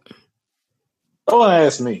about that? Don't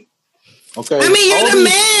ask me. Okay. I mean, you're the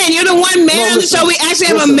man. You're the one man on the show. We actually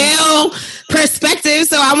have a male perspective,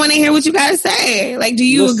 so I want to hear what you guys say. Like, do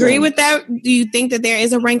you agree with that? Do you think that there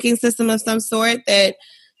is a ranking system of some sort, that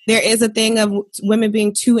there is a thing of women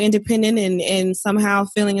being too independent and somehow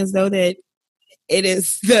feeling as though that it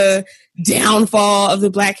is the downfall of the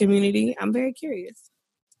Black community? I'm very curious.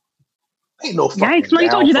 Ain't no fucking Yikes, no, you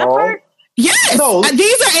told you that part? Yes, no.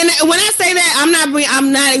 These are, and when I say that,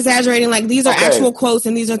 I'm not exaggerating. Like, these are actual quotes,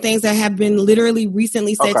 and these are things that have been literally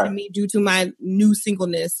recently said to me due to my new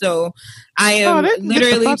singleness. So I am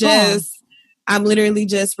literally just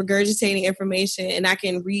regurgitating information, and I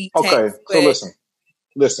can read text. Okay, so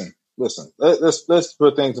listen. Let's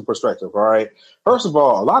put things in perspective. All right. First of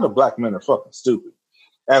all, a lot of Black men are fucking stupid.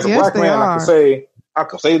 As a Black man, I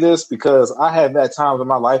can say this because I have at times in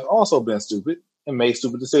my life also been stupid and made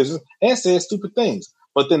stupid decisions and said stupid things.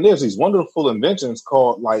 But then there's these wonderful inventions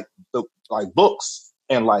called like books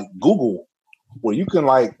and like Google, where you can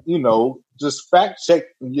just fact check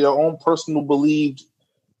your own personal believed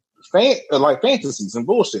fantasies and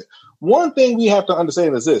bullshit. One thing we have to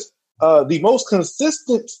understand is this: the most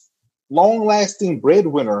consistent, long-lasting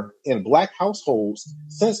breadwinner in Black households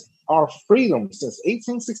since our freedom, since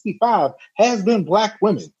 1865, has been Black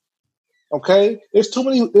women. Okay, there's too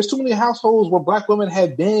many households where Black women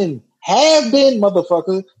have been the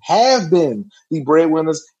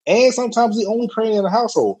breadwinners and sometimes the only prey in the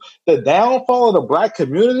household. The downfall of the Black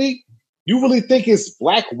community, you really think it's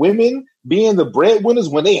Black women being the breadwinners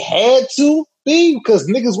when they had to be, because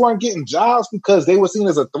niggas weren't getting jobs because they were seen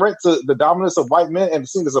as a threat to the dominance of white men and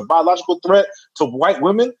seen as a biological threat to white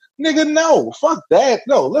women? Nigga, no, fuck that.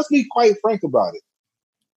 No, let's be quite frank about it.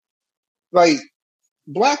 Like,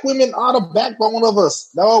 Black women are the backbone of us.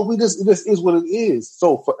 No, this is what it is.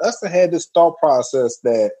 So for us to have this thought process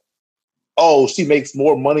that, oh, she makes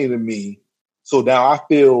more money than me, so now I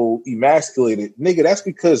feel emasculated. Nigga, that's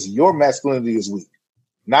because your masculinity is weak,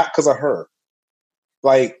 not because of her.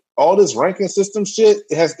 Like, all this ranking system shit,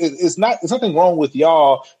 it's nothing wrong with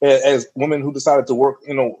y'all as women who decided to work,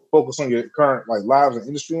 focus on your current lives and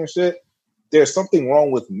industry and shit. There's something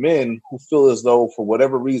wrong with men who feel as though for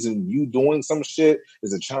whatever reason you doing some shit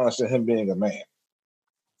is a challenge to him being a man.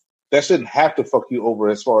 That shouldn't have to fuck you over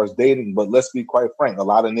as far as dating, but let's be quite frank, a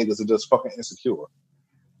lot of niggas are just fucking insecure.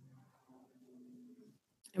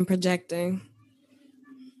 And projecting.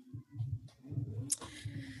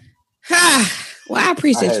 Well, I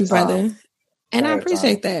appreciate you, brother. And I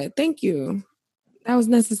appreciate that. Thank you. That was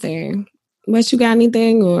necessary. Unless you got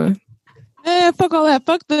anything or... fuck all that.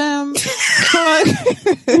 Fuck them.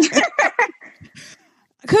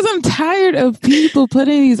 Because I'm tired of people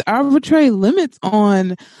putting these arbitrary limits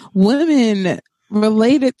on women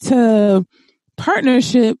related to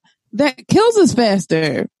partnership that kills us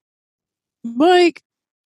faster. Like,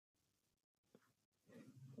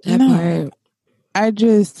 that part.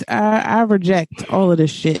 I reject all of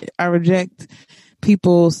this shit. I reject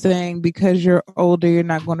people saying because you're older, you're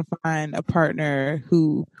not going to find a partner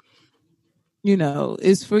who, you know,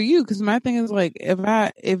 is for you. Because my thing is like, if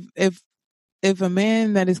a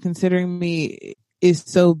man that is considering me is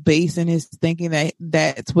so base in his thinking that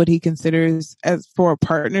that's what he considers as for a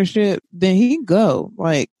partnership, then he can go.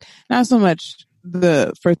 Like, not so much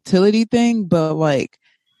the fertility thing, but like,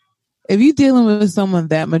 if you're dealing with someone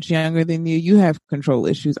that much younger than you, you have control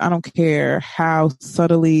issues. I don't care how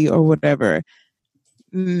subtly or whatever.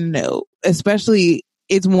 No, especially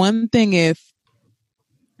it's one thing if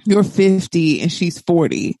you're 50 and she's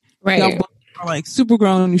 40. Right. Y'all both are like super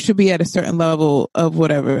grown. You should be at a certain level of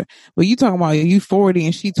whatever. But you talking about you 40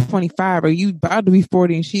 and she's 25, or you about to be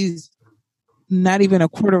 40 and she's not even a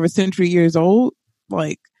quarter of a century years old.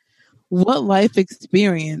 Like, what life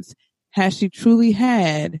experience has she truly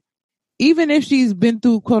had? Even if she's been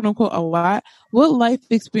through quote unquote a lot, what life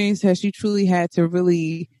experience has she truly had to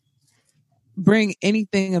really bring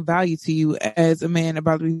anything of value to you as a man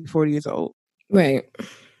about to be 40 years old? Right.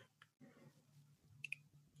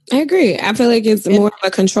 I agree. I feel like it's more of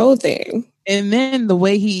a control thing. And then the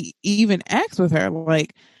way he even acts with her,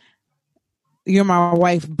 like, you're my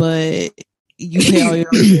wife, but you pay all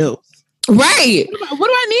your bills. Right. What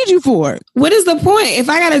do I need you for? What is the point? If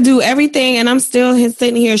I got to do everything and I'm still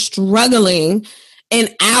sitting here struggling in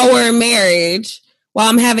our marriage while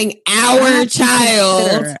I'm having our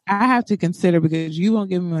child. I have to consider, because you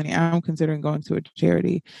won't give me money. I'm considering going to a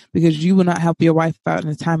charity because you will not help your wife out in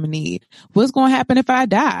a time of need. What's going to happen if I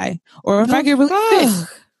die or if I get really sick?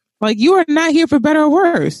 Like, you are not here for better or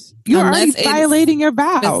worse. You're already violating your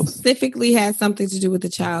vows. Specifically has something to do with the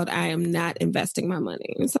child. I am not investing my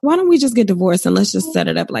money. So why don't we just get divorced and let's just set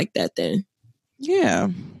it up like that then? Yeah.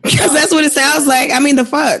 Because that's what it sounds like. I mean, the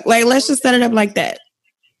fuck? Like, let's just set it up like that.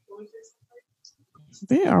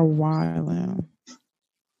 They are wild.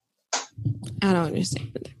 I don't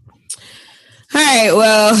understand. All right.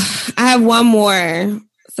 Well, I have one more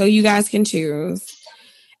so you guys can choose.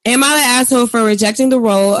 Am I the asshole for rejecting the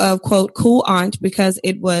role of, quote, cool aunt because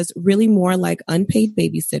it was really more like unpaid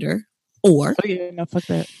babysitter? Or fuck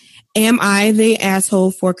that. Am I the asshole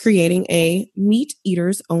for creating a meat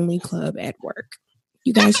eaters only club at work?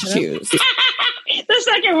 You guys choose. The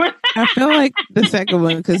second one. I feel like the second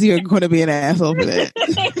one, because you're going to be an asshole for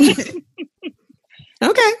that.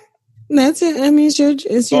 Okay. That's it. I mean,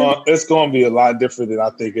 it's going to be a lot different than I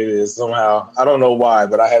think it is somehow. I don't know why,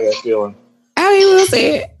 but I have that feeling. I mean, we'll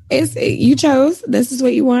see it. You chose. This is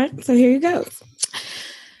what you want. So here you go.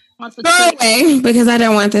 Throw away, because I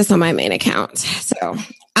don't want this on my main account. So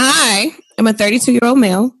I am a 32-year-old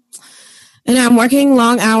male, and I'm working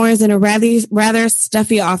long hours in a rather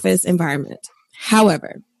stuffy office environment.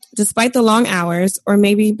 However, despite the long hours, or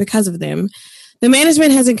maybe because of them, the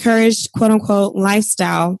management has encouraged quote-unquote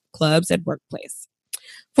lifestyle clubs at workplace.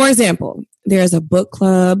 For example, there's a book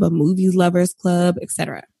club, a movies lovers club,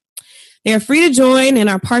 etc. They are free to join and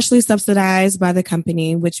are partially subsidized by the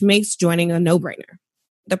company, which makes joining a no-brainer.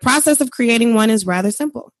 The process of creating one is rather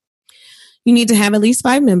simple. You need to have at least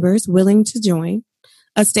 5 members willing to join,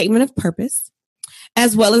 a statement of purpose,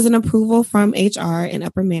 as well as an approval from HR and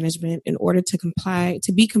upper management in order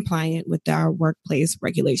to be compliant with our workplace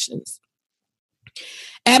regulations.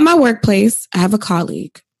 At my workplace, I have a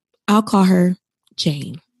colleague. I'll call her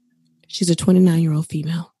Jane. She's a 29-year-old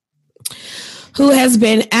female who has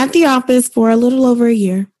been at the office for a little over a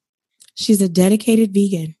year. She's a dedicated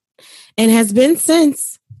vegan and has been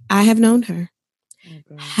since I have known her.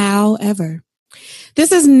 Okay. However,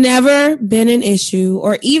 this has never been an issue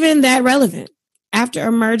or even that relevant. After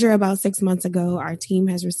a merger about 6 months ago, our team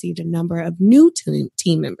has received a number of new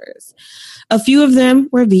team members. A few of them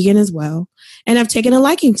were vegan as well and have taken a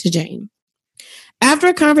liking to Jane. After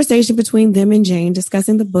a conversation between them and Jane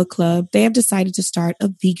discussing the book club, they have decided to start a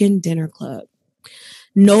vegan dinner club.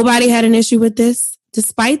 Nobody had an issue with this.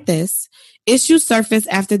 Despite this, issues surfaced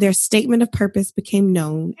after their statement of purpose became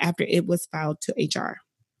known after it was filed to HR.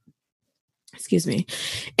 Excuse me.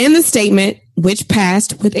 In the statement, which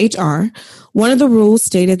passed with HR, one of the rules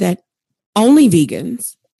stated that only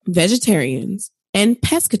vegans, vegetarians, and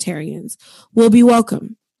pescatarians will be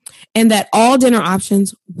welcome, and that all dinner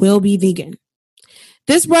options will be vegan.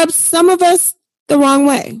 This rubs some of us the wrong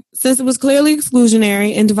way, since it was clearly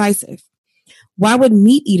exclusionary and divisive. Why would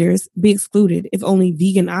meat eaters be excluded if only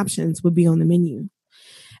vegan options would be on the menu?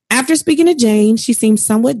 After speaking to Jane, she seemed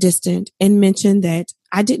somewhat distant and mentioned that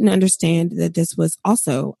I didn't understand that this was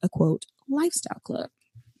also a, quote, lifestyle club.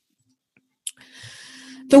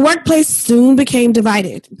 The workplace soon became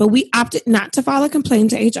divided, but we opted not to file a complaint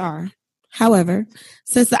to HR. However,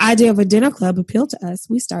 since the idea of a dinner club appealed to us,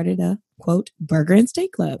 we started a, quote, burger and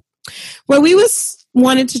steak club, where we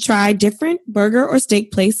wanted to try different burger or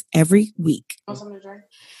steak place every week.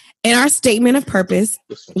 In our statement of purpose,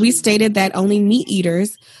 we stated that only meat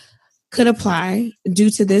eaters could apply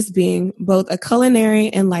due to this being both a culinary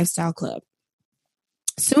and lifestyle club.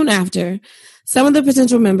 Soon after, some of the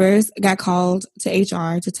potential members got called to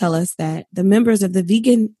HR to tell us that the members of the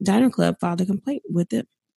vegan diner club filed a complaint with them,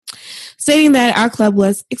 stating that our club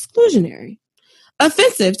was exclusionary,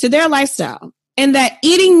 offensive to their lifestyle, and that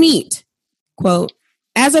eating meat, quote,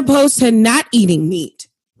 as opposed to not eating meat,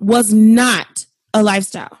 was not a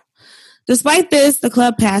lifestyle. Despite this, the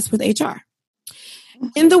club passed with HR.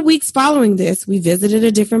 In the weeks following this, we visited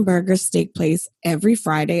a different burger steak place every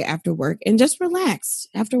Friday after work and just relaxed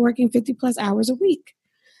after working 50 plus hours a week.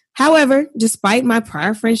 However, despite my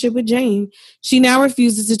prior friendship with Jane, she now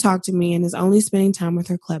refuses to talk to me and is only spending time with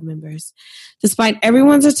her club members, despite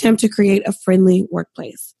everyone's attempt to create a friendly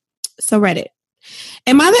workplace. So Reddit,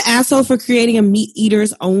 am I the asshole for creating a meat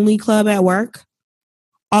eaters only club at work?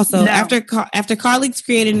 Also, no. after colleagues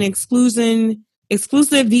created an exclusive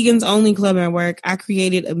vegans only club at work, I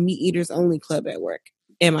created a meat eaters only club at work.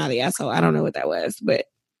 Am I the asshole? I don't know what that was, but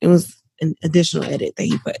it was an additional edit that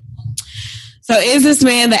he put. So is this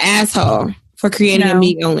man the asshole for creating a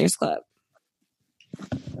meat owners club?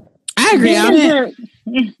 I agree.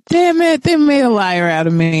 Damn it, they made a liar out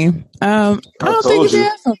of me. I don't think he's the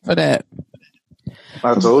asshole for that.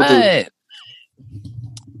 I told you.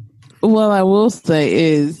 What I will say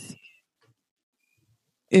is,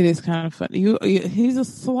 it is kind of funny. He's a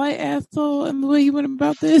slight asshole in the way he went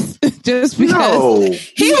about this. Just because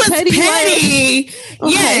he was petty.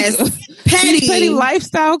 Yes, petty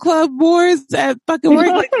lifestyle club boards at fucking work.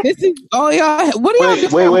 Like, this is all y'all. What are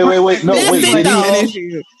y'all? Wait.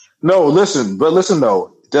 No, listen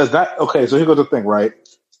though. Does that okay? So here goes the thing, right?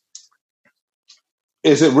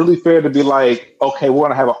 Is it really fair to be like, okay, we're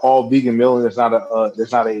gonna have an all vegan meal, and there's not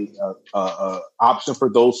a option for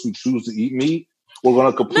those who choose to eat meat? We're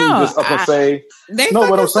gonna completely just up and say, no.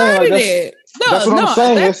 What I'm saying, that's what I'm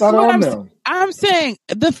saying. It's not on them. I'm saying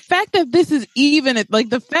the fact that this is even a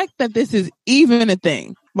thing,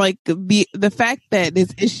 like the fact that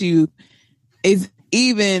this issue is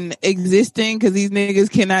even existing because these niggas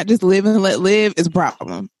cannot just live and let live is a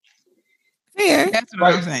problem. Fair. That's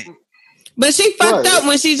what I'm saying. But she fucked up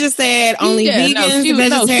when she just said only vegans,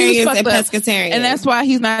 vegetarians, and pescatarians. And that's why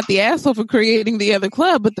he's not the asshole for creating the other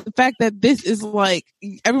club. But the fact that this is like,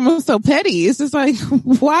 everyone's so petty. It's just like,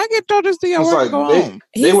 why get y'all just do your work and go home?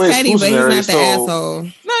 He's petty, but he's not the asshole. No,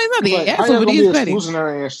 he's not the asshole, but he's petty.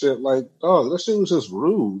 Exclusionary and shit. Like, that shit was just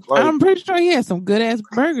rude. Like, I'm pretty sure he had some good ass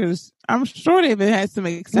burgers. I'm sure they've had some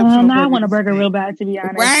exceptional burgers. I want a burger real bad, to be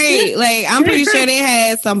honest. Right. Like, I'm pretty sure they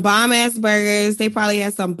had some bomb ass burgers. They probably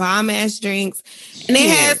had some bomb ass drinks. And they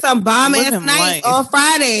had some bomb ass nights on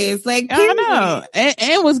Fridays. Like, I know.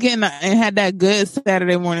 And was getting and had that good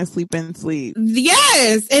Saturday morning sleep in sleep.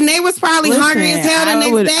 Yes. And they was probably hungry as hell the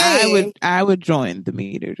next day. I would join the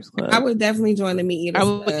Meat Eaters Club. I would definitely join the Meat Eaters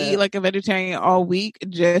Club. I would eat like a vegetarian all week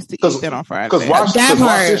just to eat that on Friday. Because watch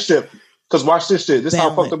this shit. Because watch this shit. This is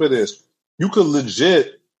how fucked up it is. You could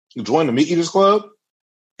legit join the Meat Eaters Club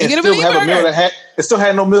and still have a meal that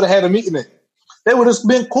had no meal that had a meat in it. They would have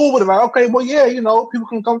been cool with it. Like, okay, well, yeah, people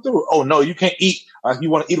can come through. Oh no, you can't eat. You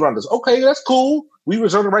want to eat around this? Okay, that's cool. We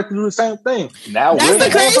reserve the right to do the same thing. Now that's the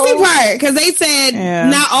crazy part, because they said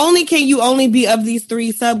not only can you only be of these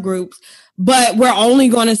 3 subgroups, but we're only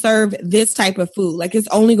going to serve this type of food. Like, it's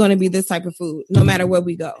only going to be this type of food, no matter where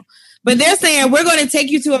we go. But they're saying, we're going to take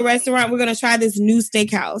you to a restaurant. We're going to try this new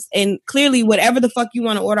steakhouse. And clearly, whatever the fuck you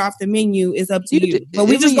want to order off the menu is up to you. But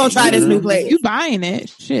we just going to try this new place. You buying it.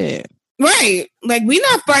 Shit. Right. Like, we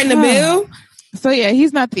not fighting the bill. So, yeah,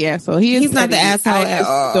 he's not the asshole. He's not the asshole at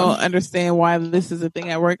all. I don't understand why this is a thing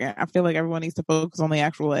at work. I feel like everyone needs to focus on the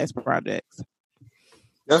actual ass projects.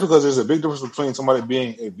 That's because there's a big difference between somebody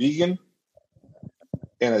being a vegan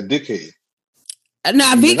and a dickhead.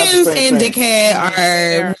 Nah, vegans and dickhead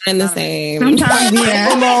are one and the same. Sometimes,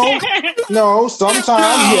 yeah. No, sometimes,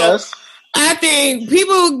 yes. I think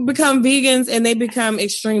people become vegans and they become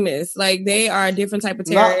extremists. Like they are a different type of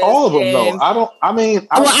terrorist. Not all of them, though.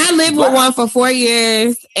 I lived with one for 4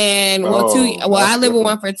 years, and I lived with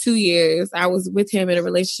one for 2 years. I was with him in a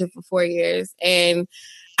relationship for 4 years, and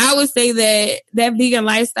I would say that vegan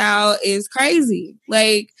lifestyle is crazy.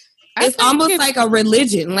 Like it's almost like a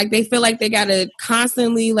religion. Like they feel like they gotta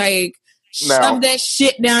constantly like shove that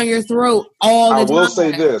shit down your throat all the time.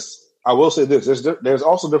 I will say this. There's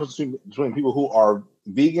also a difference between people who are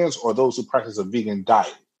vegans or those who practice a vegan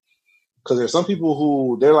diet. Because there's some people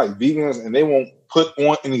who they're like vegans and they won't put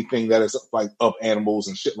on anything that is like of animals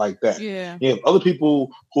and shit like that. Yeah. You have other people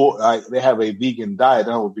who they have a vegan diet,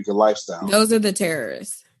 they have a vegan lifestyle. Those are the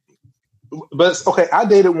terrorists. But it's, okay, I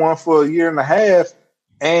dated one for a year and a half,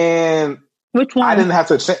 and which one? I didn't have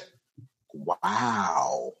to check.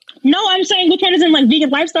 Wow. No, I'm saying which one is in like vegan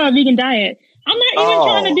lifestyle or vegan diet? I'm not even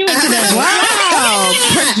trying to do it today. Wow.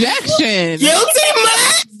 Projection. Guilty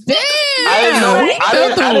much? Damn. I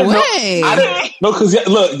didn't know, because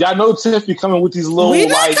look, y'all know Tiff be coming with these little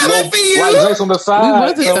like drinks on the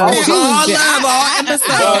side.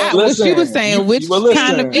 She was saying which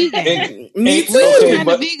kind of vegan. Me too. Which kind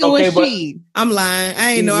of vegan was she? I'm lying.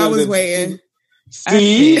 I ain't know I was waiting.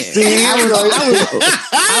 See, I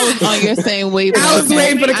was on your same wavelength. I was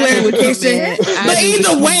waiting for the clarification. But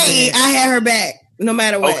either way, I had her back, no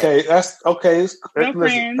matter what. Okay, that's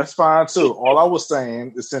fine too. All I was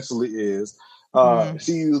saying essentially is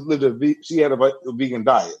she had a vegan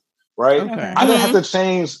diet, right? Okay. I didn't have to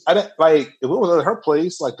change. I didn't like if it was at her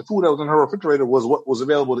place, like the food that was in her refrigerator was what was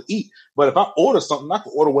available to eat. But if I order something, I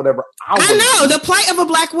could order whatever I want. I know the plight of a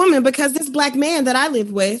black woman, because this black man that I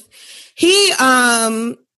lived with, he,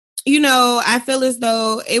 I feel as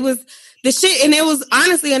though it was the shit, and it was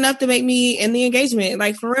honestly enough to make me in the engagement,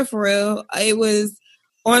 like for real, it was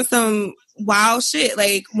on some wild shit.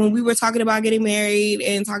 Like when we were talking about getting married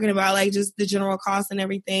and talking about like just the general cost and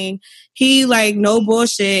everything, he like no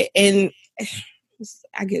bullshit. And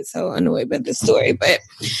I get so annoyed by this story, but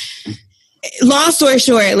long story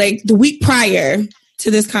short, like the week prior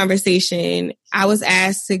to this conversation, I was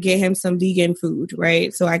asked to get him some vegan food,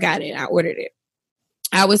 right? So I got it. I ordered it.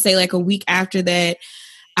 I would say like a week after that,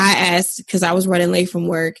 I asked, because I was running late from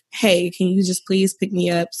work, hey, can you just please pick me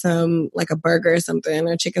up some, like a burger or something,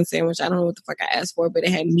 or a chicken sandwich? I don't know what the fuck I asked for, but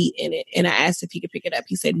it had meat in it. And I asked if he could pick it up.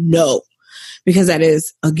 He said no, because that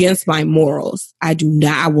is against my morals. I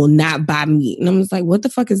will not buy meat. And I'm just like, what the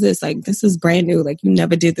fuck is this? Like, this is brand new. Like, you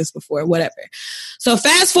never did this before, whatever. So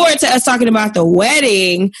fast forward to us talking about the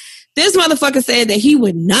wedding. This motherfucker said that he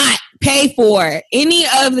would not pay for any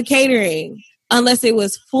of the catering unless it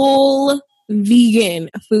was full vegan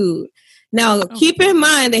food. Now, keep in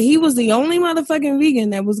mind that he was the only motherfucking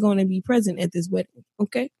vegan that was going to be present at this wedding.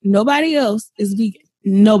 Okay? Nobody else is vegan.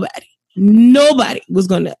 Nobody was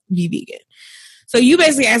going to be vegan. So you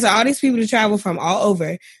basically asked all these people to travel from all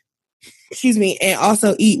over, and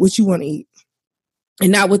also eat what you want to eat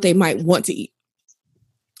and not what they might want to eat.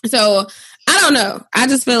 So I don't know. I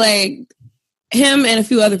just feel like him and a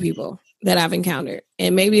few other people that I've encountered,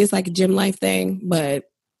 and maybe it's like a gym life thing, but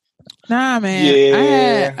nah, man. Yeah. I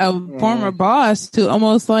had a former boss too,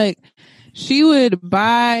 almost like she would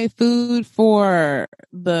buy food for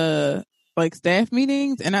the like staff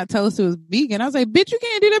meetings and not tell us it was vegan. I was like, bitch, you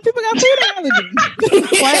can't do that. People got food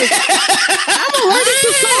allergies. Like, I'm allergic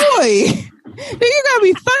to soy. You gotta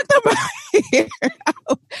be fucked up out here.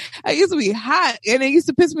 I used to be hot, and it used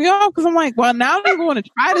to piss me off because I'm like, well, now I don't even want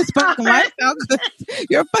to try this fucking lifestyle because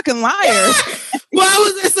you're a fucking liar. Why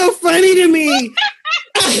was that so funny to me?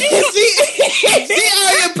 she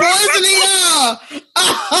out here poisoning y'all.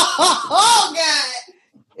 Oh God.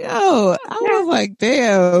 Yo, I was like,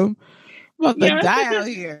 damn, I'm about to die out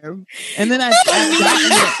here. And then I've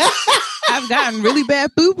gotten really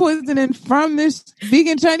bad food poisoning from this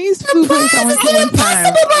vegan Chinese food place I went to one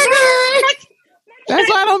time. That's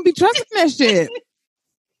why I don't be trusting that shit.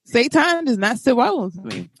 Seitan does not sit well with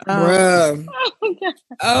me. Bruh.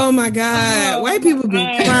 Oh my God. White people be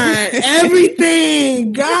trying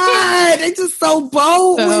everything. God, they just so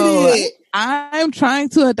bold with it. I'm trying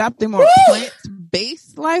to adopt a more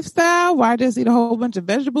plant-based lifestyle where I just eat a whole bunch of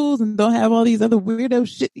vegetables and don't have all these other weirdo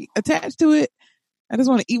shit attached to it. I just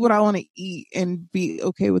want to eat what I want to eat and be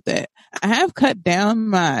okay with that. I have cut down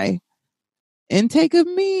my intake of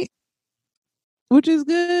meat, which is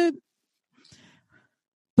good.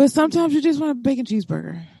 But sometimes you just want a bacon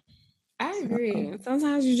cheeseburger. I agree.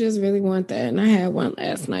 Sometimes you just really want that. And I had one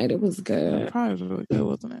last night. It was good. It probably was really good,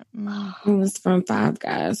 wasn't it? It was from Five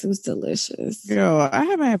Guys. It was delicious. Yo, I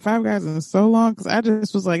haven't had Five Guys in so long because I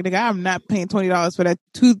just was like, nigga, I'm not paying $20 for that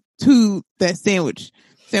that sandwich.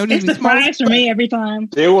 Sandwiches It's the fries for me every time.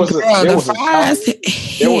 There was a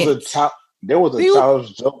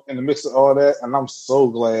childish joke in the mix of all that, and I'm so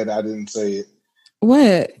glad I didn't say it.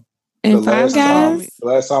 What? And Five Guys? The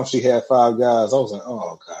last time she had Five Guys, I was like,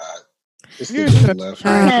 oh God. You're such left.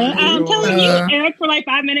 I'm telling you, Eric, for like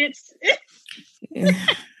 5 minutes.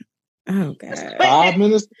 Oh God. 5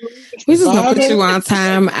 minutes? We just gonna put you on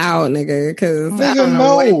time out, nigga, because I don't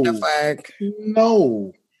know what the fuck.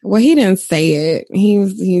 No. Well, he didn't say it.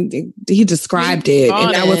 He described it,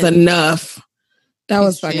 and that was enough. That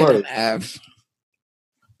was fucking enough.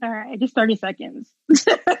 All right, just 30 seconds.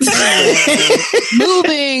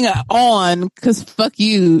 Moving on, because fuck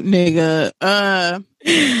you, nigga. All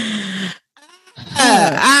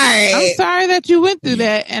right. I'm sorry that you went through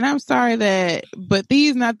that, and I'm sorry that, but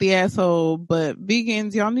these not the asshole, but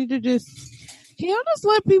vegans, y'all need to just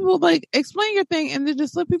let people like explain your thing, and then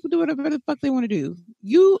just let people do whatever the fuck they want to do.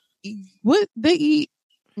 What they eat,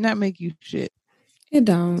 not make you shit. It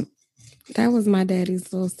don't. That was my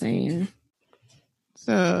daddy's little saying.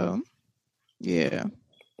 So, yeah.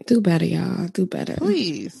 Do better, y'all. Do better.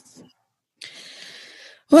 Please.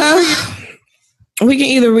 Well, we can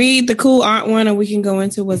either read the cool aunt one or we can go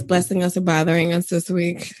into what's blessing us or bothering us this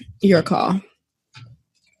week. Your call.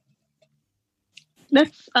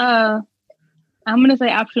 Let's, I'm going to say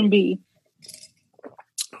option B.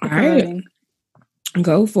 All right.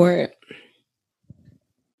 Go for it.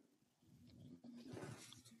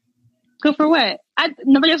 Go for what?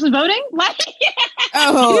 Nobody else is voting? What?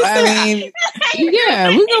 Oh, I mean, yeah,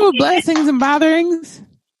 we go with blessings and botherings.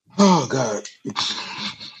 Oh God.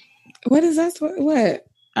 What is that? What?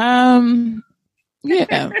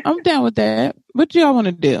 Yeah, I'm down with that. What y'all want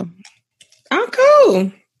to do? I'm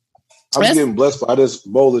cool. I'm getting blessed by this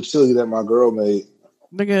bowl of chili that my girl made.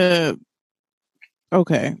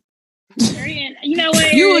 Okay. You know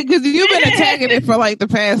what? Because you've been attacking it for like the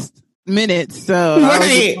past minutes, so I was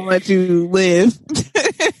just gonna let you live.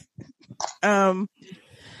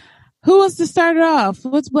 Who wants to start it off?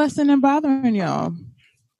 What's blessing and bothering y'all?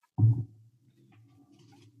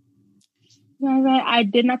 I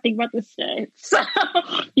did not think about this shit. So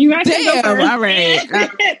you actually go first. All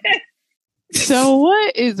right. So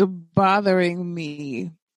what is bothering me?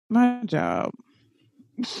 My job.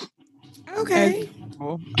 Okay.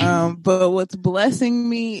 But what's blessing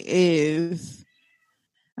me is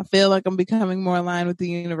I feel like I'm becoming more aligned with the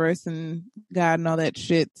universe and God and all that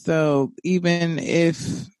shit. So even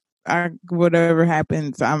if whatever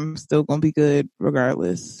happens, I'm still gonna be good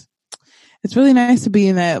regardless. It's really nice to be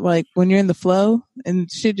in that, like, when you're in the flow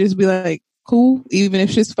and shit just be like, cool. Even if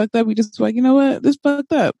shit's fucked up, we just like, you know what? This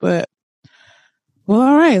fucked up, but well,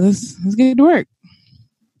 all right, let's get to work.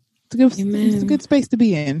 It's a good space to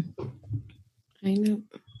be in. I know.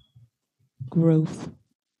 Growth.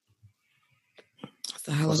 It's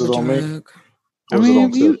a hell of a drug. I mean,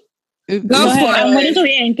 go for it. I'm waiting till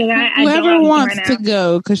the end because whoever wants to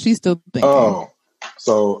go, because she's still thinking. Oh,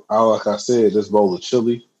 so like I said, this bowl of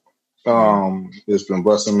chili, it's been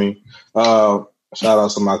blessing me. Shout out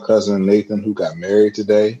to my cousin Nathan who got married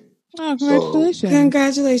today. Oh, congratulations!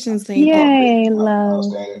 Congratulations, Nathan! Yay, love.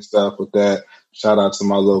 Outstanding stuff with that. Shout out to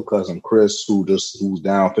my little cousin Chris who's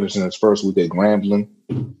down finishing his first week at Grambling.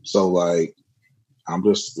 So like, I'm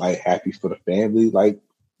just like happy for the family, like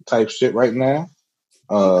type shit right now.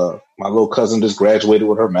 My little cousin just graduated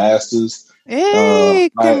with her master's. Hey,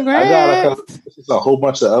 congrats! It's a whole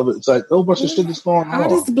bunch of it's like a whole bunch of shit that's going on. All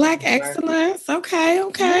this black excellence. Okay.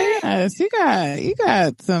 Yes, you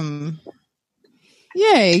got some.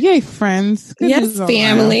 Yay, friends. Good yes,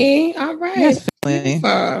 family. All right. Yes,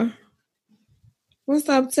 family. What's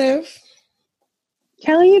up, Tiff?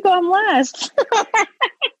 Kelly, you go on last.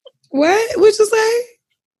 What? What'd you say?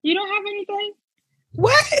 You don't have anything?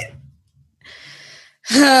 What?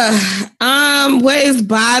 What is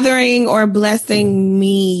bothering or blessing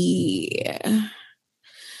me?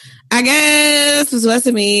 I guess what's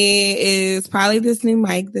blessing me is probably this new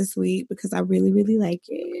mic this week because I really, really like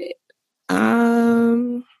it.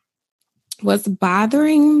 What's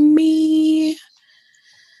bothering me?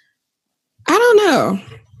 I don't know.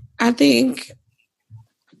 I think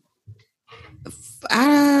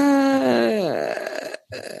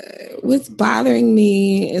what's bothering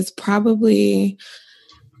me is probably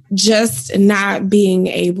just not being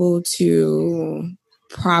able to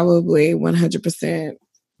probably 100%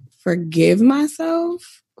 forgive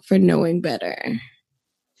myself for knowing better.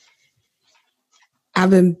 I've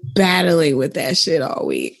been battling with that shit all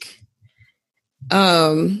week.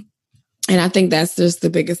 And I think that's just the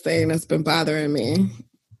biggest thing that's been bothering me.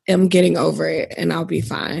 I'm getting over it and I'll be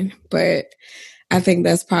fine. But I think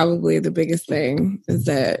that's probably the biggest thing is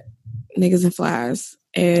that niggas and flies.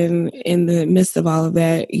 And in the midst of all of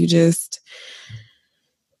that, you just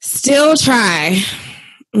still try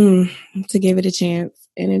to give it a chance,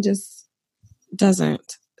 and it just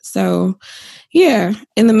doesn't. So, yeah,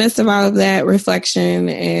 in the midst of all of that reflection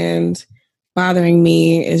and bothering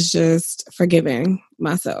me is just forgiving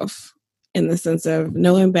myself in the sense of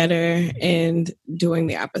knowing better and doing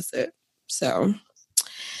the opposite. So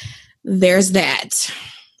there's that.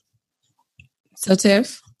 So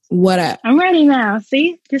Tiff, what up? I'm ready now.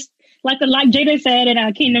 See, just like Jada said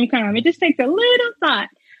in Kingdom Come, it just takes a little thought.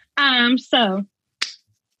 So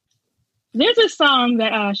there's a song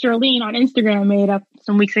that Charlene on Instagram made up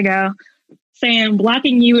some weeks ago, saying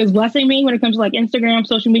blocking you is blessing me when it comes to like Instagram,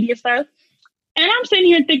 social media stuff. And I'm sitting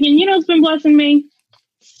here thinking, you know what's been blessing me?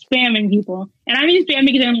 Spamming people. And I mean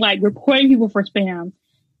spamming them, like reporting people for spam.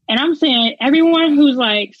 And I'm saying everyone who's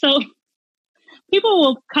like, so people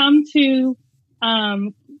will come to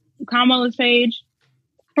Kamala's page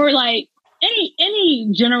or like any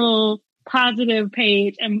general positive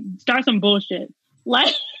page and start some bullshit.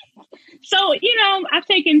 Like, so, you know, I've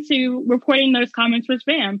taken to reporting those comments for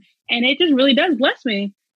spam, and it just really does bless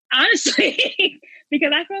me, honestly,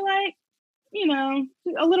 because I feel like, you know,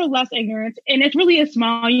 a little less ignorance. And it's really a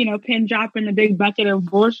small, you know, pin drop in the big bucket of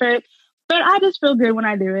bullshit. But I just feel good when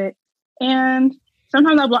I do it. And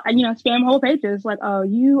sometimes I'll, you know, spam whole pages like, oh,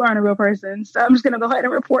 you aren't a real person, so I'm just going to go ahead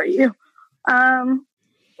and report you.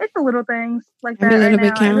 It's the little things like that right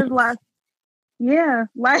now. There's a lot. Yeah,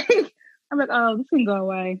 like, I'm like, oh, this can go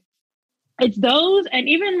away. It's those, and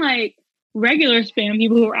even like regular spam,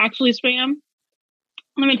 people who are actually spam.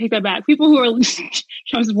 Let me take that back. People who are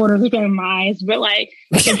Trump supporters look at my eyes, but like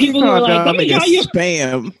the people who are like, let me tell you,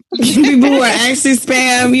 spam. People who are actually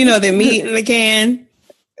spam, you know, the meat in the can.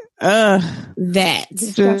 That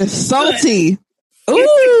just salty.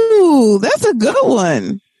 Ooh, that's a good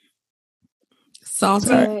one. Salty.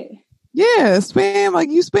 Right. Yeah, spam, like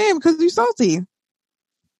you spam because you salty.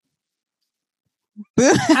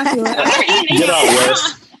 I feel like Get out,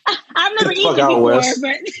 West. I've never eaten it out, before, West.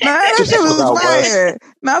 but That shit was fire.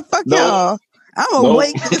 Now fuck Nope. y'all. I'm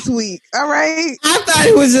awake this week. All right. I thought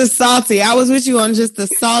it was just salty. I was with you on just the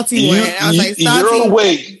salty one. I was like, salty. You're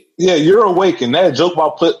awake. Yeah, you're awake, and that joke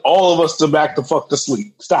about put all of us back to fuck to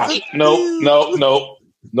sleep. Stop it. No.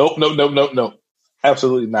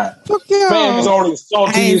 Absolutely not. Fuck y'all. Spam is already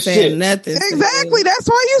salty as shit. Nothing. Exactly. That's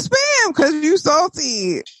why you spam, because you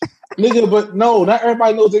salty. Nigga, but no, not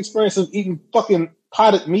everybody knows the experience of eating fucking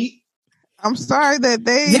potted meat. I'm sorry that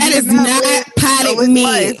is not potted meat.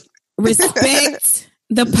 Life. Respect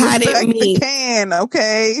the potted Respect meat. The can,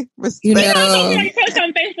 okay? Respect. You know, like post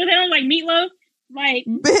on Facebook, they don't like meatloaf. Like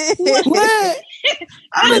what?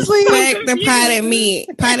 Honestly, respect the potted meat.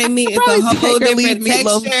 Potted meat is a whole different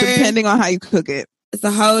meatloaf texture, depending on how you cook it. It's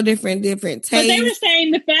a whole different taste. But they were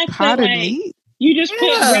saying the fact potted that like meat? you just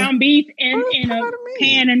put ground beef in a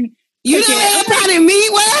pan and you never had potted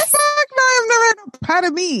meat, what? Fuck no, I've never had a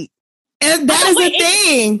potted meat. And that is a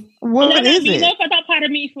thing. What is it? I thought potted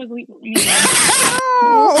meat was meat.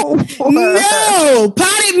 No,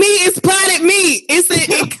 potted meat is potted meat.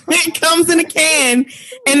 It comes in a can,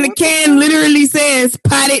 and the can literally says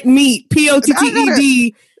potted meat.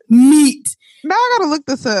 POTTED meat. Now I gotta look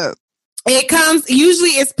this up. It comes,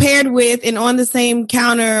 usually it's paired with and on the same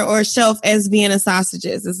counter or shelf as Vienna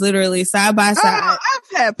sausages. It's literally side by side. I've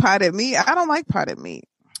had potted meat. I don't like potted meat.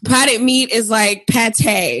 Potted meat is like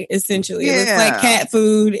pate, essentially. Yeah. It looks like cat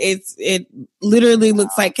food. It literally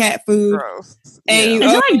looks like cat food. Gross. And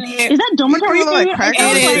Yeah. Is that dormitory food? Like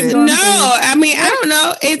crackers? no, I mean, I don't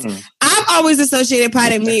know. I've always associated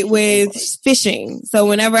potted meat with fishing. So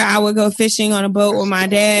whenever I would go fishing on a boat with my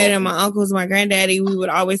dad and my uncles, my granddaddy, we would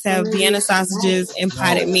always have Vienna sausages and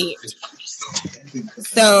potted meat.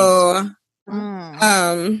 So,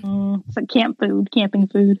 it's like camping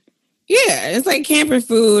food. Yeah, it's like camper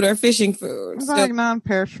food or fishing food. It's like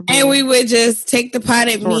non-perishable. And we would just take the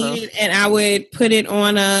potted meat and I would put it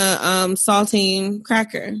on a saltine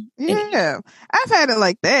cracker. Yeah, I've had it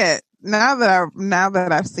like that. Now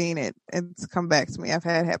that I've seen it, it's come back to me. I've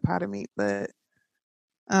had potted meat, but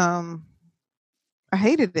I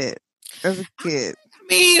hated it as a kid. I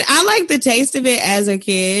mean, I liked the taste of it as a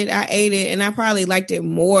kid. I ate it, and I probably liked it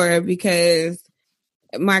more because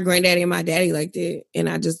my granddaddy and my daddy liked it, and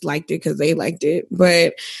I just liked it because they liked it.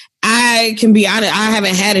 But I can be honest, I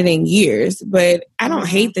haven't had it in years, but I don't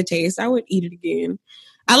hate the taste. I would eat it again.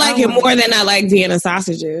 I like it more than I like Vienna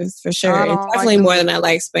sausages, for sure. It's definitely more than I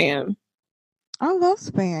like Spam. I love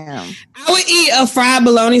Spam. I would eat a fried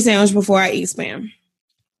bologna sandwich before I eat Spam.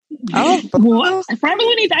 Oh, fried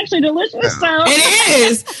bologna is actually delicious. So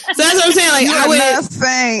it is. So that's what I'm saying. Like, I'm not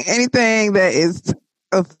saying anything that is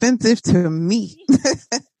offensive to me.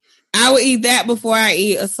 I would eat that before I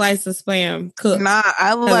eat a slice of spam cooked. Nah,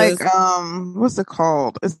 I like what's it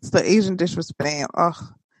called? It's the Asian dish with spam. Ugh,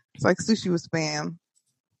 it's like sushi with spam.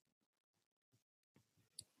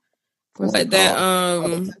 What that?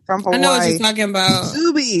 From Hawaii. I know what you're talking about.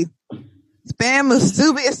 Musubi. Spam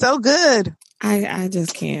musubi is so good. I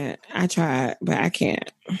just can't. I tried, but I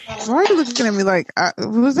can't. Why are you looking at me like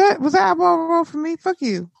was that eyeball roll for me? Fuck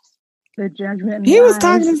you. The judgment. He was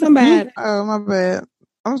talking to somebody. Oh, my bad.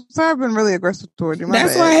 I'm sorry, I've been really aggressive toward you.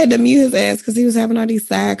 That's why I had to mute his ass because he was having all these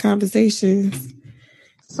side conversations.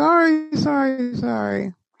 Sorry. Coming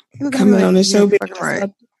on the show,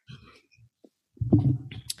 right?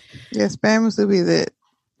 Yeah, spam musubi is it.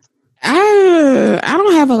 I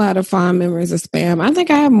don't have a lot of fond memories of spam. I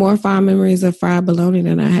think I have more fond memories of fried bologna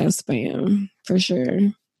than I have spam, for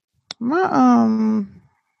sure. My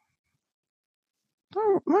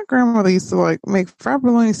grandmother used to like make fried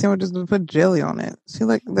bologna sandwiches and put jelly on it. She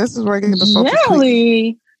like this is where I get the salty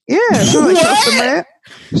jelly. Yeah, she would like toast the bread.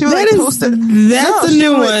 She would toast it. That's a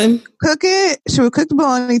new one. Cook it. She would cook the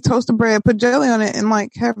bologna, toast the bread, put jelly on it, and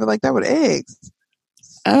like have it like that with eggs.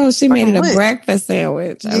 Oh, she made it a breakfast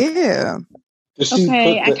sandwich. Okay. Yeah.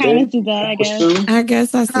 Okay, I kind of do that, I guess. Too? I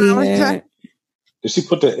guess I see that. Did she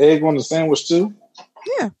put the egg on the sandwich too?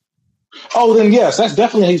 Yeah. Oh, then yes, that's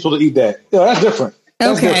definitely how you're supposed to eat that. Yeah, that's different.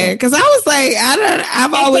 Okay, because I was like,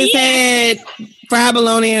 I've always had fried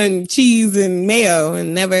bologna and cheese and mayo,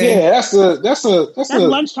 and never. Yeah, that's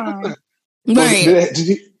lunchtime. Right.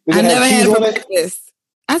 I never had it for breakfast.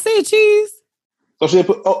 I said cheese. So she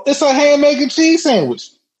put. Oh, it's a hand-making cheese sandwich.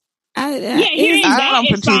 I don't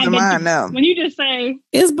put cheese in mine. No. When you just say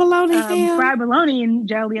it's bologna, fried bologna and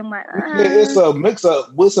jelly, I'm like, yeah, it's a mix up.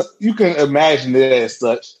 You can imagine it as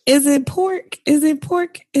such. Is it pork? Is it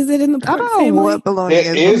in the pork I don't family? know what bologna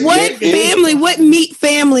is. What family? What meat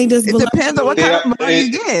family does bologna? It depends on what kind of bologna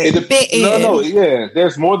you get. Yeah.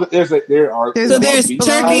 There's more than there are. So there's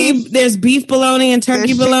turkey. There's beef bologna and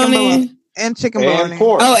turkey bologna. And chicken bologna.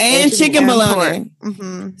 Pork. Oh, and chicken bologna.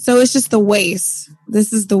 Mm-hmm. So it's just the waste.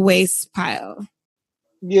 This is the waste pile.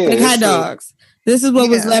 Yeah. Like hot dogs. This is what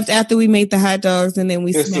was left after we made the hot dogs, and then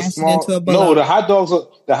we smashed it into a bologna. No, the hot dogs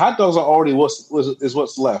are already what's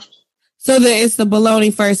left. So it's the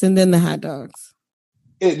bologna first, and then the hot dogs.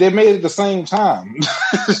 They made it at the same time.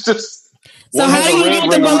 It's just. So how do you get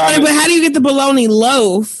the bologna? But how do you get the bologna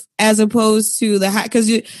loaf as opposed to the hot? Because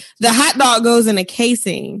the hot dog goes in a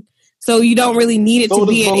casing. So you don't really need it to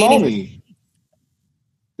be in any.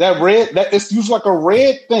 It's usually like a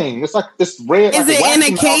red thing. It's red. Is it in a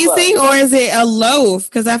casing or is it a loaf?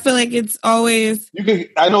 Because I feel like it's always.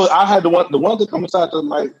 I know. I had the ones that come inside the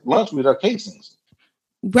like lunch meat are casings.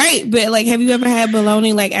 Right, but like, have you ever had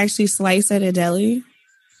bologna like actually sliced at a deli?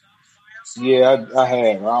 Yeah, I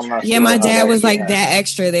have. I'm not sure. My dad was like that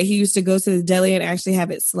extra that he used to go to the deli and actually have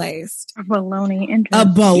it sliced. A bologna. A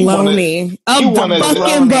bologna. A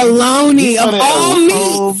fucking bologna of all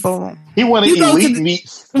meat. He wanted elite meat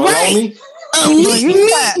bologna. Elite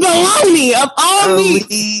meat bologna of all meat.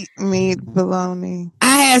 Elite meat bologna.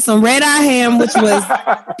 I had some red eye ham, which was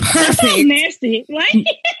perfect. So nasty. Like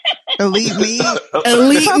elite meat.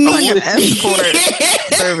 Elite meat. Escort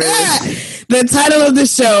service. The title of the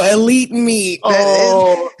show, Elite Meat.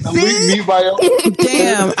 Elite Meat by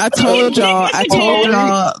Damn, I told y'all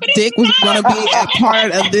Dick was going to be a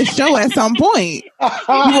part of this show at some point. You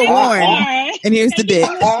were warned. And here's the Dick.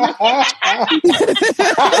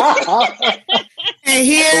 And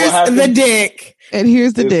here's the Dick. And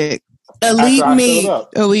here's the Dick. Elite Meat.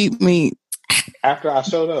 Elite Meat. After I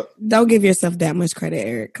showed up. Don't give yourself that much credit,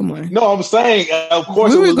 Eric. Come on. No, I'm saying, of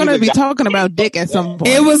course. We were going to be talking about Dick at some point.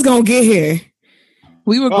 It was going to get here.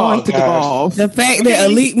 We were going to devolve. The fact that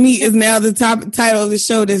Elite Meat is now the top title of the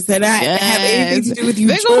show does not have anything to do with you.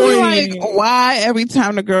 They're going to be like, why every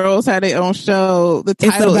time the girls had their own show, the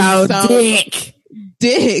title is about Dick.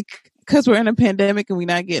 Dick. Because we're in a pandemic and we're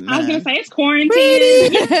not getting I was going to say, it's quarantine.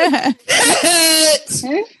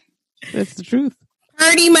 That's the truth.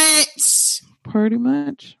 Pretty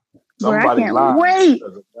much. Somebody lied. Wait.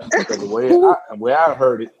 The way I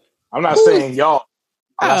heard it, I'm not saying y'all.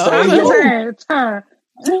 I'm saying y'all.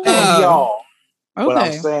 Okay. But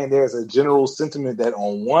I'm saying there's a general sentiment that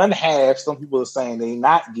on one half, some people are saying they're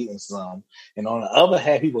not getting some, and on the other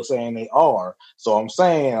half, people are saying they are. So I'm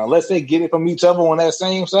saying, unless they get it from each other on that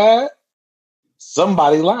same side,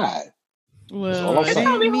 somebody lied. Well, shocking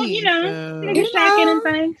and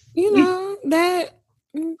things. You know that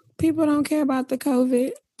people don't care about the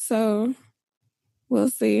COVID, so we'll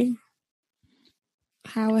see.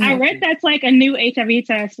 I read that's like a new HIV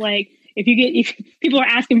test. Like if people are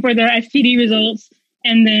asking for their STD results,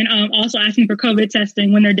 and then also asking for COVID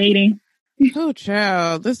testing when they're dating. Oh,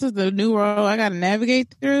 child, this is the new world I got to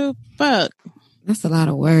navigate through. Fuck, that's a lot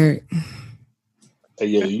of work. Hey,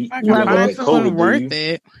 yeah, you gotta find someone worth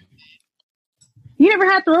it. You never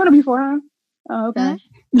had Corona before, huh? Oh, okay.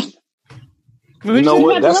 You know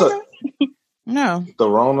what? That's a no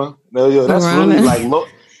Corona. No, yo, that's really like low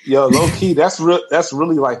key. That's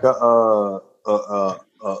really like a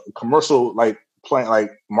commercial like plan, like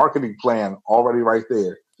marketing plan already right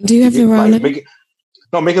there. Do you have Corona? Like,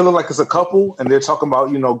 make it look like it's a couple, and they're talking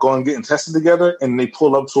about going and getting tested together, and they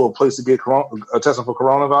pull up to a place to get testing for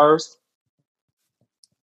coronavirus.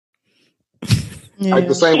 Yeah. Like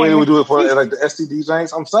the same way we do it for like the STD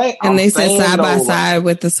things. And they sit side by side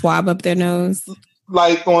with the swab up their nose.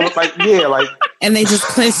 And they just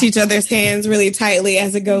clench each other's hands really tightly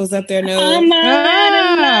as it goes up their nose. Oh my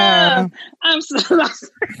God, I'm so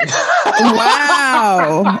lost.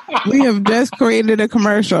 Wow. We have just created a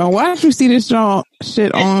commercial. Why don't you see this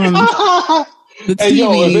shit on the TV? Hey,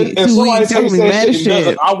 yo, if somebody takes that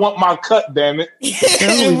shit, I want my cut, damn it.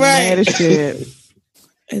 Right. Mad as shit.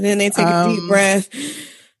 And then they take a deep breath.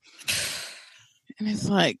 And it's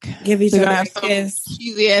like, give each other a kiss.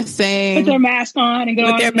 Cheesy ass saying. Put their mask on and go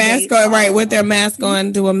with their mask on. Right, with their mask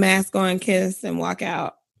on, do a mask on kiss and walk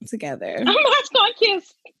out together. A mask on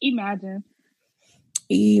kiss. Imagine.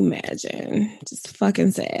 Just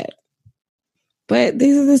fucking sad. But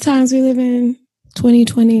these are the times we live in.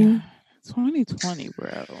 2020. 2020,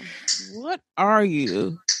 bro. What are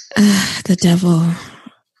you? The devil.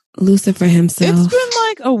 Lucifer himself. It's been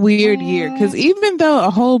like a weird year because even though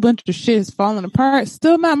a whole bunch of shit is falling apart,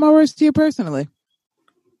 still not my worst year personally.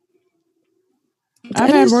 I've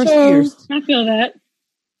had worse years. I feel that.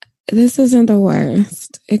 This isn't the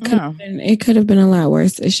worst. It could have been a lot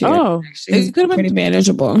worse this year. Oh, it could have been pretty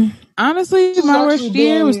manageable. Honestly, my worst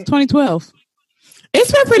year was 2012.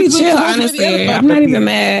 It's been pretty chill, honestly. I'm not even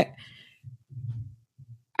mad.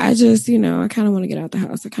 I just, I kind of want to get out the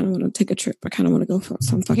house. I kind of want to take a trip. I kind of want to go for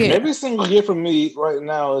some fucking... Every single year for me right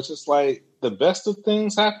now, it's just like the best of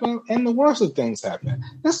things happen and the worst of things happen.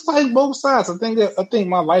 It's like both sides. I think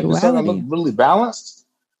my life is starting to look really balanced.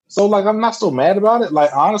 So, like, I'm not so mad about it. Like,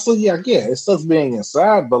 honestly, yeah, it sucks being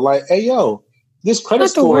inside. But, like, hey, yo, this credit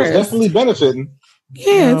score is definitely benefiting.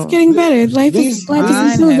 Yeah, it's getting better. Life is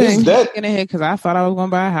improving. Because I thought I was going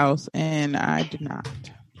to buy a house, and I did not.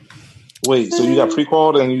 Wait, so you got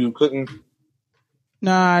pre-qualified and you couldn't?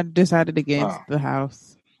 No, I decided against the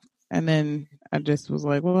house. And then I just was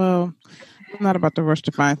like, well, I'm not about to rush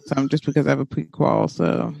to find something just because I have a pre-qual.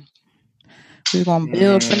 So we're going to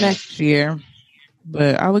build for next year.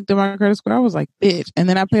 But I looked at my credit score. I was like, bitch. And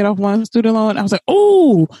then I paid off one student loan. I was like,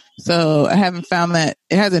 oh. So I haven't found that.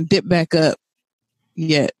 It hasn't dipped back up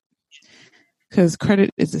yet. Because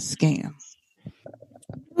credit is a scam.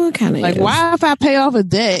 Well, kind of like, why if I pay off a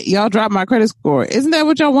debt, y'all drop my credit score? Isn't that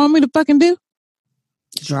what y'all want me to fucking do?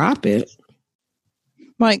 Drop it.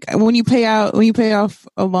 Like when you pay off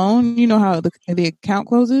a loan, you know how the account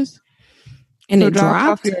closes, and it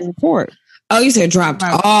dropped off your report. Oh, you said dropped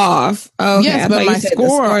off. Oh, okay. Yes, but my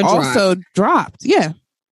score also dropped. Yeah.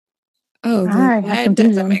 Oh, that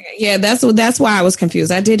doesn't make it. Yeah, that's why I was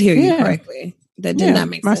confused. I did hear you correctly. That did not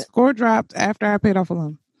make sense. My score dropped after I paid off a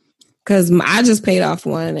loan. Because I just paid off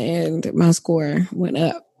one and my score went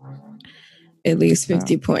up at least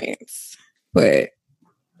 50 points. But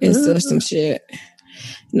it's still some shit.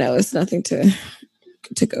 No, it's nothing to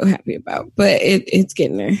go happy about. But it's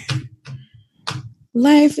getting there.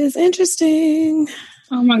 Life is interesting.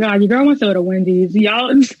 Oh my God, your girl wants to go to Wendy's. Y'all,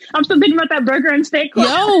 I'm still thinking about that burger and steak. Wendy's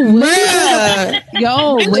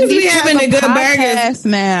having a good burger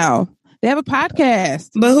now. They have a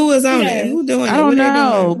podcast. But who is on it? Who doing it? I don't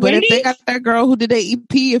know. But if they got that girl who did that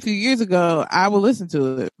EP a few years ago, I will listen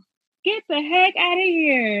to it. Get the heck out of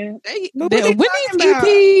here. Wendy's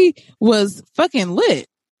EP was fucking lit.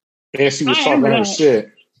 And she was talking her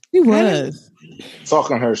shit. She was.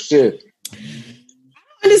 Talking her shit. I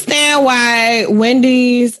don't understand why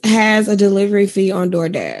Wendy's has a delivery fee on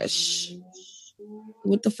DoorDash.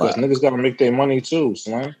 What the fuck? Niggas gotta make their money too,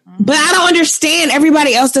 Slam. But I don't understand.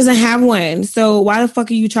 Everybody else doesn't have one. So why the fuck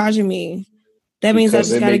are you charging me? That means I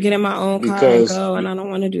just gotta get in my own car and go, and I don't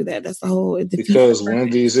want to do that. That's the whole. Because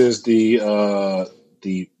Wendy's is the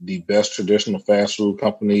best traditional fast food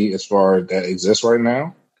company as far as that exists right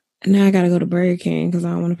now. And now I gotta go to Burger King because I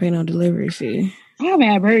don't want to pay no delivery fee. I haven't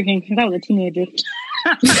had Burger King since I was a teenager.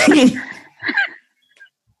 I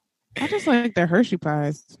just like the Hershey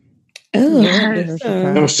pies. Oh,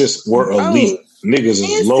 them just were elite. Niggas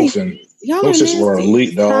is loafing. Y'all Those shits were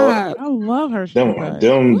elite, dog. I love Hershey pies.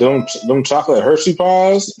 Them chocolate Hershey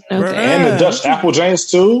pies. Okay. And the Dutch Apple James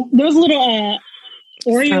too. There's a little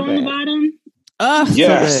Oreo on the bottom.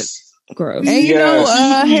 Yes. So gross. And you know,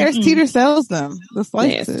 Harris Teeter sells them. The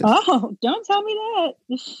slices. Oh, don't tell me that.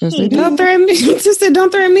 Yes, they do. Don't threaten me. Just said,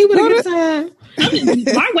 don't threaten me with a good time.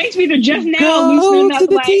 My waist beats are just now Go loosening up. to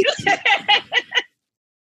the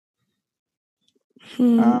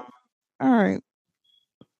Like, all right.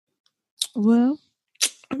 Well,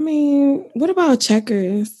 I mean, what about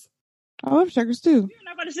Checkers? I love Checkers too. I'm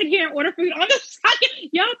not about to sit here and order food on the side.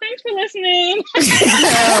 Y'all, thanks for listening.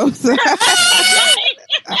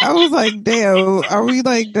 I was like, damn, are we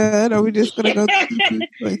like done? Are we just gonna go to two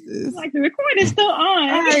places? Like, the recording's still on.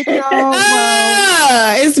 All right, y'all.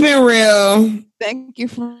 Well, It's been real. thank you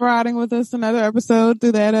for riding with us another episode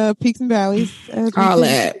through that peaks and valleys. All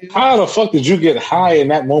that. How the fuck did you get high in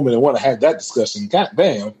that moment and want to have that discussion? God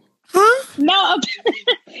damn. Huh? No.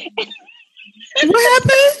 What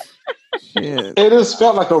happened? Shit. It just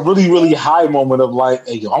felt like a really, really high moment of like,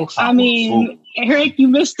 hey, yo, I'm trying I mean, Eric, you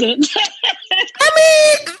missed it. I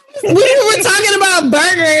mean, we were talking about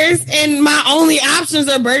burgers, and my only options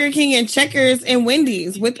are Burger King and Checkers and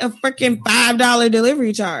Wendy's with a freaking $5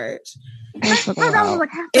 delivery charge. That's fucking wild.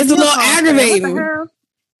 It's a little aggravating.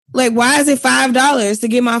 Like, why is it $5 to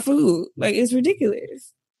get my food? Like, it's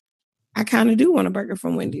ridiculous. I kind of do want a burger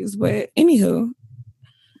from Wendy's, but anywho.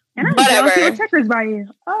 And I'm whatever. Checkers by you.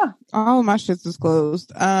 Oh. All of my shits is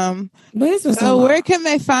closed. But it's been So where can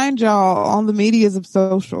they find y'all on the medias of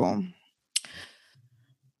social?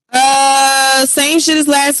 Same shit as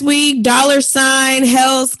last week. $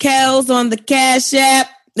 Hells Kells on the Cash App.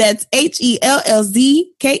 That's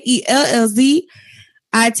HELLZKELLZ.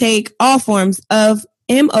 I take all forms of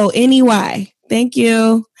MONEY. Thank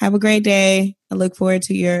you. Have a great day. I look forward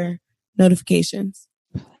to your notifications.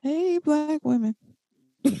 Hey, Black women.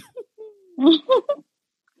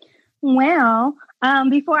 Well,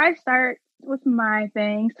 before I start with my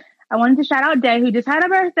things, I wanted to shout out Day, who just had a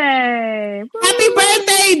birthday. Happy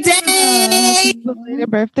birthday, Day! Happy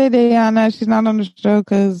birthday, Diana. She's not on the show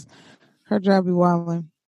because her job be wilding.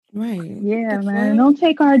 Right. Yeah, man. Don't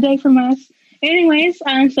take our day from us. Anyways,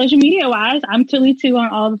 social media wise, I'm Tilly2 on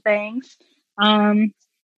all the things. That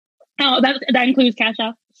includes Cash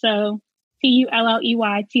App. So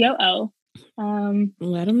TULLEYTOO.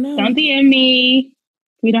 Let them know. Don't DM me.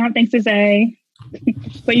 We don't have things to say.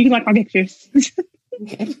 But you can like my pictures.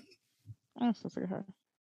 I'm so sick of her.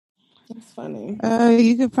 That's funny.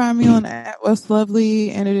 You can find me on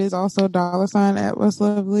 @WestLovely, and it is also $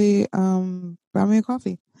 @WestLovely. Buy me a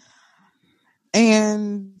coffee.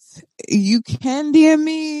 And you can DM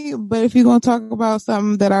me, but if you're going to talk about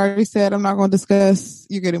something that I already said I'm not going to discuss,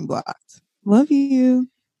 you're getting blocked. Love you.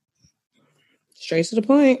 Straight to the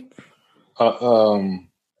point.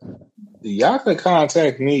 y'all can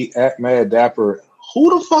contact me @MadDapper.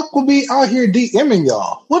 Who the fuck will be out here DMing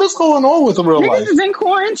y'all? What is going on with the real life? Niggas is in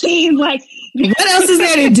quarantine. Like, what else is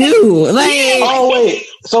there to do? Like,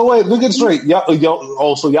 So wait, look it straight. So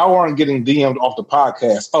y'all weren't getting DM'd off the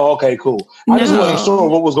podcast. Oh, okay, cool. I just wasn't sure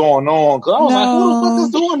what was going on because I was like, who the fuck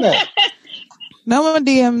is doing that? No one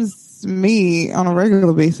DMs me on a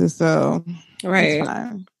regular basis, so right.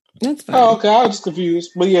 That's fine. Oh, okay. I was just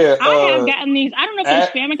confused, but yeah, I have gotten these. I don't know if they're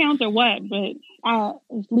spam accounts or what, but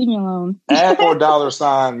leave me alone. @ or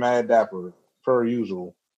 $ Mad Dapper per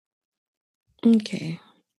usual. Okay.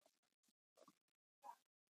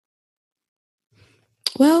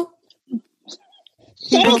 Well,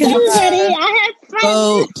 Thank everybody. I had fun.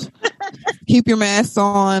 Vote. Keep your masks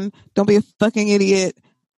on. Don't be a fucking idiot,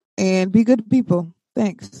 and be good to people.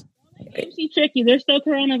 Thanks. She tricky. There's still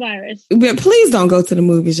coronavirus. But please don't go to the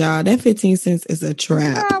movies, y'all. That 15 cents is a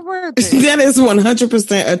trap. Not worth it. That is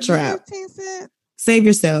 100% a trap. 15 cents. Save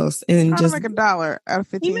yourselves and Trying just to make $1 out of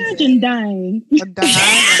 15 Imagine cents. dying. A dime.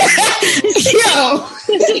 Yo,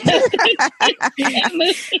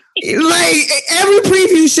 like every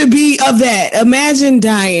preview should be of that. Imagine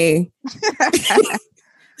dying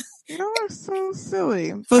You're so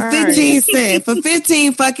silly. for All 15 right. cents. For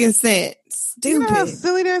 15 fucking cents. You know how Stupid.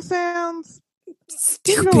 silly that sounds?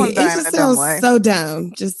 Stupid. don't wanna It die in just a dumb sounds way. so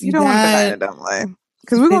dumb. Just You don't want to die in died. a dumb way.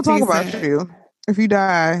 Because we're going to talk 15 about cents. you if you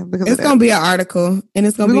die. Because It's going to be an article, and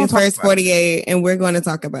it's going to We're be in gonna talk First about it. 48, and we're going to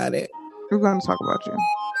talk about it. We're going to talk about you.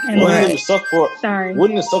 And Wouldn't it suck for Sorry. a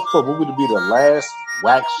movie to be the last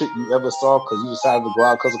whack shit you ever saw because you decided to go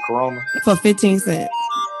out because of Corona? For 15 cents.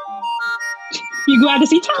 You go out to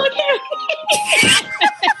see Tyler Perry.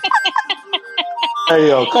 Hey,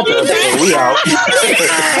 yo, cut the episode. We out.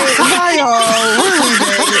 Bye, y'all. We're leaving.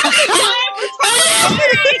 Bye.